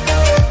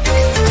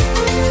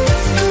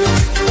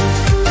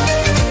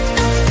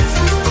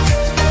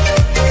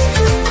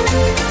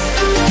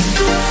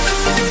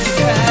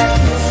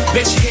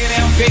 Let your hair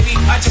down, baby.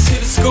 I just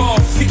hit a score.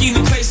 Picking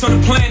the place on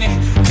the planet.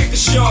 Pick the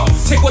show.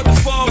 Take what the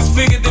falls,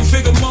 figure then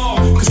figure more.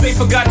 Cause they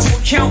forgot to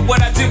account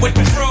what I did with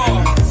the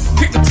fraud.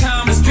 Pick the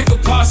time, let's pick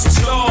apart some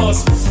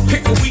flaws.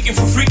 Pick a weekend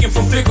for freaking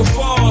for figure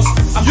falls.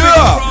 I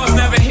frauds,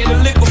 never hit a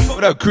lick before.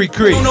 What up, Creek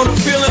Creek? Don't know the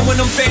feeling when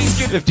them things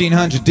get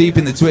 1500 deep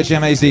in the Twitch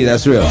MAZ.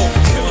 That's real.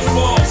 Killer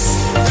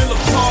false, Villa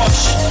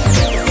Porsche,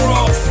 Killer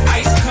frost,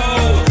 ice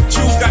cold.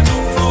 Juice got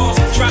no flaws,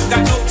 drop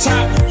got no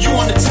top. You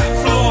on the top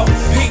floor.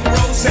 Pink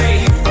rose,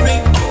 pink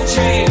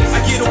OJ. I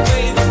get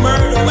away with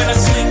murder when I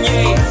sling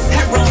yay.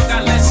 Heron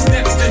got less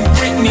steps than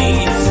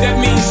Britney. That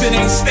means it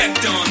ain't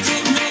stepped on.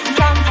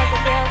 Sometimes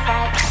it feels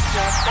like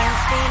you're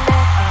simply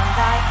looking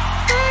right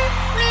through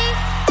me.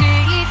 Do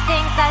you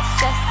think that's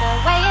just the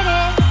way it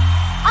is?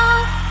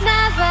 I'll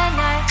never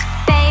know.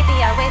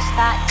 Baby, I wish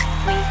that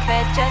we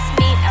could just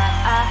meet at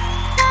a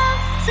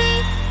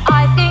party.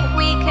 I think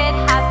we could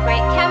have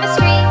great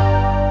chemistry.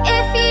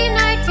 If you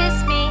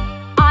notice me,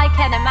 I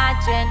can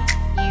imagine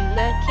you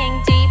looking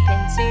deep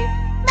into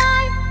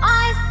my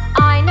eyes.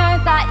 I know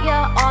that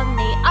you're on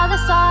the other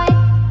side,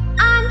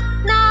 and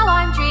now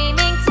I'm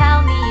dreaming.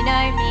 Tell me you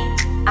know me,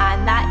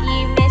 and that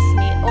you miss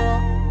me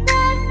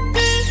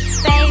already.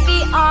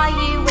 Baby, are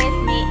you with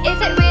me? Is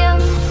it real?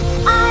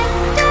 I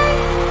don't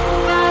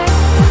know.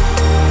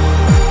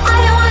 I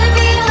don't wanna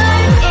be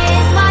alone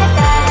in my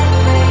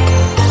bedroom.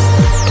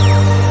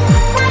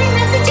 Writing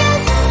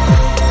messages you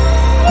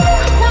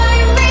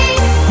won't read.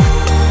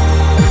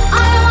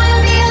 I don't wanna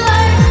be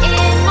alone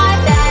in my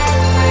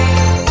bedroom.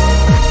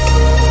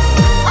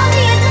 On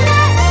the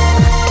internet,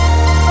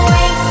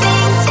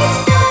 waiting to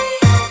say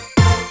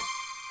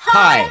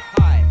Hi.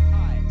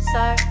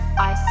 So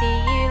I see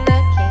you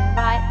looking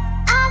right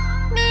at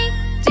me.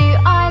 Do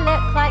I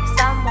look like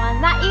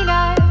someone that you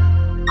know?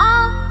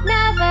 I'll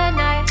never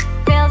know.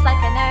 Feels like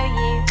I know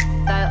you,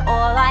 though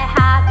all I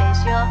have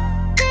is your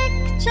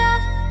picture.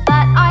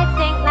 But I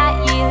think that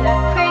you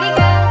look pretty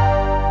good.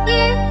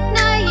 You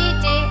know you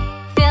do.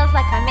 Feels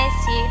like I miss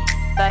you,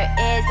 though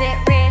is it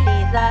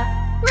really the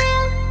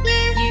real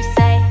you? You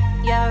say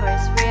you're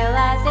as real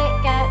as it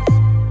gets.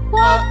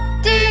 What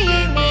do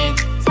you mean?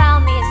 Tell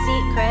me a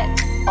secret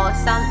or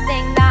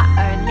something that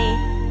only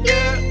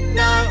you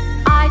know.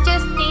 I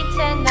just need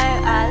to know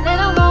a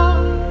little more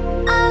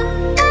about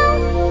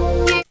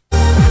you.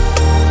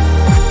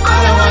 I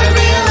don't wanna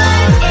be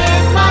alone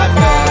in my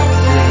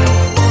bedroom.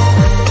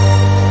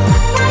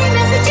 Writing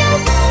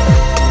messages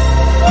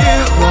you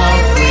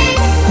won't read.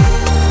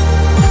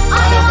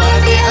 I don't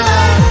wanna be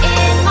alone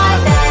in my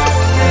bedroom.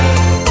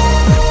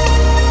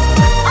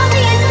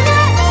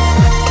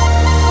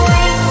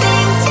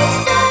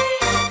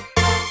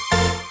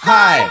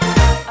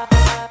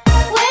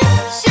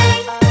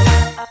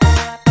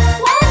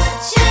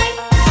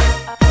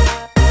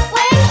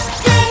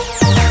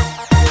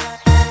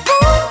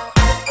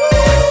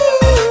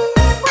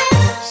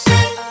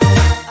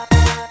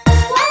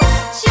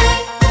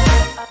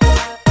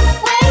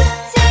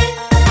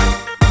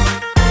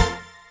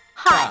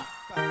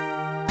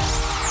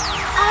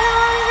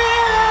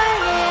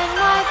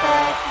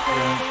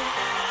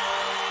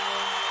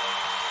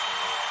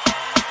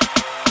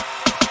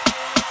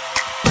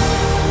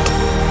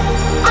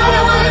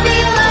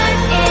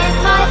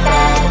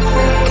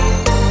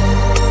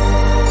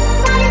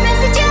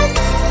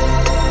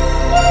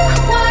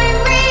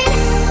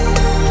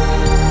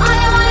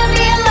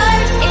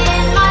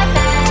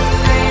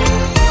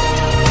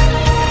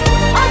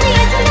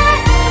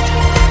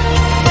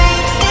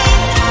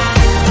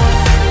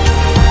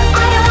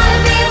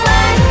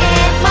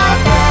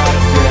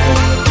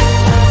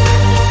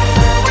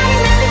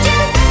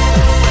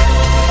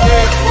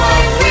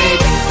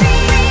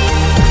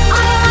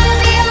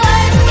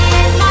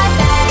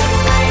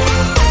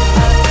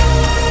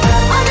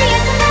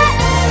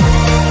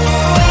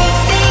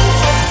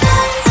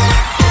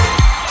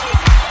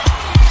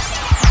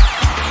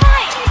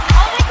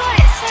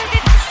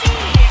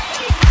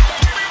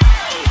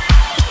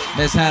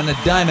 Hannah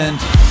Diamond.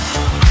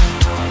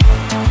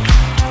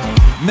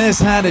 Miss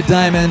Hannah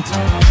Diamond,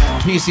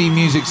 PC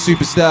music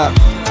superstar,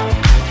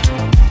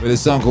 with a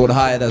song called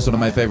Higher. That's one of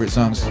my favorite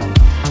songs.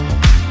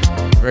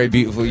 Very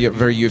beautiful, yet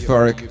very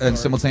euphoric, and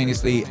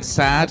simultaneously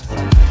sad.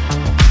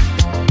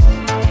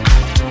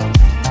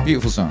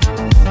 Beautiful song. Don't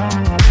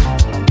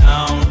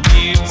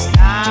you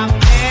stop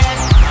it.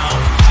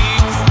 Don't you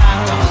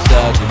stop it.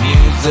 Start the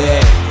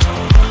music.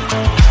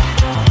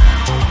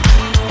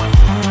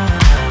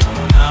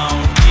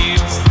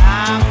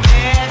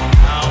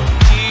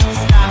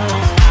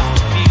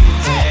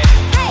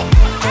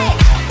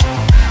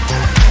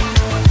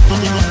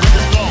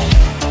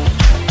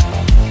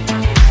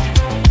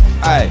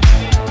 Aye.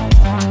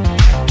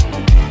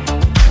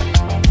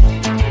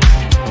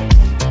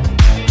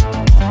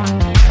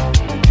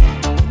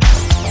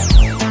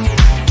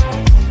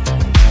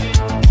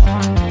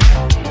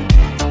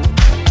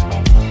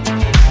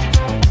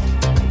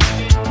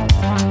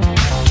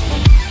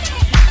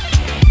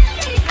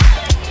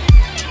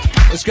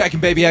 What's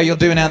cracking, baby? How y'all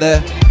doing out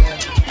there?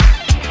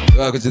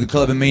 Welcome to the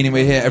club and meaning.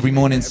 We're here every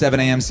morning, 7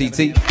 a.m. CT.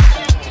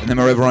 And then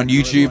we're over on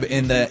YouTube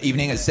in the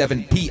evening at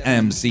 7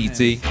 p.m.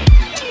 CT.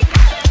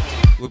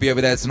 We'll be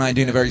over there tonight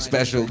doing a very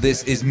special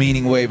This Is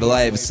Meaningwave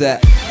live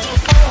set.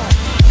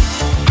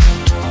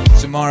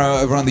 Tomorrow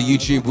over on the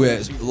YouTube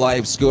we're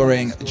live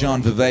scoring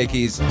John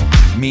Viveki's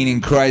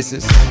Meaning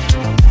Crisis.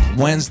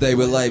 Wednesday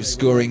we're live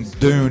scoring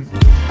Dune.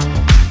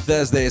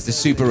 Thursday is the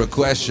Super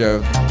Request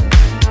Show.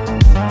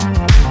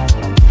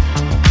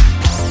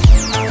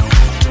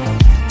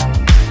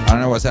 I don't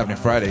know what's happening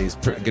Friday. It's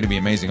going to be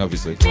amazing,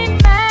 obviously. We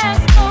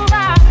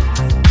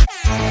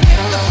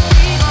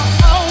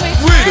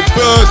the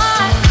best.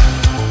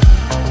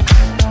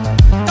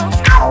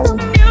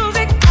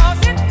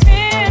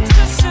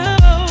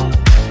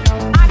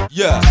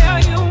 Yeah.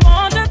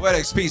 Wet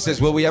XP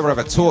says, will we ever have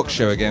a talk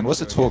show again?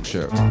 What's a talk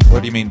show?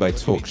 What do you mean by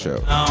talk show?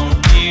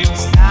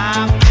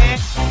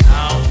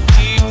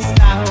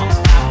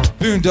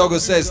 Boondoggle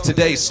says,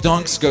 today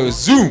stonks go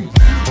zoom.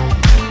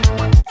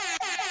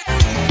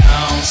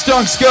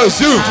 Stonks go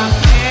zoom.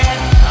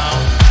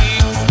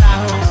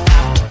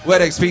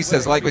 Wet XP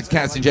says, like with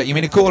Cats and Jet, you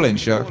mean a call-in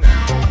show?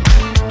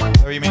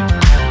 What do you mean?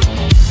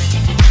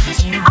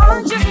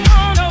 I just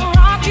wanna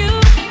rock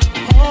you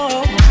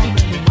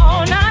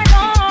all night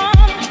long.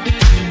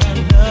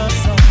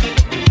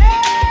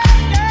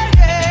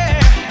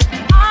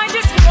 I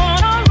just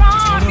wanna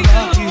rock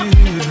you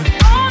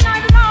all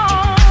night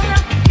long.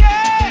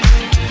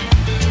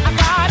 I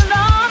got a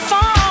love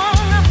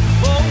song.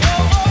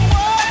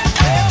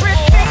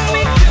 Everything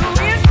we do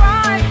is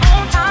right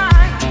on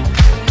time.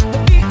 The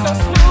beat so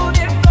smooth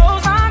it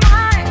blows my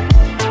mind.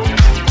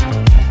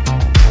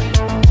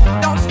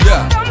 Don't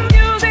stop the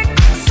music,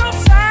 it's so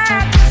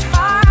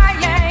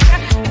satisfying.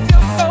 It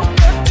feels so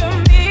good to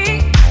me.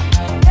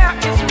 There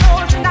is no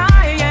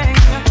denying.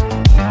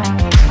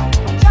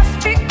 Just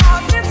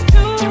because it's 2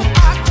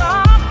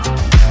 o'clock,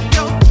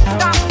 don't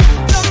stop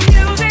the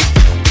music.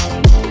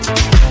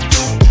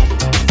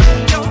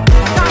 Don't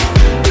stop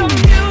the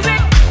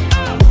music.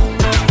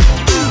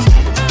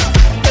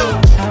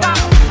 Don't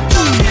stop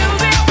the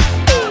music.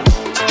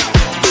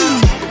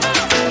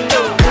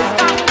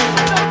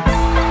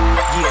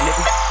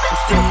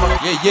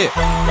 Yeah.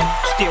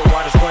 Still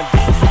waters run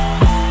deep.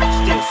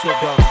 Still Snoop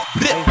Dogg.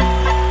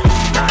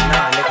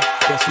 Nah, nigga.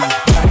 Guess who's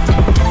back?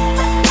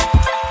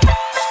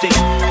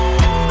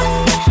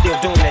 Still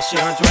doing that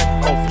shit, Andre?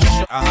 Oh, for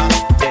sure.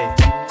 Yeah.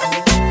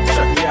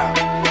 Check me out.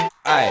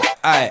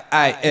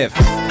 Aye, if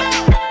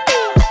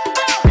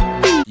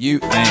you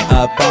ain't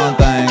up on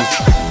things.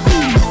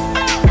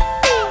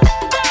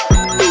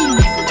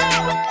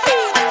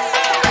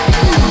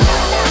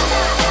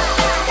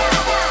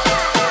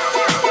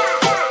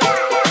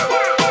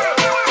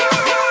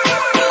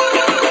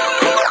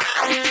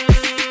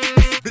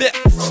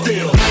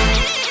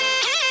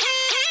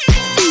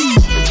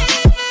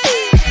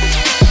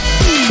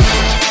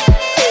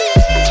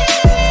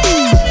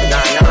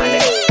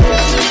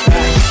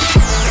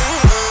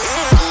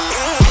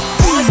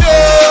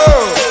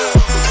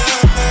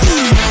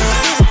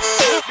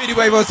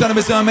 Meaningwave, son of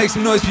a son, make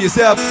some noise for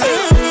yourself. I'm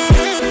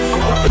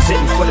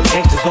representing for the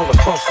gangsters all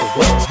across the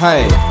world.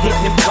 Hey.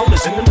 Hitting them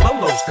colors and them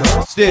lolos,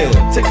 girl. Still.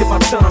 Taking my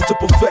time to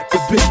perfect the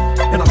beat.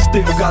 And I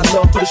still got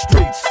love for the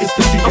streets. It's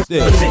the deep.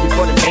 Representing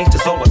for the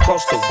gangsters all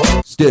across the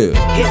world. Still.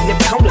 Hitting them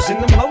colors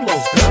and them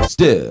lolos, girl.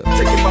 Still.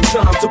 Taking my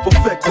time to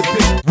perfect the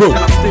beat. Whoa.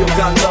 And I still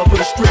got love for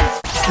the streets.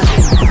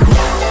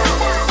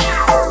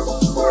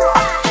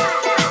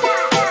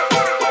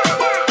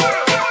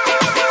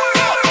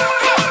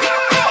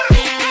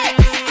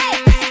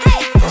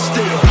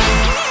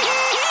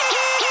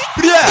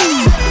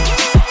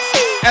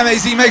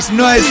 MAZ, make some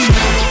noise.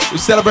 We're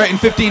celebrating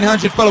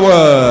 1,500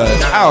 followers.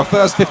 Our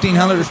first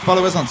 1,500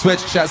 followers on Twitch.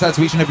 Shouts out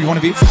to each and every one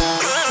of you.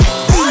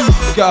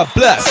 God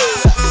bless.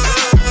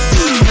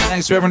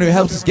 Thanks to everyone who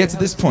helps us get to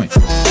this point.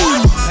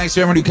 Thanks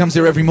to everyone who comes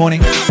here every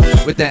morning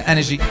with their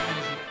energy.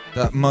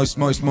 That most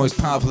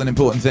powerful and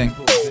important thing.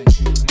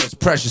 Most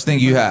precious thing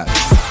you have.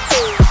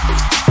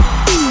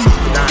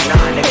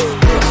 Nah, niggas.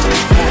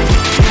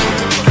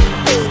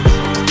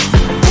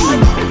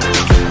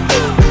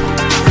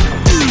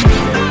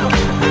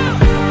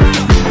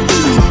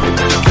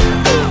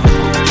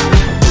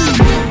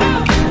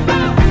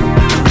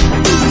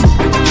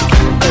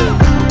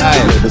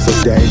 It's so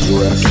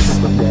dangerous.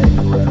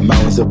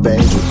 Mountains of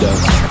angel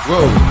dust.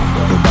 Whoa.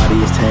 Nobody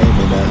is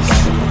taming us.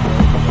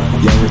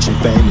 Young, rich, and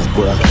famous,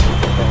 bruh.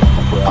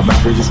 I'm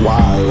out here just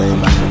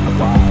wildin'.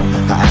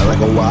 I act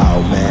like a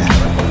wild man.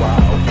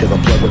 Cause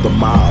I'm plugged with the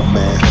mob,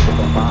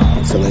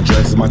 man. Selling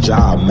drugs is my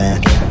job,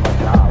 man.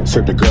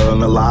 Served a girl in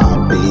the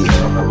lobby.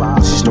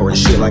 She snorting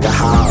shit like a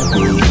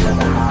hobby.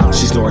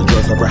 She snorting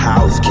drugs like her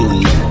house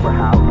key.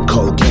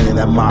 Cocaine and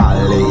that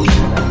Molly.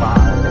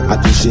 I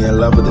think she in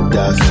love with the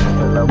dust.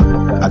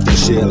 I think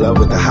she in love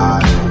with the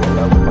high.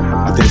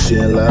 I think she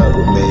in love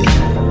with me.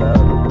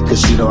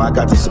 Cause she know I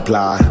got the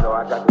supply.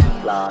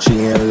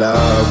 She in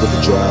love with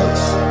the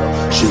drugs.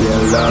 She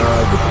in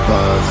love with the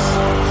buzz.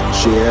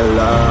 She in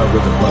love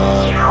with the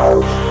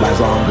bug. Life's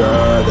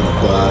longer than a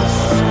bus.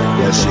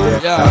 Yeah, she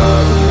in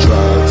love with the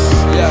drugs.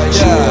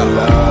 She in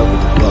love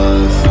with the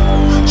buzz.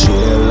 She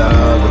in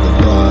love with the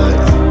bud.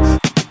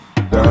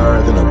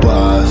 Longer than a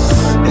bus.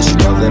 And she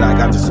knows that I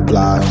got the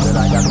supply.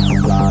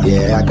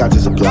 Yeah, I got the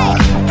supply.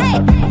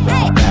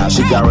 Now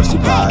she got rusty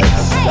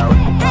pipes.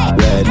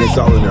 Redness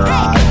all in her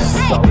eyes.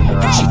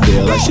 She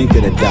feel like she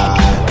finna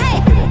die.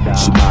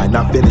 She might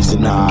not finish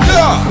tonight.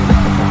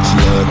 She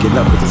looking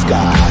up at the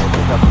sky.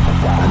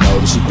 I know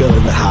that she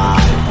feeling the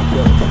high.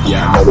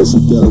 Yeah, I know that she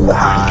feeling the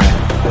high.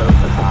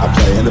 I'm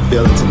playing the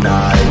feeling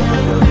tonight.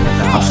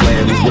 I'm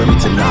slaying these women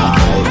tonight.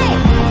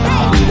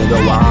 Even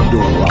though I'm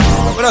doing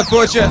wrong. What up,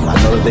 Fortune? I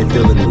know that they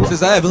feeling me.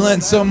 Says I have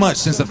learned so much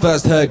since I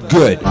first heard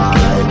Good.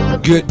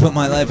 Good put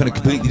my life on a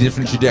completely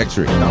different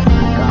trajectory.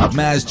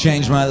 Maz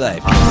changed my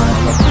life.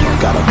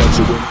 Got a bunch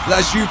of women.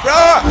 Bless you,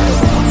 bro.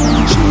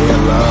 She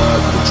in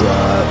love with the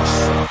drugs.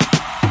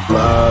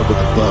 Love with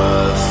the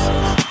buzz.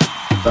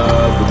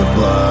 Love with the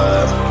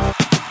blood.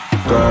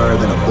 Girl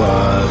than a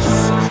buzz.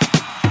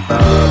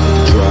 Love with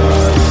the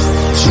drugs.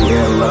 She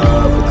in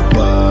love with the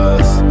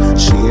buzz.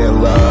 She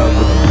in love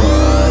with the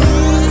blood.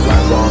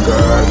 Life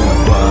longer than a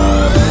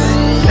buzz.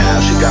 Now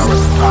she got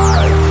rusty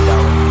pipes.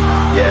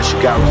 Yeah, she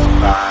got rusty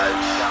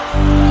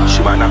pipes. She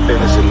might not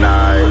finish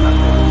tonight.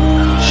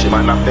 She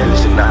might not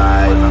finish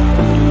tonight.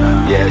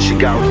 Yeah, she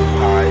got rusty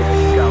pipes.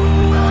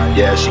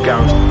 Yeah, she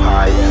got rusty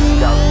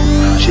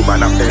pipes. She might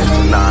not finish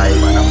tonight.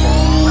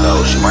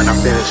 No, she might not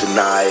finish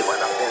tonight.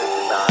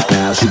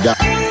 Now she got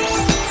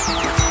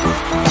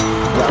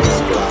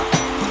rusty pipes.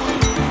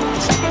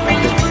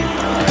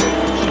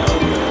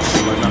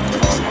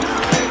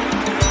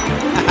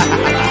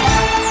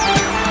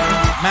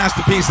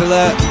 Masterpiece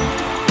alert.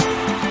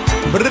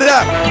 Put it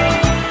up.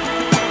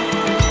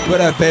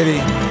 What up,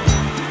 baby?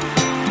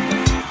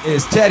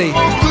 It's Teddy.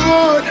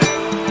 Good.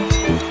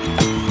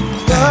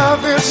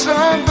 Loving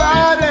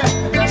somebody,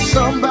 and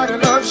somebody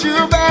loves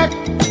you back.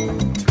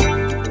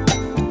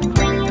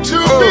 To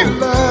be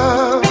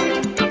loved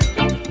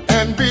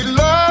and be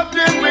loved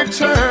in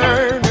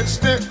return, it's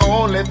the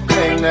only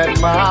thing that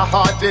my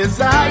heart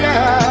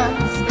desires.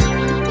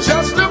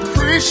 Just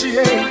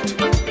appreciate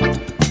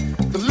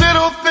the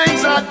little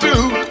things I do.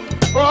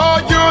 Oh,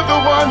 you're the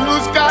one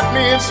who's got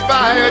me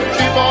inspired.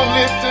 Keep on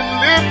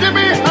lifting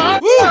me high.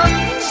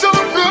 So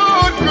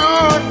good,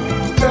 good.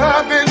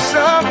 Loving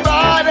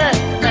somebody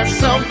and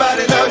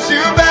somebody loves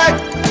you back.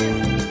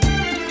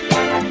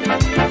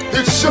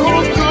 It's so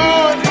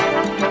good.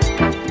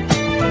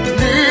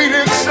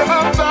 Needing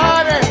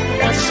somebody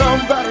and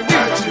somebody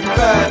needs you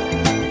back.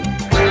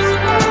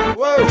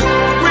 Whoa.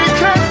 We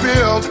can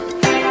build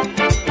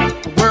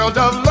a world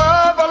of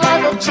love, a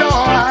life of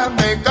joy.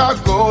 Make our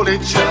goal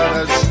each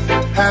other's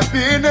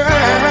happiness.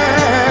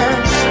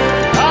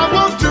 I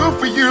will do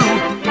for you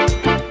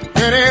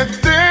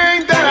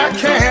anything that I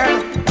can.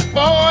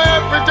 Oh,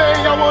 every day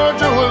I want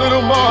to do a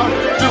little more,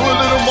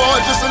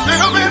 just a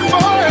little bit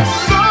more. It's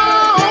so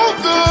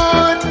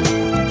good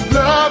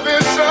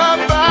loving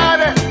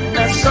somebody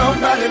and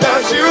somebody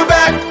loves you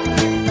back,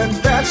 and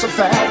that's a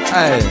fact.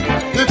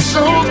 It's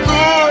so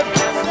good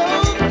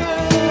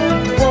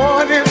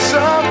wanting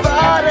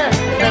somebody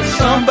and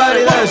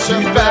somebody loves you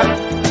back.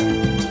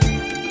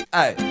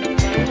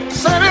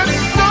 Said it's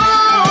so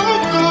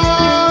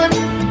good.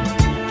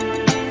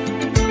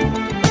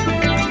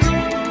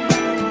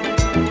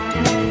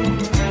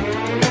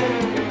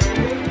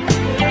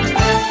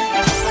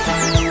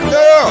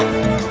 Yeah.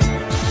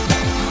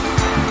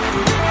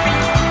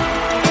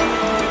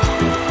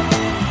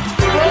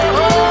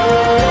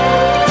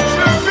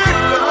 To be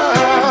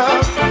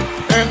loved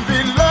and be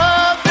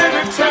loved in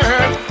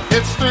return,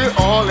 it's the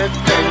only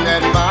thing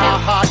that my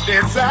heart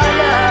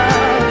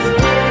desires.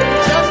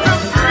 Just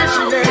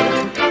appreciate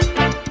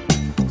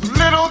the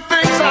little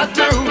things I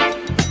do.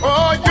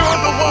 Oh, you're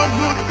the one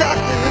who got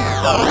me.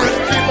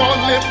 Keep on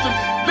lifting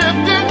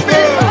me.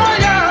 Oh,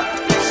 yeah,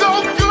 so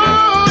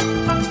good.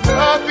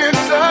 Loving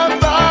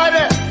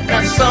somebody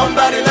and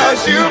somebody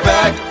loves you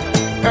back,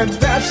 and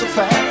that's a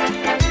fact.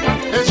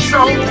 It's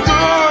so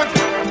good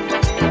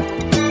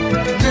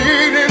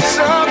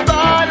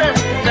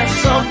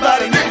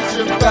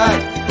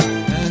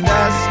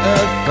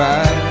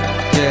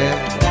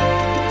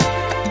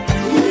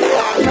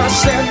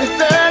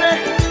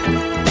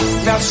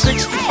 70-30, now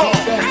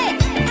 60-40.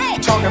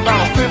 Talking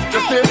about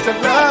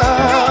 50-50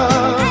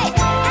 love.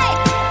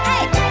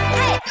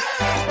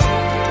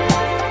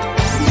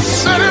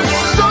 Said it's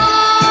so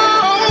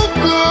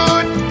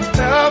good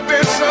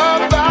loving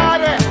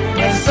somebody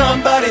and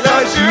somebody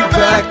loves you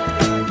back.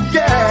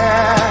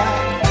 Yeah.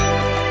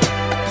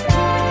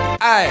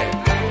 Aye.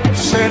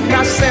 Said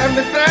now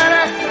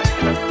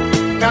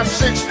 70-30, now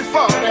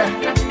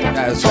 60-40.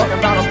 That's talking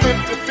about a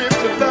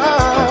 50-50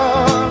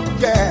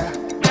 love. Yeah.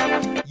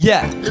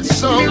 Yeah. It's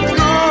so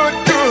good,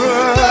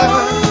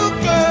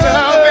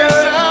 loving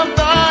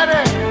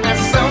somebody and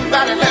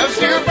somebody loves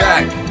you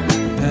back.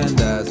 And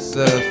that's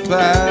a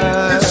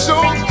fact. It's so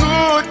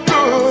good.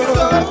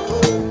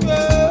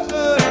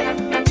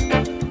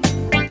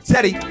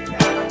 Teddy.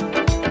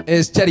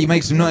 It's Teddy.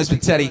 Make some noise for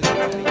Teddy.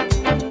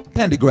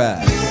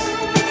 Pendergrass.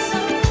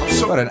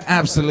 What an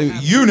absolute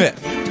unit.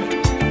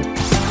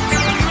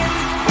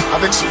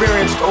 I've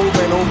experienced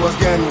over and over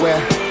again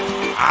where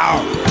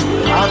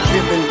I've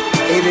given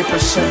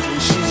 80%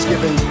 and she's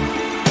given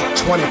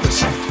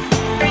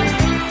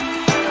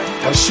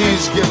 20%. Or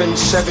she's given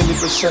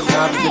 70% and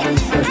I've given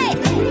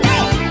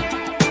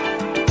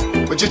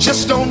 30%. But you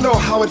just don't know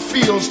how it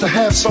feels to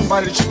have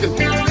somebody that you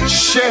can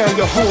share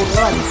your whole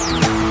life.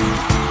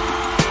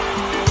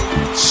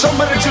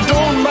 Somebody that you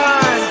don't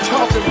mind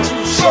talking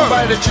to.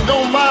 Somebody that you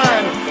don't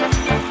mind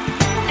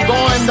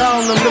going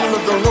down the middle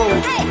of the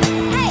road.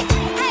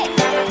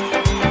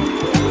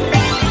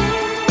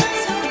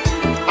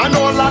 I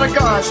know a lot of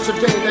guys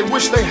today, they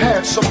wish they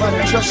had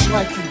somebody just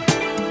like you.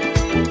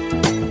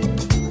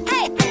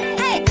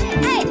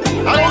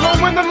 I don't know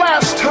when the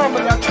last time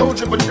that I told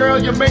you, but girl,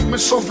 you make me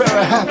so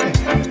very happy.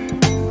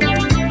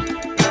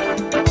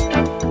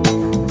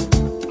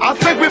 I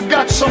think we've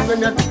got something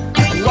that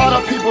a lot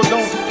of people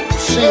don't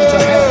seem to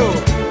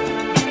have.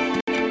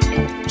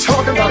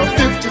 Talking about a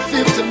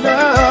 50-50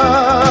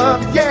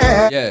 love,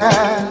 yeah.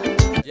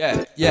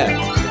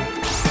 Yeah.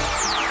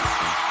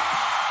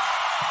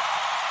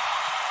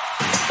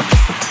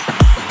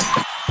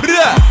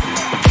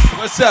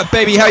 What's up,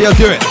 baby? How y'all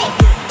doing?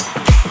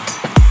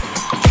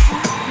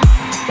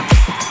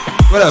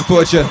 What up,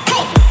 Fortune?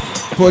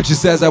 Fortune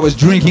says I was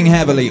drinking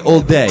heavily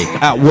all day,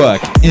 at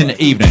work, in the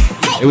evening.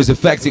 It was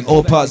affecting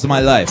all parts of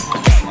my life.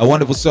 A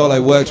wonderful soul I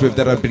worked with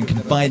that I'd been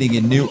confiding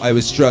in knew I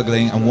was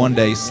struggling and one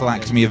day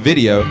slacked me a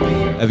video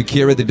of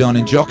Akira the Don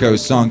and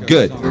Jocko's song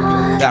Good.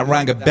 That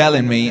rang a bell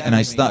in me and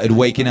I started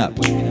waking up.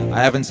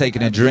 I haven't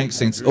taken a drink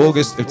since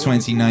August of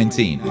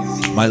 2019.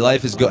 My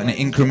life has gotten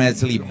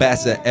incrementally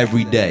better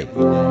every day.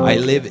 I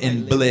live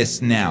in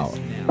bliss now.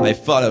 I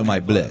follow my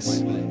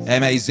bliss.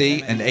 MAZ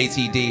and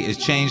ATD has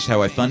changed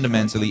how I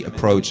fundamentally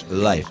approach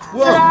life.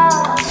 Whoa!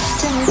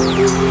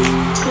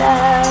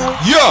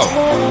 Yo!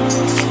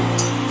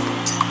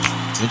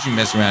 Don't you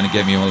mess around and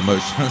get me all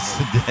emotional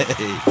today.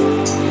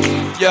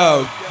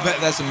 Yo,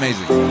 that's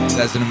amazing.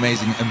 That's an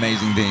amazing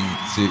thing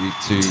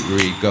to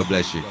read. God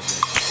bless you.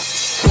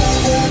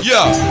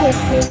 Yo,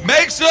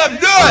 make some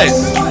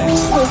noise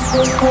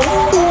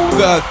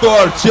for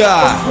Thorcha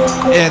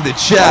in the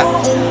chat.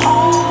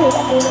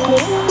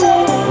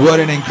 What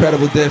an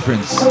incredible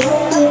difference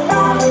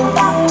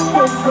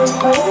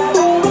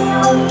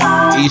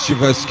each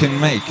of us can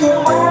make.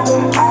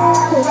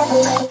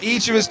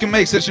 Each of us can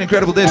make such an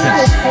incredible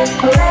difference.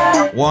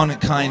 One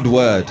kind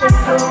word,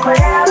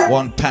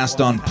 one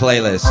passed on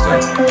playlist,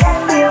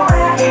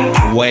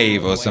 or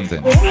wave or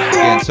something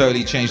can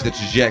totally change the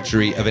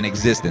trajectory of an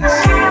existence.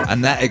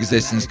 And that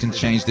existence can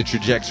change the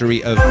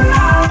trajectory of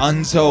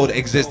untold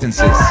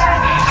existences.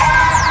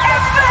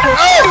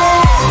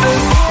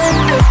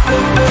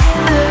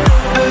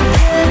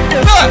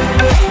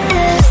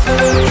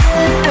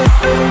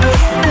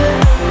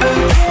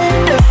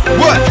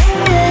 What?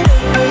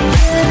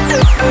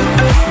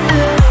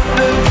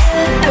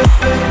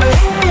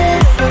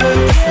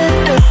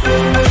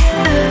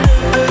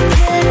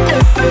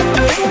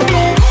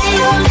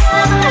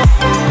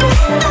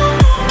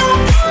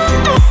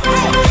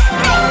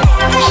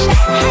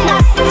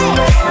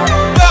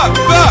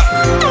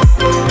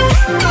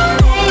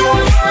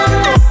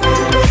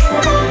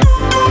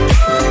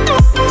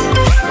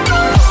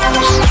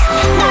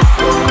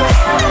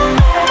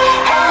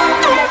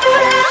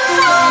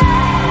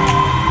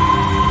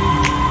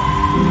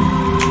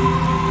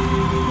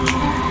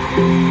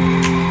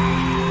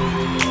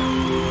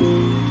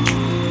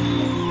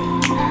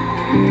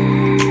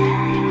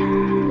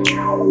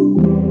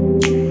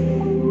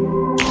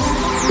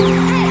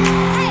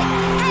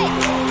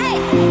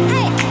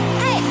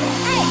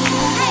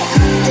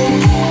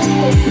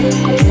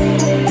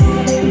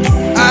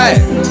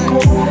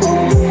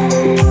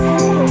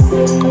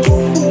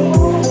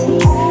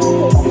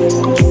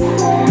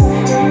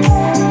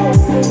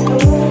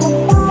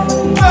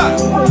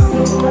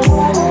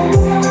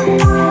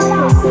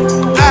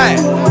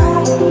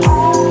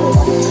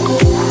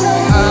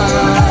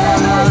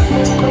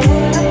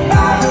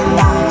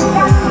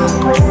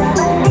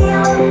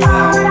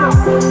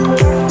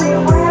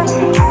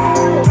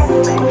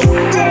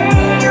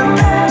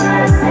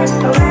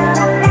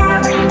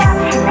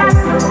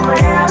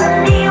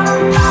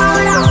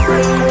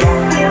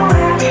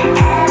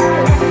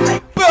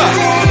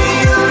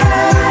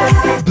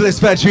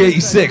 Factory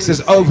 86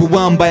 is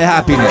overwhelmed by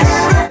happiness.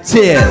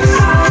 Tears,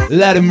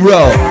 let him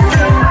roll.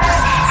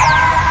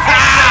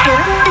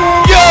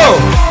 Yo!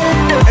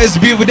 It's a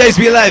beautiful day to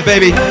be alive,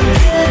 baby.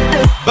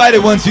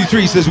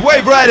 Biden123 says,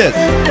 Wave Riders,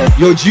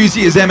 your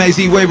duty as MAZ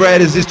Wave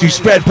Riders is to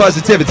spread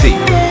positivity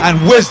and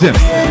wisdom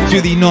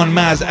to the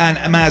non-Maz and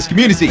Maz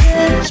community.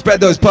 Spread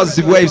those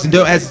positive waves and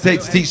don't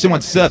hesitate to teach someone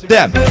to surf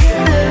them.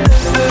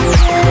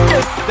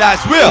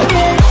 That's real.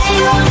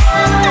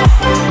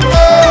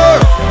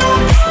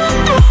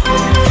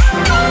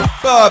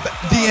 Bob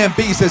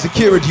DMB says,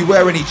 Akira, do you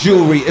wear any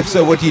jewelry? If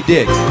so, what do you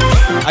dig?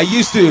 I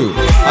used to.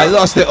 I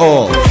lost it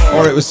all.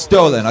 Or it was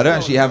stolen. I don't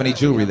actually have any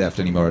jewelry left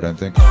anymore, I don't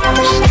think.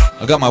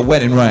 I got my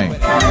wedding ring.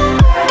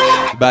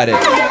 That's about it.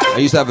 I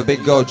used to have a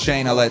big gold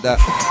chain. I like that.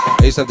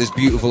 I used to have this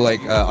beautiful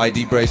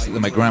ID bracelet that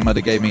my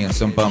grandmother gave me and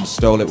some bum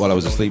stole it while I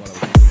was asleep.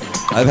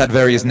 I've had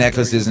various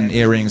necklaces and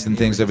earrings and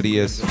things over the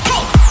years.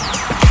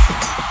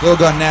 It's all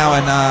gone now,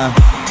 and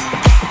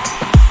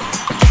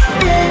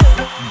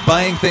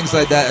buying things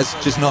like that has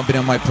just not been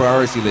on my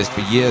priority list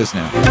for years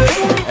now.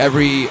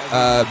 Every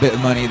bit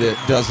of money that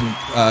doesn't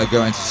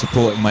go into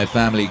supporting my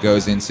family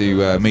goes into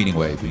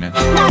Meaningwave, you know?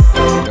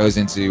 Goes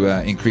into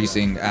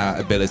increasing our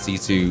ability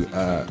to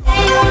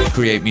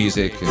create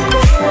music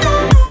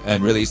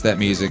and release that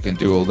music and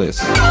do all this.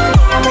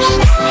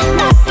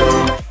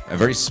 I'm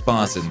very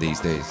Spartan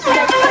these days.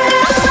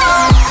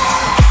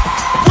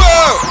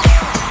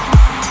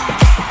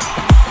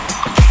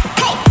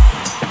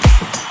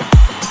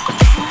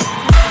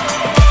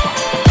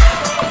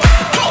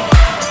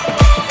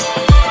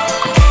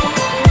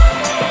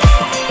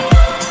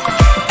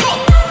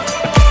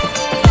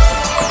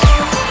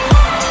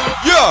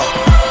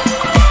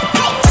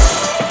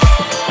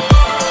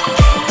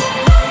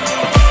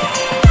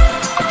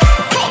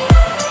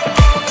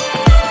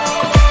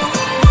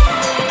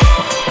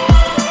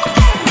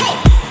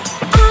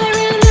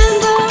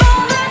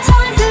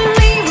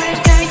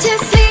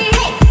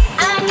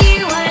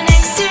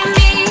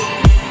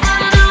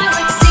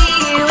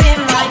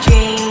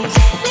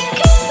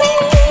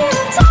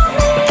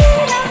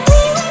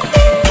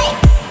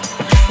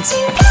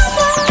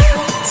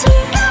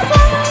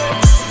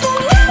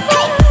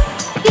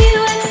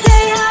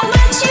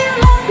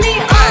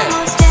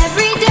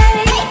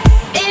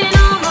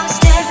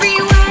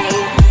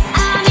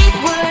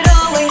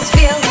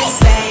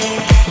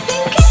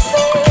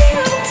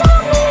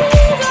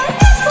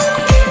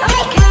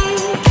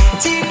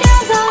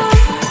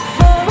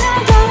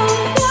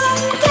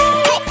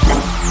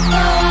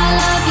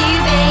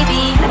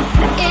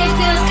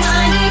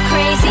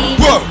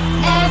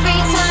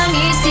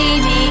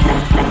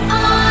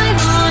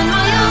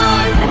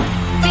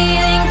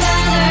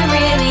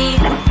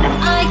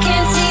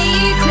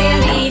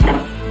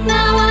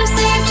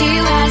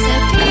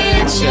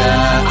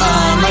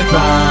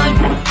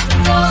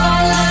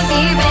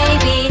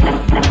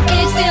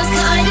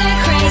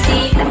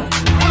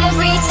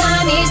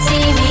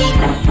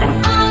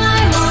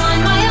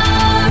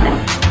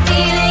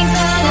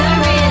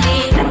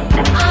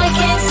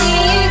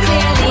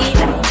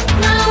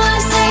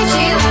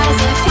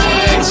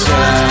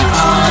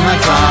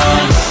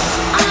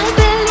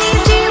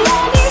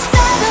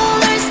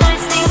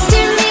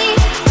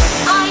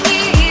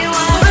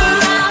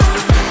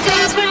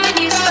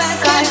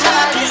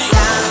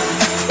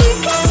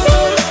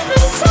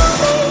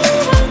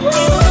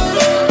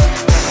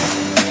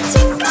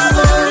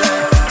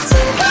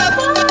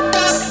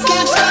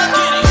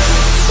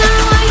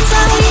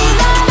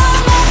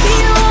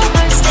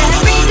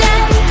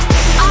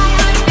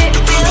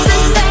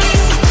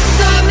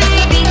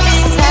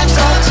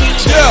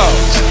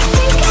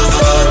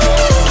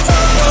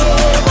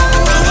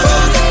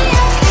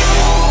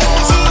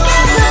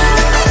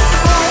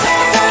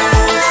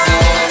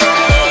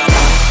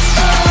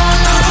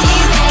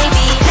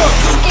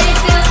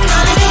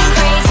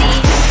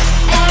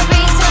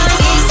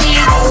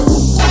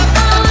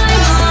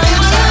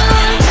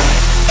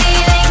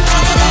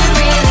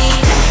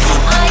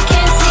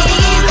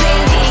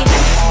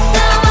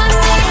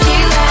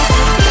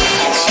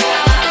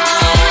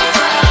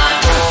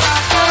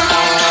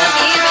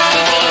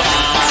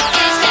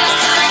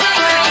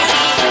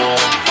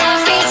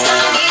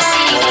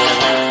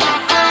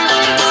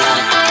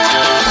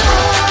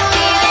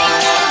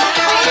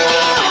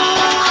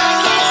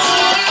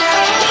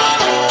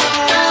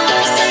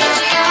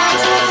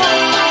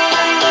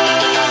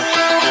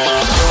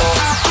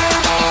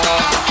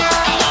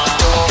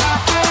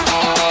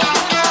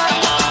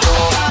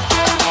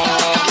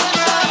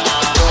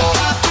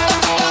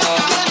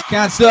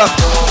 Can't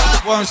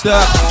stop, won't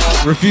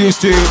stop, refuse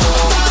to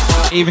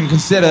even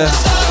consider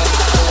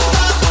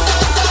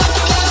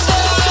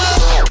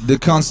the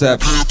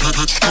concept.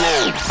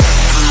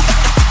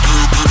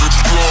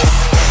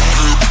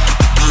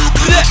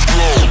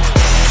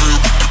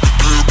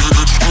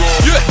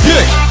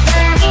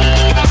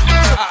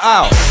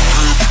 Ow.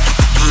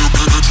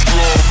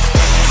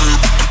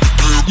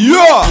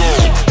 Yeah.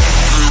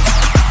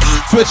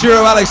 Switch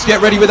Hero Alex,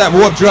 get ready with that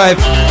warp drive.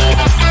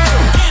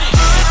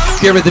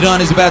 Garrett the Don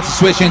is about to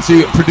switch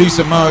into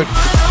producer mode.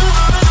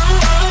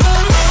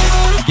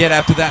 get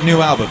after that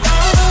new album.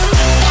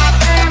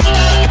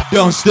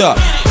 Don't stop.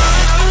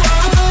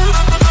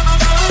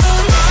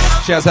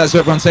 Shouts out to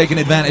everyone taking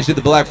advantage of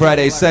the Black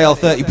Friday sale.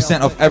 30%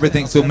 off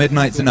everything till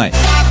midnight tonight.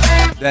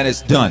 Then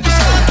it's done.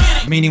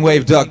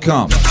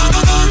 Meaningwave.com.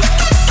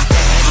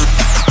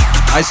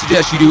 I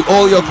suggest you do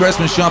all your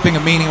Christmas shopping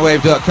at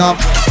Meaningwave.com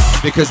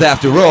because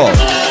after all,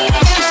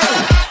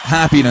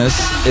 happiness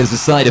is a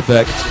side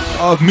effect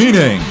of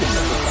meaning.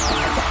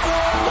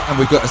 And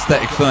we've got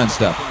aesthetic fern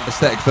stuff.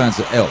 Aesthetic ferns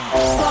are ill.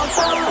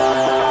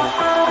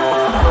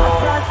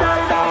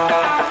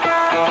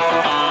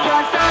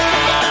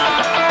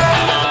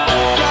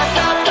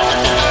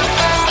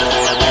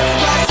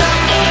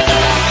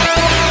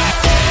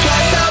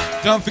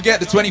 Don't forget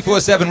the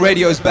 24/7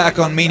 radio is back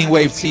on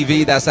Meaningwave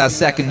TV. That's our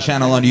second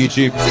channel on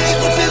YouTube.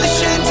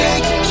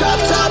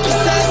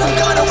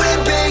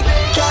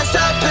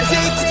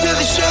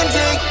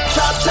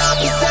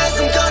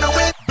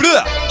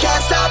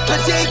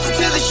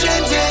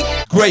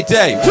 Great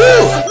day.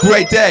 Woo!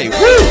 Great day.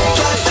 Woo!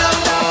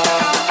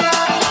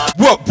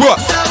 What? What?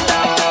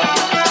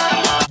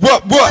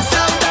 What? What?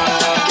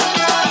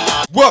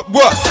 What?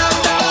 What?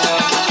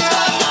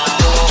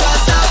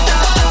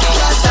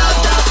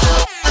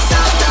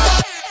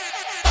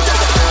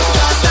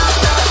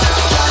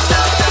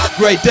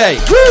 Great day.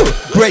 Woo!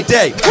 Great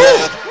day.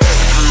 Woo!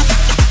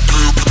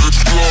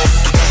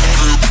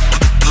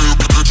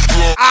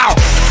 Ow!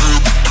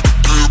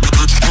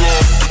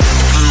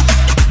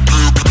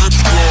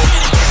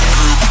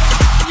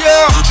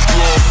 Yeah!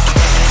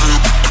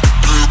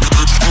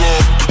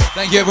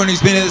 Thank you everyone who's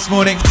been here this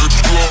morning.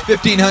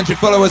 1,500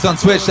 followers on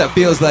Twitch. That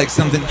feels like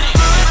something.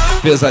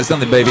 Feels like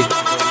something, baby.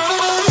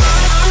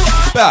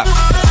 But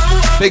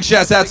big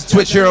shouts out to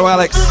Twitch hero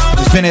Alex,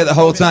 who's been here the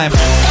whole time.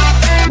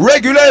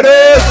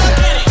 Regulators!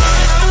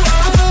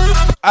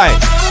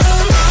 Alright.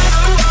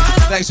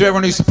 Thanks to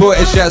everyone who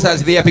supported. Shouts out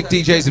to the epic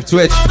DJs of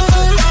Twitch.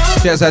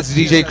 Shouts out to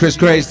DJ Chris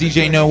Craze,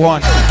 DJ No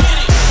One,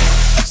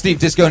 Steve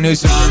Disco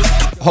Newsom,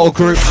 whole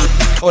crew,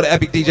 all the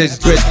epic DJs of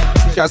Twitch.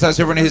 Shouts out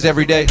to everyone who's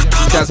every day.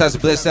 Shouts out to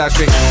Bliss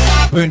Sastrick,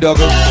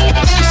 Boondoggle,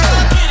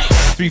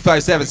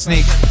 357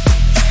 Sneak.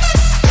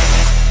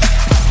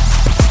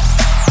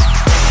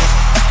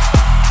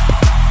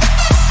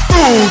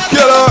 Ooh,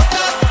 killer!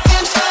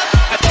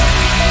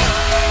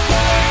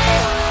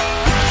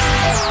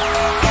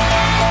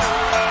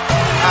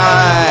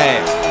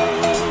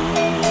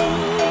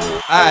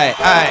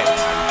 Aye.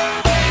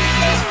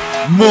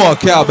 More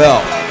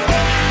cowbell.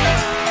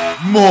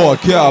 More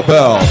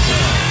cowbell.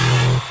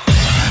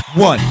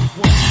 1,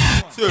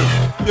 2,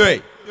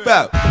 3,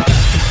 4.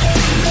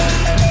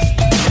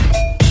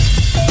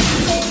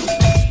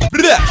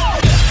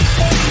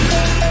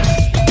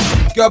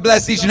 God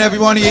bless each and every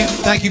one of you.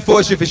 Thank you,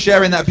 Fortune, for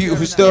sharing that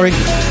beautiful story.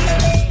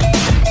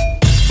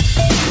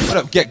 What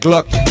up, Get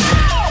Glucked?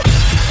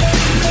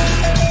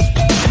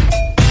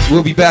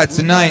 We'll be back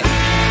tonight.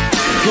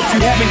 If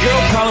you having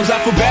girl problems, I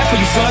feel bad for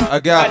you, son. I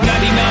got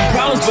 99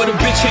 problems, but a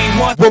bitch ain't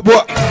one.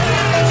 What?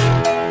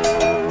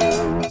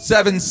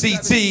 7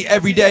 CT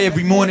every day,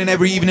 every morning,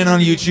 every evening on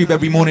YouTube,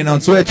 every morning on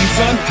Twitch. You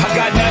son, I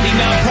got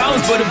 99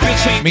 problems, but a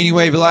bitch ain't.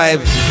 Meaningwave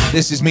Live.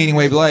 This is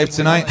Meaningwave Live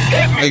tonight.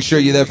 Make sure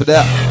you're there for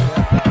that.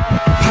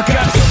 I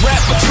got the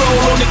rap patrol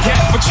on the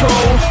Gap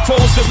Patrol.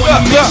 Foes that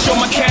wanna make sure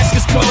my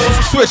casket's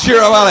closed. Switch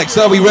hero Alex,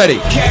 are we ready?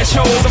 Cash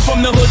holes, I'm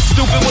from the hood,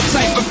 stupid. What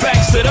type of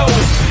facts are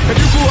those? If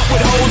you grew up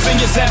with hoes in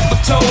your zap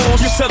of toes,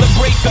 you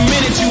celebrate the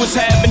minute you was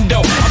having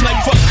dope. I'm like,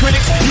 fuck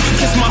critics, you can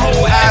kiss my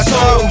whole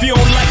asshole. If you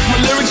don't like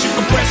my lyrics, you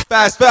can press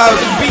fast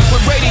forward. Beat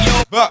with radio,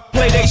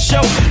 play they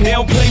show. They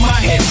don't play my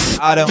hits.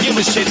 I don't give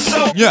a shit.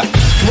 So yeah.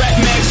 Rap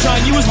Max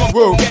trying use my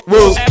whoa.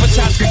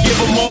 Advertise could give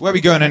them more. Where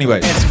we going anyway?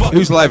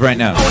 Who's live right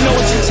now? I don't know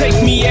what you take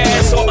me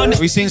as or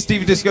We seen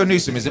Stevie Disco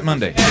Newsom. Is it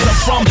Monday?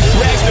 As I'm from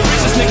rags to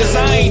riches, niggas,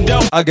 I ain't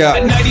dumb. I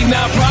got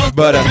 99 problems,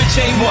 but bitch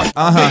ain't one.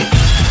 99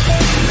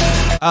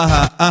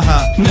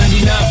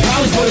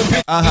 problems, but a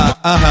bitch.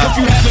 If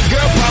you having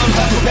girl problems, I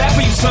feel bad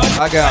for you, son.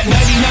 I got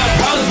 99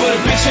 problems, but a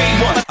bitch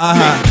ain't one.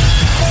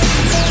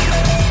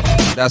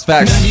 That's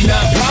facts. 99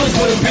 problems,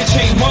 but a bitch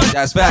ain't one.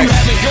 That's facts. If you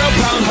having girl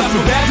problems, I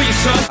feel bad for you,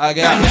 son. I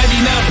got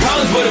 99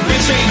 problems, but a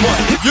bitch ain't one.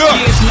 Yeah.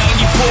 It's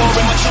 94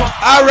 in my trunk.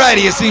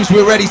 Alrighty, it seems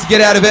we're ready to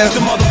get out of here. The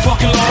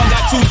motherfucking law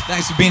got 2.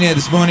 Thanks for being here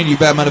this morning, you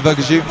bad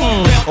motherfuckers, you.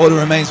 All that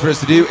remains for us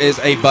to do is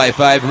a buy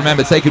 5.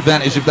 Remember, take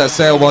advantage of that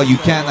sale while you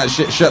can. That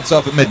shit shuts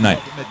off at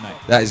midnight.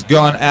 That is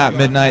gone at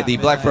midnight. The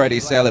Black Friday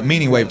sale at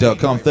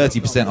Meaningwave.com.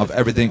 30% off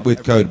everything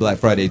with code Black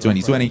Friday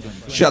 2020.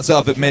 Shuts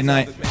off at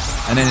midnight.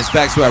 And then it's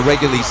back to our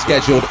regularly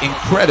scheduled,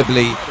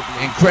 incredibly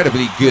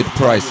good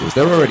prices.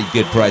 They're already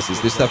good prices.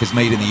 This stuff is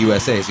made in the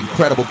USA. It's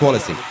incredible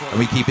quality. And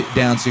we keep it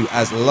down to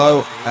as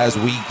low as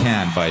we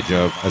can, by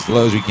Jove. As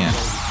low as we can.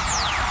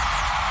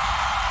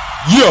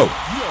 Yo!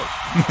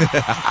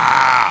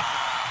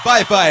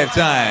 Buy 5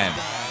 time.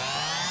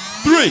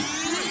 3,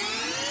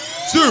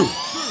 2,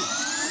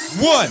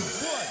 1.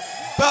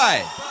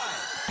 5.